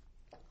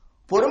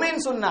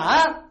 பொறுமைன்னு சொன்னா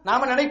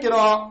நாம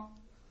நினைக்கிறோம்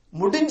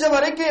முடிஞ்ச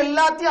வரைக்கும்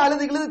எல்லாத்தையும்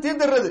அழுது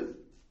தீர்த்துறது,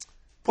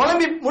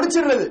 புலம்பி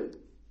முடிச்சிடுறது.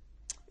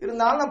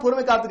 இருந்தாலும் நான்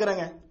பொறுமை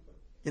காத்துக்கிறேங்க.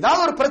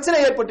 ஏதாவது ஒரு பிரச்சனை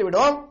ஏற்பட்டு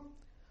விடும்,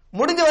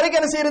 முடிஞ்ச வரைக்கும்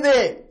என்ன செய்யறது,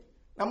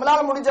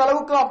 நம்மளால முடிஞ்ச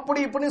அளவுக்கு அப்படி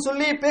இப்படின்னு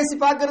சொல்லி பேசி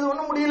பார்க்கறது,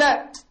 ஒண்ணும் முடியல,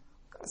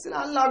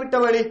 கடைசியில் அல்லாஹ் விட்ட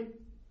வழி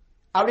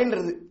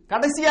அப்படின்றது,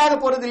 கடைசியாக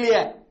போறது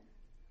இல்லையே,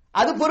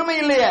 அது பொறுமை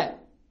இல்லையே.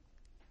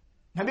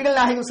 நபிகள்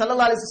நாயகம்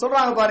ஸல்லல்லாஹு அலைஹி வஸல்லம்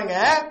சொல்றாங்க பாருங்க,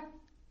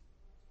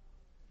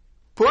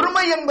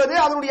 பொறுமை என்பது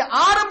அதனுடைய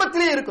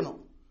ஆரம்பத்திலே இருக்கணும்.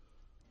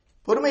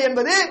 பொறுமை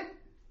என்பது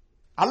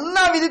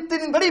அல்லாஹ்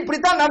விதித்தின்படி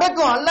இப்படித்தான்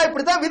நடக்கும், அல்லாஹ்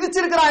இப்படித்தான்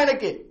விதிச்சிருக்கிறான்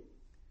எனக்கு,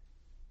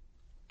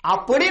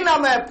 அப்படி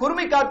நாம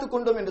பொறுமை காத்துக்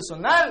கொண்டோம் என்று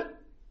சொன்னால்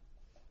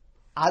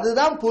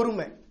அதுதான்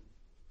பொறுமை.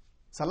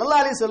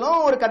 ஸல்லல்லாஹு அலைஹி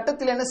வஸல்லம் ஒரு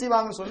கட்டத்தில் என்ன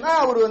செய்வாங்கன்னு சொன்னா,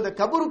 ஒரு அந்த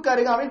கபருக்கு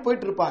அருகாமையில்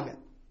போயிட்டு இருப்பாங்க.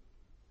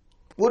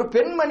 ஒரு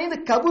பெண்மணி இந்த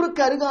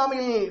கபருக்கு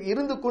அருகாமையில்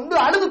இருந்து கொண்டு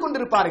அழுது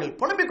கொண்டிருப்பார்கள்,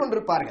 புலம்பிக்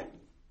கொண்டிருப்பார்கள்.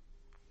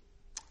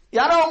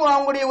 யாரோ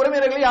அவங்களுடைய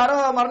உறவினர்கள் யாரோ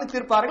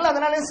மரணித்திருப்பார்கள்.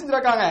 அதனால என்ன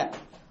செஞ்சிருக்காங்க,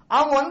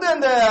 அவங்க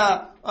அந்த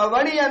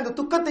வலிய அந்த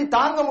துக்கத்தை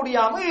தாங்க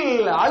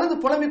முடியாமல் அழுது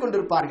புலம்பிக்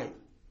கொண்டிருப்பார்கள்.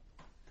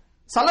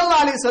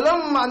 ஸல்லல்லாஹு அலைஹி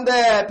வஸல்லம் அந்த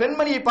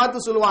பெண்மணியை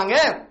பார்த்து சொல்லுவாங்க,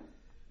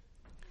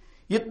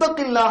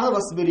 இத்தகில்லாஹ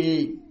வஸ்பிரி,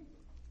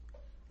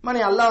 மணி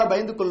அல்லாஹ்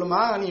பயந்து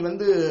கொள்ளுமா, நீ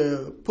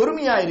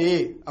பொறுமையாயிரு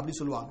அப்படி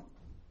சொல்லுவாங்க.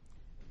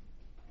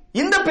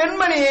 இந்த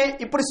பெண்மணி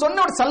இப்படி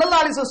சொன்ன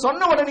ஸல்லல்லாஹு அலைஹி வஸல்லம்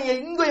சொன்ன உடனே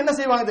இங்க என்ன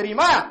செய்வாங்க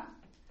தெரியுமா,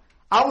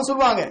 அவங்க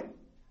சொல்லுவாங்க,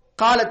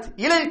 காலத்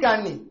இலைக்க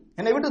அண்ணி,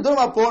 என்னை விட்டு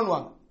தூரமா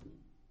போன்னுவாங்க.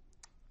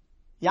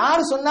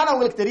 யாரு சொன்னாலும்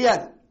அவங்களுக்கு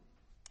தெரியாது,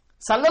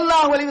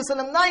 ஸல்லல்லாஹு அலைஹி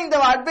வஸல்லம் தான் இந்த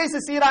அட்வைஸ்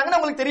செய்யறாங்கன்னு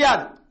அவங்களுக்கு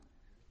தெரியாது.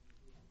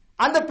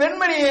 அந்த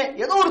பெண்மணி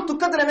ஏதோ ஒரு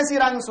துக்கத்தில் என்ன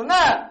செய்யறாங்கன்னு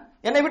சொன்னா,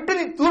 என்னை விட்டு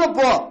நீ தூரம்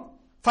போ,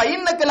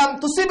 ஃபஇன்னக லம்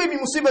துஸிபி பி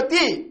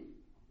முஸிபத்தி,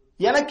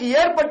 எனக்கு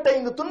ஏற்பட்ட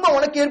இந்த துன்பம்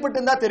உனக்கு ஏற்பட்டு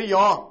இருந்தா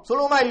தெரியும்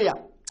சொல்லுவோமா இல்லையா?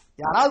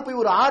 யாராவது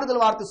போய் ஒரு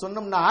ஆறுதல் வார்த்தை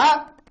சொன்னோம்னா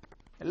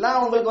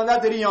எல்லாம் உங்களுக்கு வந்தா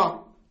தெரியும்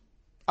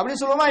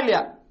அப்படின்னு சொல்லுவோமா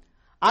இல்லையா?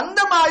 அந்த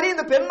மாதிரி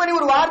இந்த பெண்மணி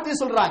ஒரு வார்த்தையை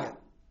சொல்றாங்க.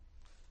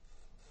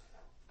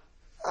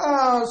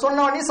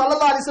 சொன்ன உடனே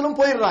ஸல்லல்லாஹு அலைஹி வஸல்லம்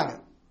போயிடுறாங்க.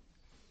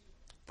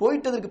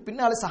 போயிட்டதுக்கு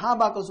பின்னால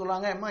சஹாபாக்கள்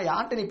சொல்றாங்க, அம்மா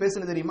யார்கிட்ட நீ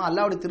பேசுன தெரியுமா?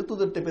 அல்லாஹ்வுடைய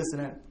திருத்தூதர்கிட்ட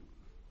பேசுன.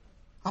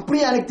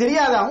 அப்படியே எனக்கு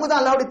தெரியாது, அவங்க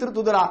தான் அல்லாஹ்வுடைய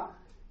திருத்தூதரா?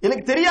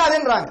 எனக்கு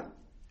தெரியாதுன்றாங்க.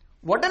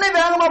 உடனே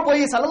வேகமா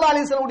போய் ஸல்லல்லாஹு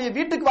அலைஹி வஸல்லம் உடைய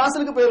வீட்டுக்கு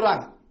வாசலுக்கு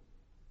போயிடுறாங்க.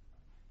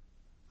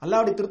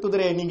 அல்லாஹ்வுடைய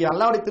திருத்தூதரே, நீங்க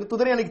அல்லாஹ்வுடைய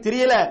திருத்தூதரே, எனக்கு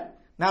தெரியல,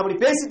 நான் அப்படி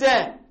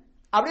பேசிட்டேன்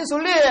அப்படின்னு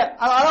சொல்லி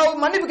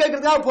அதாவது மன்னிப்பு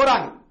கேட்கறதுக்காக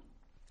போறாங்க.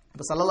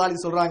 இப்ப ஸல்லல்லாஹு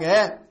அலைஹி சொல்றாங்க,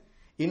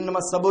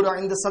 இன்னம ஸபுரு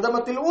இந்த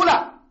சதமத்தில் ஊலா,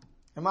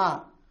 ஏமா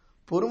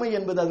பொறுமை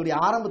என்பது அதோடைய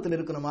ஆரம்பத்தில்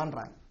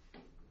இருக்கணுமான்றாங்க.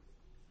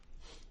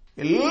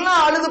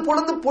 எல்லாம் அழுது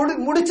பொழுது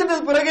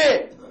முடிச்சிட்டது பிறகு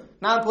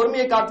நான்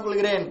பொறுமையை காத்துக்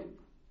கொள்கிறேன்,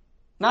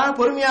 நான்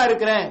பொறுமையா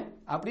இருக்கிறேன்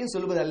அப்படின்னு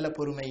சொல்லுவது அல்ல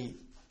பொறுமை.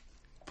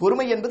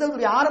 பொறுமை என்பது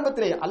அதனுடைய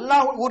ஆரம்பத்திலே,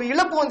 அல்லாஹ் ஒரு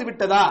இழப்பு வந்து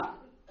விட்டதா,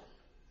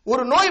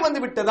 ஒரு நோய் வந்து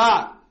விட்டதா,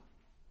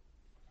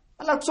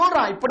 அல்லாஹ்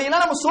சொல்றான், இப்படி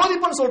எல்லாம் நம்ம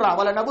சோதிப்போம் சொல்றான்.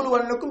 வல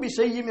நபுலுவன்னக்கும்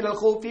பிஷைஇம் மினல்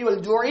ஹௌஃபி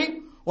வல் ஜூஇ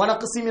வ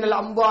நக்ஸி மினல்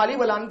அம்வாலி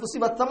வல் அன்ஃபுஸி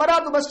வத்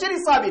ஸமராத் பஷ்ஷிரி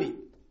ஸாபிரி.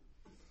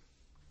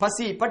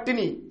 பசி,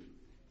 பட்டினி,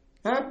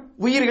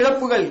 உயிர்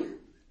இழப்புகள்,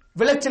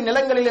 விளைச்சல்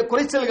நிலங்களிலே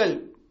குறைச்சல்கள்,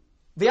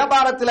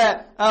 வியாபாரத்தில்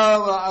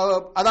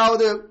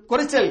அதாவது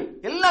குறைச்சல்,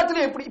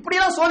 எல்லாத்திலும்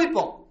இப்படியெல்லாம்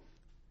சோதிப்போம்.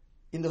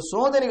 இந்த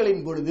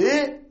சோதனைகளின் பொழுது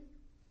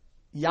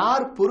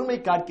யார் பொறுமை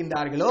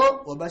காக்கின்றார்களோ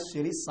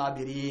வபஷ்ஷிரி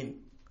ஸாபிரீன்,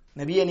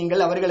 நபியே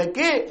நீங்கள்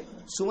அவர்களுக்கு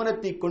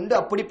சுமனத்தை கொண்டு,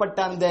 அப்படிப்பட்ட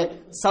அந்த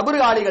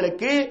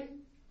சபுராளிகளுக்கு,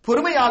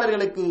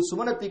 பொறுமையாளர்களுக்கு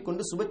சுமனத்தை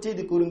கொண்டு சுப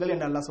செய்தி கூறுங்கள்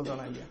என்று அல்லாஹ்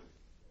சொல்றான் இல்லையா?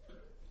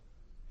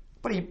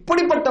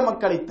 இப்படிப்பட்ட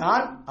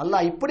மக்களைத்தான்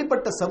அல்லாஹ்,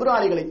 இப்படிப்பட்ட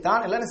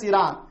சபுராளிகளைத்தான் எல்லாம்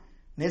செய்யறான்,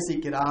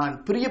 நேசிக்கிறான்,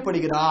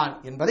 பிரியப்படுகிறான்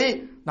என்பதை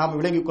நாம்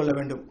விளங்கிக் கொள்ள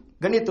வேண்டும்.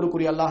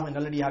 கண்ணியத்திற்குரிய அல்லாஹ்வின்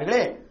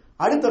நல்லடியார்களே,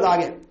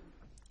 அடுத்ததாக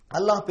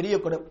அல்லாஹ்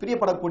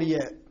பிரியப்படக்கூடிய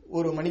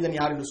ஒரு மனிதன்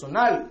யார் என்று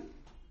சொன்னால்,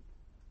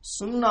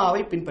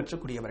 சுன்னாவை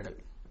பின்பற்றக்கூடியவர்கள்.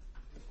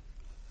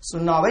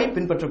 சுன்னாவை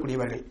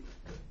பின்பற்றக்கூடியவர்கள்.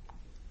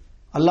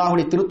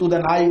 அல்லாஹ்வுடைய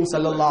திருத்தூதர் நாயகம்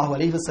ஸல்லல்லாஹு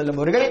அலைஹி வஸல்லம்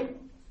அவர்கள்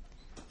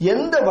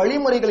எந்த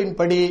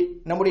வழிமுறைகளின்படி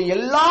நம்முடைய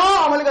எல்லா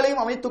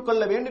அமல்களையும் அமைத்துக்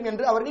கொள்ள வேண்டும்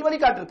என்று அவர்கள்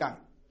வழிகாட்டிருக்காங்க.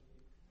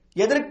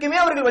 எதற்குமே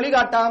அவர்கள்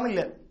வழிகாட்டாமல்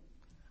இல்லை.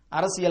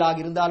 அரசியலாக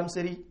இருந்தாலும்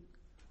சரி,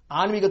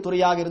 ஆன்மீக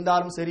துறையாக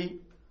இருந்தாலும் சரி,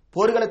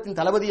 போர்க்களத்தின்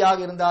தளபதியாக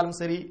இருந்தாலும்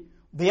சரி,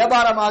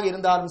 வியாபாரமாக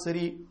இருந்தாலும்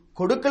சரி,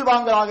 கொடுக்கல்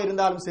வாங்கலாக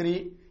இருந்தாலும் சரி,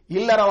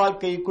 இல்லற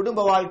வாழ்க்கை,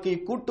 குடும்ப வாழ்க்கை,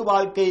 கூட்டு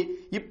வாழ்க்கை,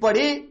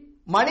 இப்படி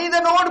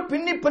மனிதனோடு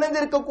பின்னி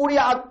பிணைந்திருக்கக்கூடிய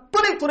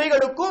அத்தனை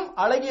துறைகளுக்கும்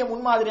அழகிய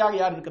முன்மாதிரியாக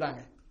யார்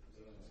இருக்கிறாங்க?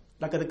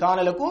 லக்கது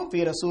கான லக்கும் ஃபீ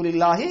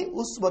ரசூலில்லாஹி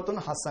உஸ்வத்துன்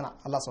ஹஸனா,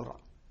 அல்லாஹ்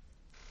சொல்றான்.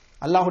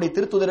 அல்லாஹ்வுடைய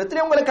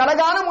திருத்தூதரத்திலே உங்களுக்கு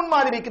அழகான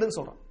முன்மாதிரி இருக்குதுன்னு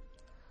சொல்றான்.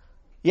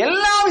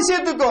 எல்லா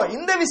விஷயத்துக்கும்,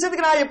 இந்த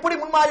விஷயத்துக்கு நான் எப்படி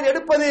முன்மாதிரி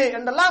எடுப்பது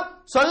என்றெல்லாம்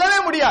சொல்லவே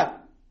முடியாது.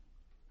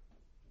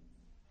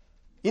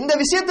 இந்த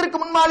விஷயத்திற்கு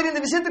முன்மாதிரி,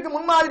 இந்த விஷயத்துக்கு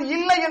முன்மாதிரி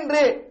இல்லை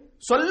என்று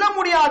சொல்ல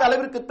முடியாத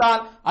அளவிற்குத்தான்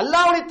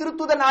அல்லாஹ்வுடைய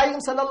திருத்தூதர்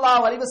நாயகம்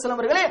ஸல்லல்லாஹு அலைஹி வஸல்லம்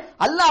அவர்களே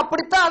அல்லாஹ்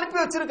அப்படித்தான் அனுப்பி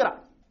வச்சிருக்கிறான்,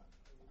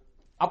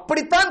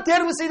 அப்படித்தான்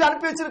தேர்வு செய்து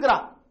அனுப்பி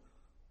வச்சிருக்கிறான்.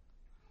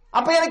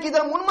 அப்ப எனக்கு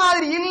இதன்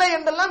முன்மாதிரி இல்லை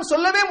என்றெல்லாம்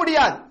சொல்லவே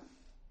முடியாது.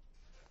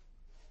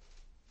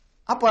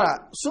 அப்ப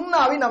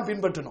சுன்னாவை நாம்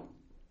பின்பற்றணும்.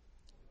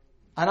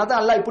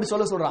 அதனால்தான் அல்லாஹ் இப்படி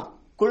சொல்றான்,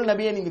 குல்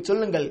நபியே நீங்க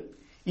சொல்லுங்கள்,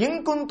 இன்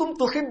குன்தும்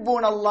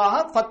துஹிப்பூனல்லாஹ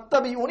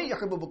ஃபத்தபியூனி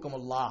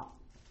யஹ்புபுக்குமுல்லாஹ்,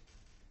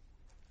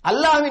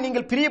 அல்லாஹ்வை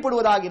நீங்கள்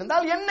பிரியப்படுவதாக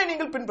இருந்தால் என்னை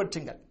நீங்கள்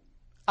பின்பற்றுங்கள்.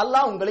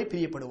 அல்லாஹ் உங்களை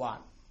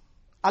பிரியப்படுவான்,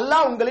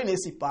 அல்லாஹ் உங்களை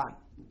நேசிப்பான்.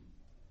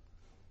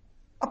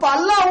 அப்ப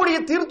அல்லாஹ்வுடைய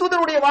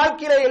தீர்த்துதருடைய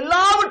வாழ்க்கையில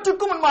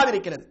எல்லாவற்றுக்கும் முன்மாதிரி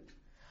இருக்கிறது.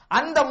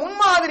 அந்த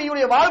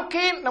முன்மாதிரியுடைய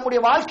வாழ்க்கையை நம்முடைய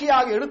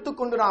வாழ்க்கையாக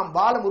எடுத்துக்கொண்டு நாம்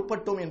வாழ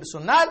முற்பட்டோம் என்று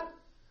சொன்னால்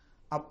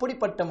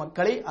அப்படிப்பட்ட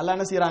மக்களை அல்லாஹ்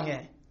என்ன செய்றாங்க?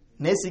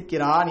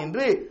 நேசிக்கிறான்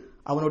என்று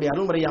அவனுடைய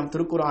அருள்முறையாம்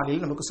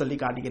திருக்குர்ஆனில் நமக்கு சொல்லி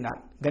காட்டுகிறான்.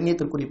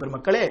 கண்ணியத்திற்குரிய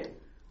பெருமக்களே,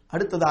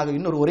 அடுத்ததாக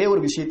இன்னொரு ஒரே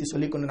ஒரு விஷயத்தை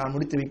சொல்லிக்கொண்டு நான்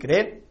முடித்து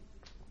வைக்கிறேன்.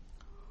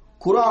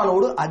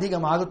 குர்ஆனோடு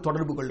அதிகமாக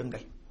தொடர்பு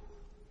கொள்ளுங்கள்.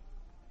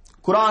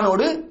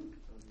 குர்ஆனோடு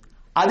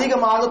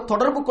அதிகமாக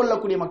தொடர்பு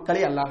கொள்ளக்கூடிய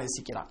மக்களை அல்லாஹ்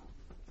நேசிக்கிறான்.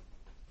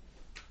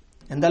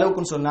 எந்த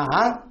அளவுக்குன்னு சொன்னா,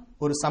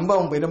 ஒரு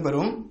சம்பவம்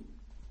இடம்பெறும்.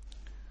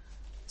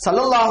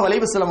 ஸல்லல்லாஹு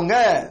அலைஹி வஸல்லம்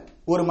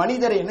ஒரு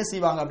மனிதரை என்ன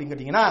செய்வாங்க அப்படின்னு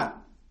கேட்டீங்கன்னா,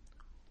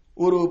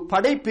 ஒரு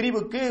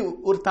படைப்பிரிவுக்கு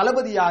ஒரு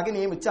தளபதியாக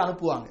நியமிச்சு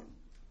அனுப்புவாங்க.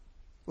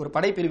 ஒரு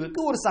படைப்பிரிவுக்கு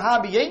ஒரு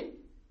சஹாபியை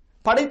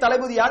படை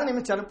தளபதியாக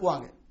நியமிச்சு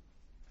அனுப்புவாங்க.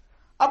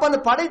 அப்ப அந்த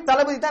படை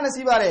தளபதி தான் என்ன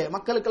செய்வாரு?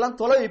 மக்களுக்கெல்லாம்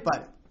தொலை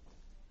வைப்பாரு.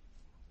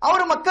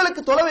 அவர்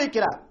மக்களுக்கு தொலை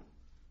வைக்கிறார்.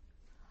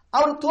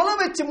 அவர் தொலை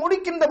வச்சு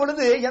முடிக்கின்ற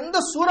பொழுது எந்த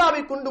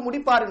சூறாவை கொண்டு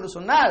முடிப்பார் என்று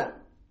சொன்னால்,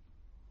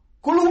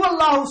 குல்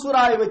ஹுவல்லாஹு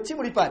சூறாவை வச்சு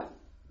முடிப்பார்.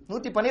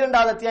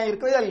 112வது அத்தியாயம்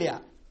இருக்கிறதா இல்லையா?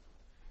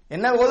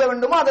 என்ன ஓத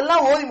வேண்டுமோ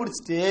அதெல்லாம் ஓதி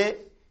முடிச்சுட்டு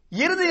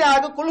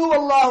இறுதியாக குல்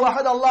ஹுவல்லாஹு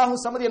அஹத் அல்லாஹு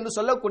ஸமத் என்று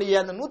சொல்லக்கூடிய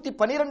அந்த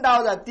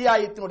 112வது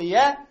அத்தியாயத்தினுடைய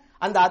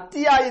அந்த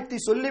அத்தியாயத்தை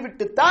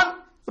சொல்லிவிட்டு தான்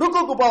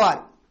ருக்குக்கு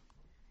போவார்.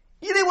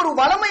 இதை ஒரு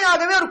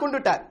வளமையாகவே அவர்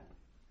கொண்டுட்டார்.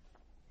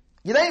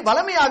 இதை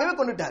வளமையாகவே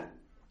கொண்டுட்டார்.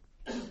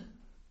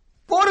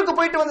 போருக்கு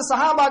போயிட்டு வந்த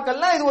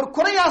சஹாபாக்கள்லாம் இது ஒரு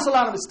குறையா சொல்ல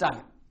ஆரம்பிச்சிட்டாங்க.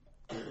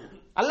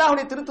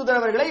 அல்லாஹ்வுடைய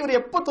திருத்துதரவர்களை இவர்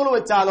எப்ப தொழு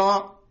வச்சாலும்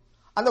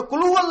அந்த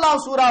குல்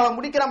ஹுவல்லாஹு சூராவை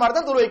முடிக்கிற மாதிரி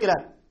தான் தொழு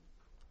வைக்கிறார்.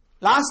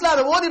 லாஸ்ட்ல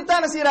அதை ஓதிட்டு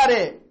தான் என்ன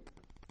செய்யறாரு?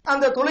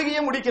 அந்த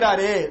தொழுகையை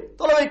முடிக்கிறாரு,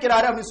 தொலை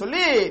வைக்கிறாரு அப்படின்னு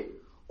சொல்லி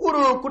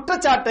ஒரு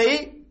குற்றச்சாட்டை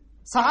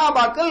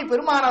சஹாபாக்கள்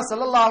பெருமானார்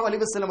ஸல்லல்லாஹு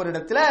அலைஹி வஸல்லம்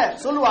இடத்துல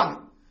சொல்லுவாங்க.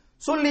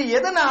 சொல்லி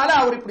எதனால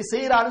அவர் இப்படி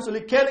செய்யறாருன்னு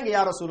சொல்லி கேளுங்க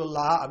யா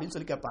ரசூலுல்லாஹ் அப்படின்னு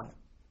சொல்லி கேட்பாங்க.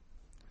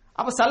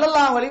 அப்ப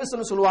ஸல்லல்லாஹு அலைஹி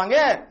வஸல்லம் சொல்லுவாங்க,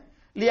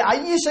 லி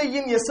ஐயி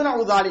ஷையின் யஸ்னஉ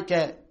ذلك,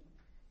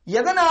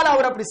 எதனால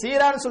அவர் அப்படி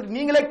செய்யறாருன்னு சொல்லி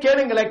நீங்களே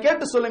கேளுங்களே,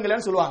 கேட்டு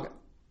சொல்லுங்களேன்னு சொல்லுவாங்க.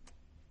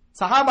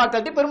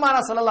 சஹாபாக்கள்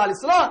பெருமானார் ஸல்லல்லாஹு அலைஹி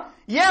வஸல்லம்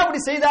ஏன் அப்படி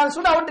செய்தாருன்னு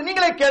சொல்லி அவர்கிட்ட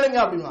நீங்களே கேளுங்க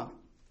அப்படின்வாங்க.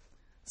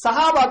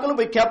 சஹாபாக்களும்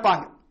போய்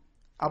கேட்பாங்க.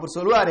 அவர்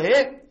சொல்லுவாரு,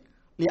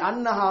 லி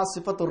அன்னஹா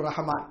சிஃபத்துர்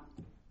ரஹ்மான்,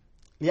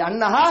 லி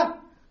அன்னஹா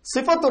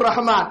சிஃபத்துர்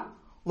ரஹ்மான்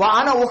வ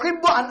அன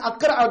உஹிப்பு அன்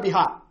அக்ரஅ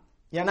பிஹா.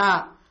 ஏன்னா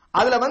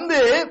அதுல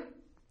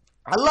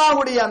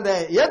அல்லாஹ்வுடைய அந்த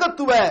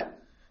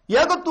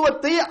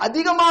ஏகத்துவத்தை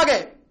அதிகமாக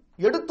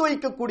எடுத்து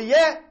வைக்கக்கூடிய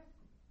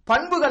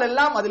பண்புகள்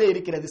எல்லாம் அதிலே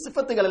இருக்கிறது,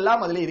 சிஃபத்துகள்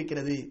எல்லாம் அதிலே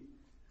இருக்கிறது.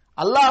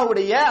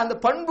 அல்லாஹ்வுடைய அந்த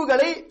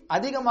பண்புகளை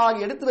அதிகமாக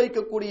எடுத்து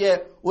வைக்கக்கூடிய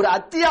ஒரு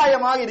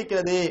அத்தியாயமாக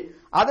இருக்கிறது.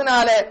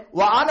 அதனால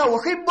வான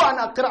உஹிப்பு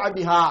அன் அக்ரஅ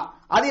பிஹா,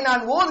 அதை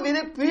நான்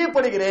ஓதுவதை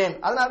பிரியப்படுகிறேன்.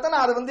 அதனால தான்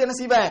நான் அதை என்ன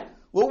செய்வேன்?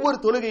 ஒவ்வொரு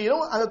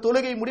தொழுகையிலும் அந்த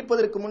தொழுகை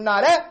முடிப்பதற்கு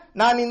முன்னால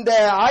நான் இந்த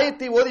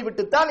ஆயத்தை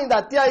ஓதிவிட்டு தான், இந்த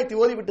அத்தியாயத்தை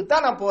ஓதிவிட்டு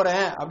தான் நான்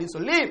போறேன் அப்படின்னு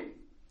சொல்லி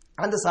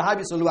அந்த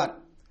சஹாபி சொல்லுவார்.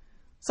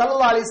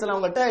 ஸல்லல்லாஹு அலைஹி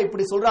வஸல்லம் கிட்ட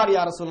இப்படி சொல்றாரு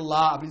யா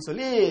ரசூலுல்லாஹ் அப்படின்னு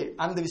சொல்லி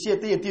அந்த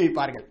விஷயத்தை எத்தி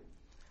வைப்பார்கள்.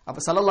 அப்ப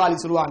ஸல்லல்லாஹு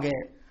அலைஹி சொல்லுவாங்க,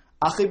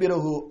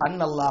 அஹ்பிருஹு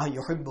அன்னல்லாஹ்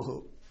யுஹிப்புஹு,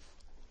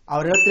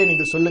 அவரிடத்தில்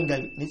நீங்கள்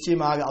சொல்லுங்கள்,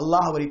 நிச்சயமாக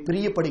அல்லாஹ் அவரை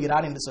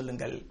பிரியப்படுகிறான் என்று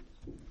சொல்லுங்கள்.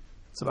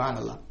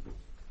 சுப்ஹானல்லாஹ்.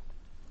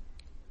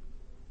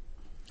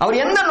 அவர்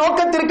என்ன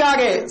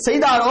நோக்கத்திற்காக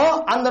செய்தாரோ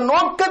அந்த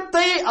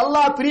நோக்கத்தை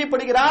அல்லாஹ்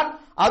பிரியப்படுகிறான்.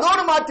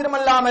 அதோடு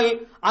மாத்திரமல்லாமல்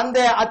அந்த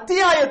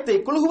அத்தியாயத்தை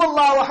குல்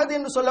ஹுவல்லாஹு அஹத்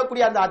என்று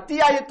சொல்லக்கூடிய அந்த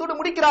அத்தியாயத்தோடு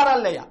முடிக்கிறாரா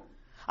இல்லையா?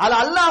 அது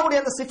அல்லாஹ்வுடைய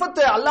அந்த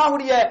சிஃபத்து,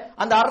 அல்லாஹ்வுடைய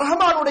அந்த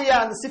அர்-ரஹ்மானுடைய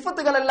அந்த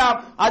சிஃபத்துகள் எல்லாம்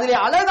அதிலே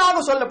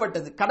அழகாக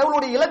சொல்லப்பட்டது.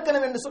 கடவுளுடைய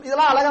இலக்கணம் என்று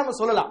இதெல்லாம் அழகாக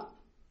சொல்லலாம்.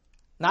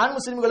 நான்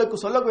முஸ்லிம்களுக்கு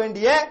சொல்ல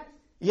வேண்டிய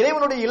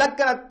இறைவனுடைய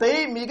இலக்கணத்தை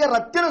மிக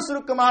ரத்தின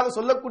சுருக்கமாக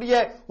சொல்லக்கூடிய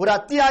ஒரு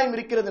அத்தியாயம்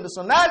இருக்கிறது என்று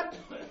சொன்னால்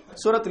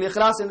சூரத்துல்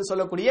இக்லாஸ் என்று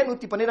சொல்லக்கூடிய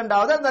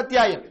 112வது அந்த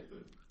அத்தியாயம்.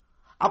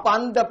 அப்ப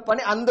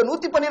அந்த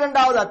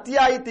 112வது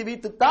அத்தியாயத்தை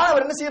வைத்துத்தான்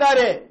அவர் என்ன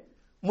செய்யறாரு?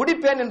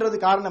 முடிப்பேன் என்றது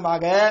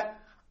காரணமாக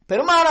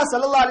பெருமானார்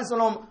ஸல்லல்லாஹு அலைஹி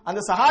வஸல்லம் அந்த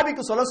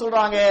சஹாபிக்கு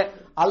சொல்றாங்க,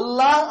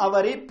 அல்லாஹ்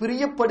அவரை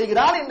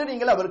பிரியப்படுகிறான் என்று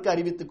நீங்கள் அவருக்கு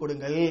அறிவித்துக்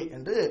கொடுங்கள்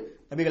என்று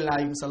நபிகள்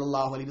நாயகம்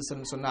ஸல்லல்லாஹு அலைஹி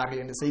வஸல்லம்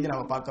சொன்னார்கள் என்ற செய்தி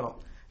நாம பார்க்கிறோம்.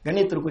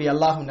 கண்ணியத்திற்குரிய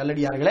அல்லாஹ்வின்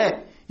நல்லடியார்களே,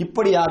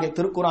 இப்படியாக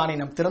திருக்குர்ஆனை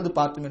நாம் திறந்து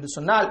பார்த்தோம் என்று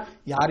சொன்னால்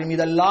யார்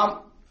மீதெல்லாம்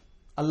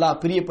அல்லாஹ்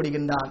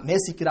பிரியப்படுகின்றான்,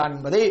 நேசிக்கிறான்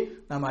என்பதை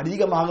நாம்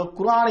அதிகமாக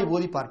குர்ஆனை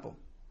ஓதி பார்ப்போம்.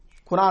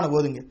 குர்ஆனை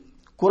ஓதுங்க,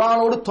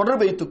 குர்ஆனோடு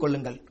தொடர்பு வைத்துக்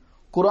கொள்ளுங்கள்.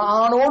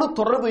 குர்ஆனோடு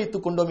தொடர்பு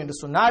வைத்துக் கொண்டோம் என்று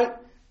சொன்னால்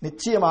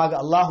நிச்சயமாக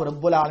அல்லாஹ்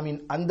ரப்புல் ஆலமீன்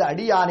அந்த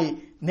அடியானை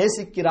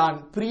நேசிக்கிறான்,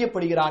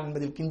 பிரியப்படுகிறான்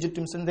என்பதில்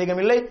கிஞ்சிற்றும்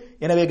சந்தேகமில்லை.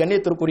 எனவே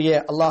கண்ணியத்திற்குரிய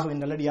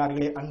அல்லாஹ்வின்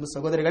நல்லடியார்களே, அன்பு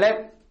சகோதரர்களே,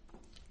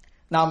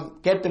 நாம்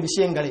கேட்ட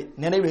விஷயங்களை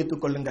நினைவு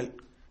வைத்துக் கொள்ளுங்கள்,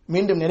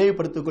 மீண்டும்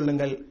நினைவுபடுத்திக்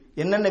கொள்ளுங்கள்.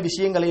 என்னென்ன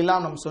விஷயங்களை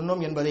எல்லாம் நாம்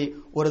சொன்னோம் என்பதை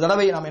ஒரு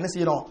தடவை நாம் என்ன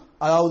செய்யறோம்,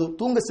 அதாவது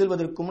தூங்க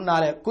செல்வதற்கு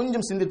முன்னால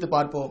கொஞ்சம் சிந்தித்து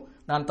பார்ப்போம்.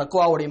 நான்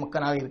தக்வாவுடைய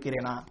மக்கனாக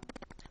இருக்கிறேனா?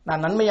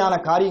 நான் நன்மையான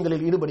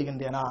காரியங்களில்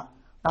ஈடுபடுகின்றேனா?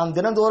 நான்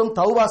தினந்தோறும்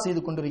தௌபா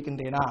செய்து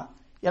கொண்டிருக்கின்றேனா?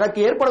 எனக்கு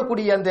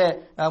ஏற்படக்கூடிய அந்த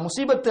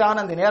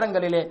முசீபத்தான அந்த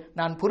நேரங்களிலே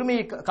நான்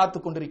பொறுமையை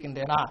காத்துக்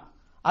கொண்டிருக்கின்றேனா?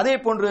 அதே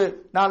போன்று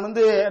நான்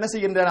என்ன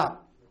செய்கின்றேனா,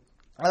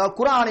 அதாவது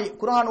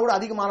குர்ஆனோடு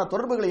அதிகமான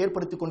தொடர்புகளை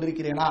ஏற்படுத்திக்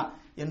கொண்டிருக்கிறேனா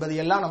என்பதை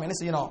எல்லாம் நாம் என்ன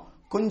செய்யணும்,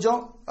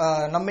 கொஞ்சம்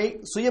நம்மை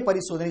சுய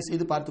பரிசோதனை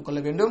செய்து பார்த்துக் கொள்ள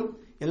வேண்டும்.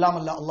 எல்லாம்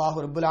அல்ல அல்லாஹ்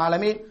ரப்பல்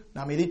ஆலமீன்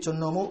நாம் எதை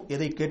சொன்னோமோ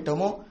எதை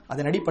கேட்டோமோ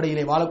அதன்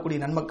அடிப்படையிலே வாழக்கூடிய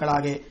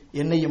நன்மக்களாக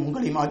என்னையும்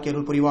உங்களையும் ஆக்கி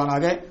அருள்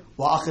புரிவானாக.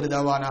 வாஹிரு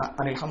தவானா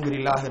அனில்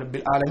ஹம்துலில்லாஹி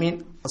ரப்பில் ஆலமீன்.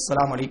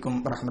 அஸ்ஸலாமு அலைக்கும்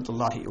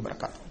வரஹ்மத்துல்லாஹி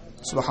வபரகாத்துஹு.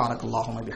 சுப்ஹானக்கல்லாஹும்ம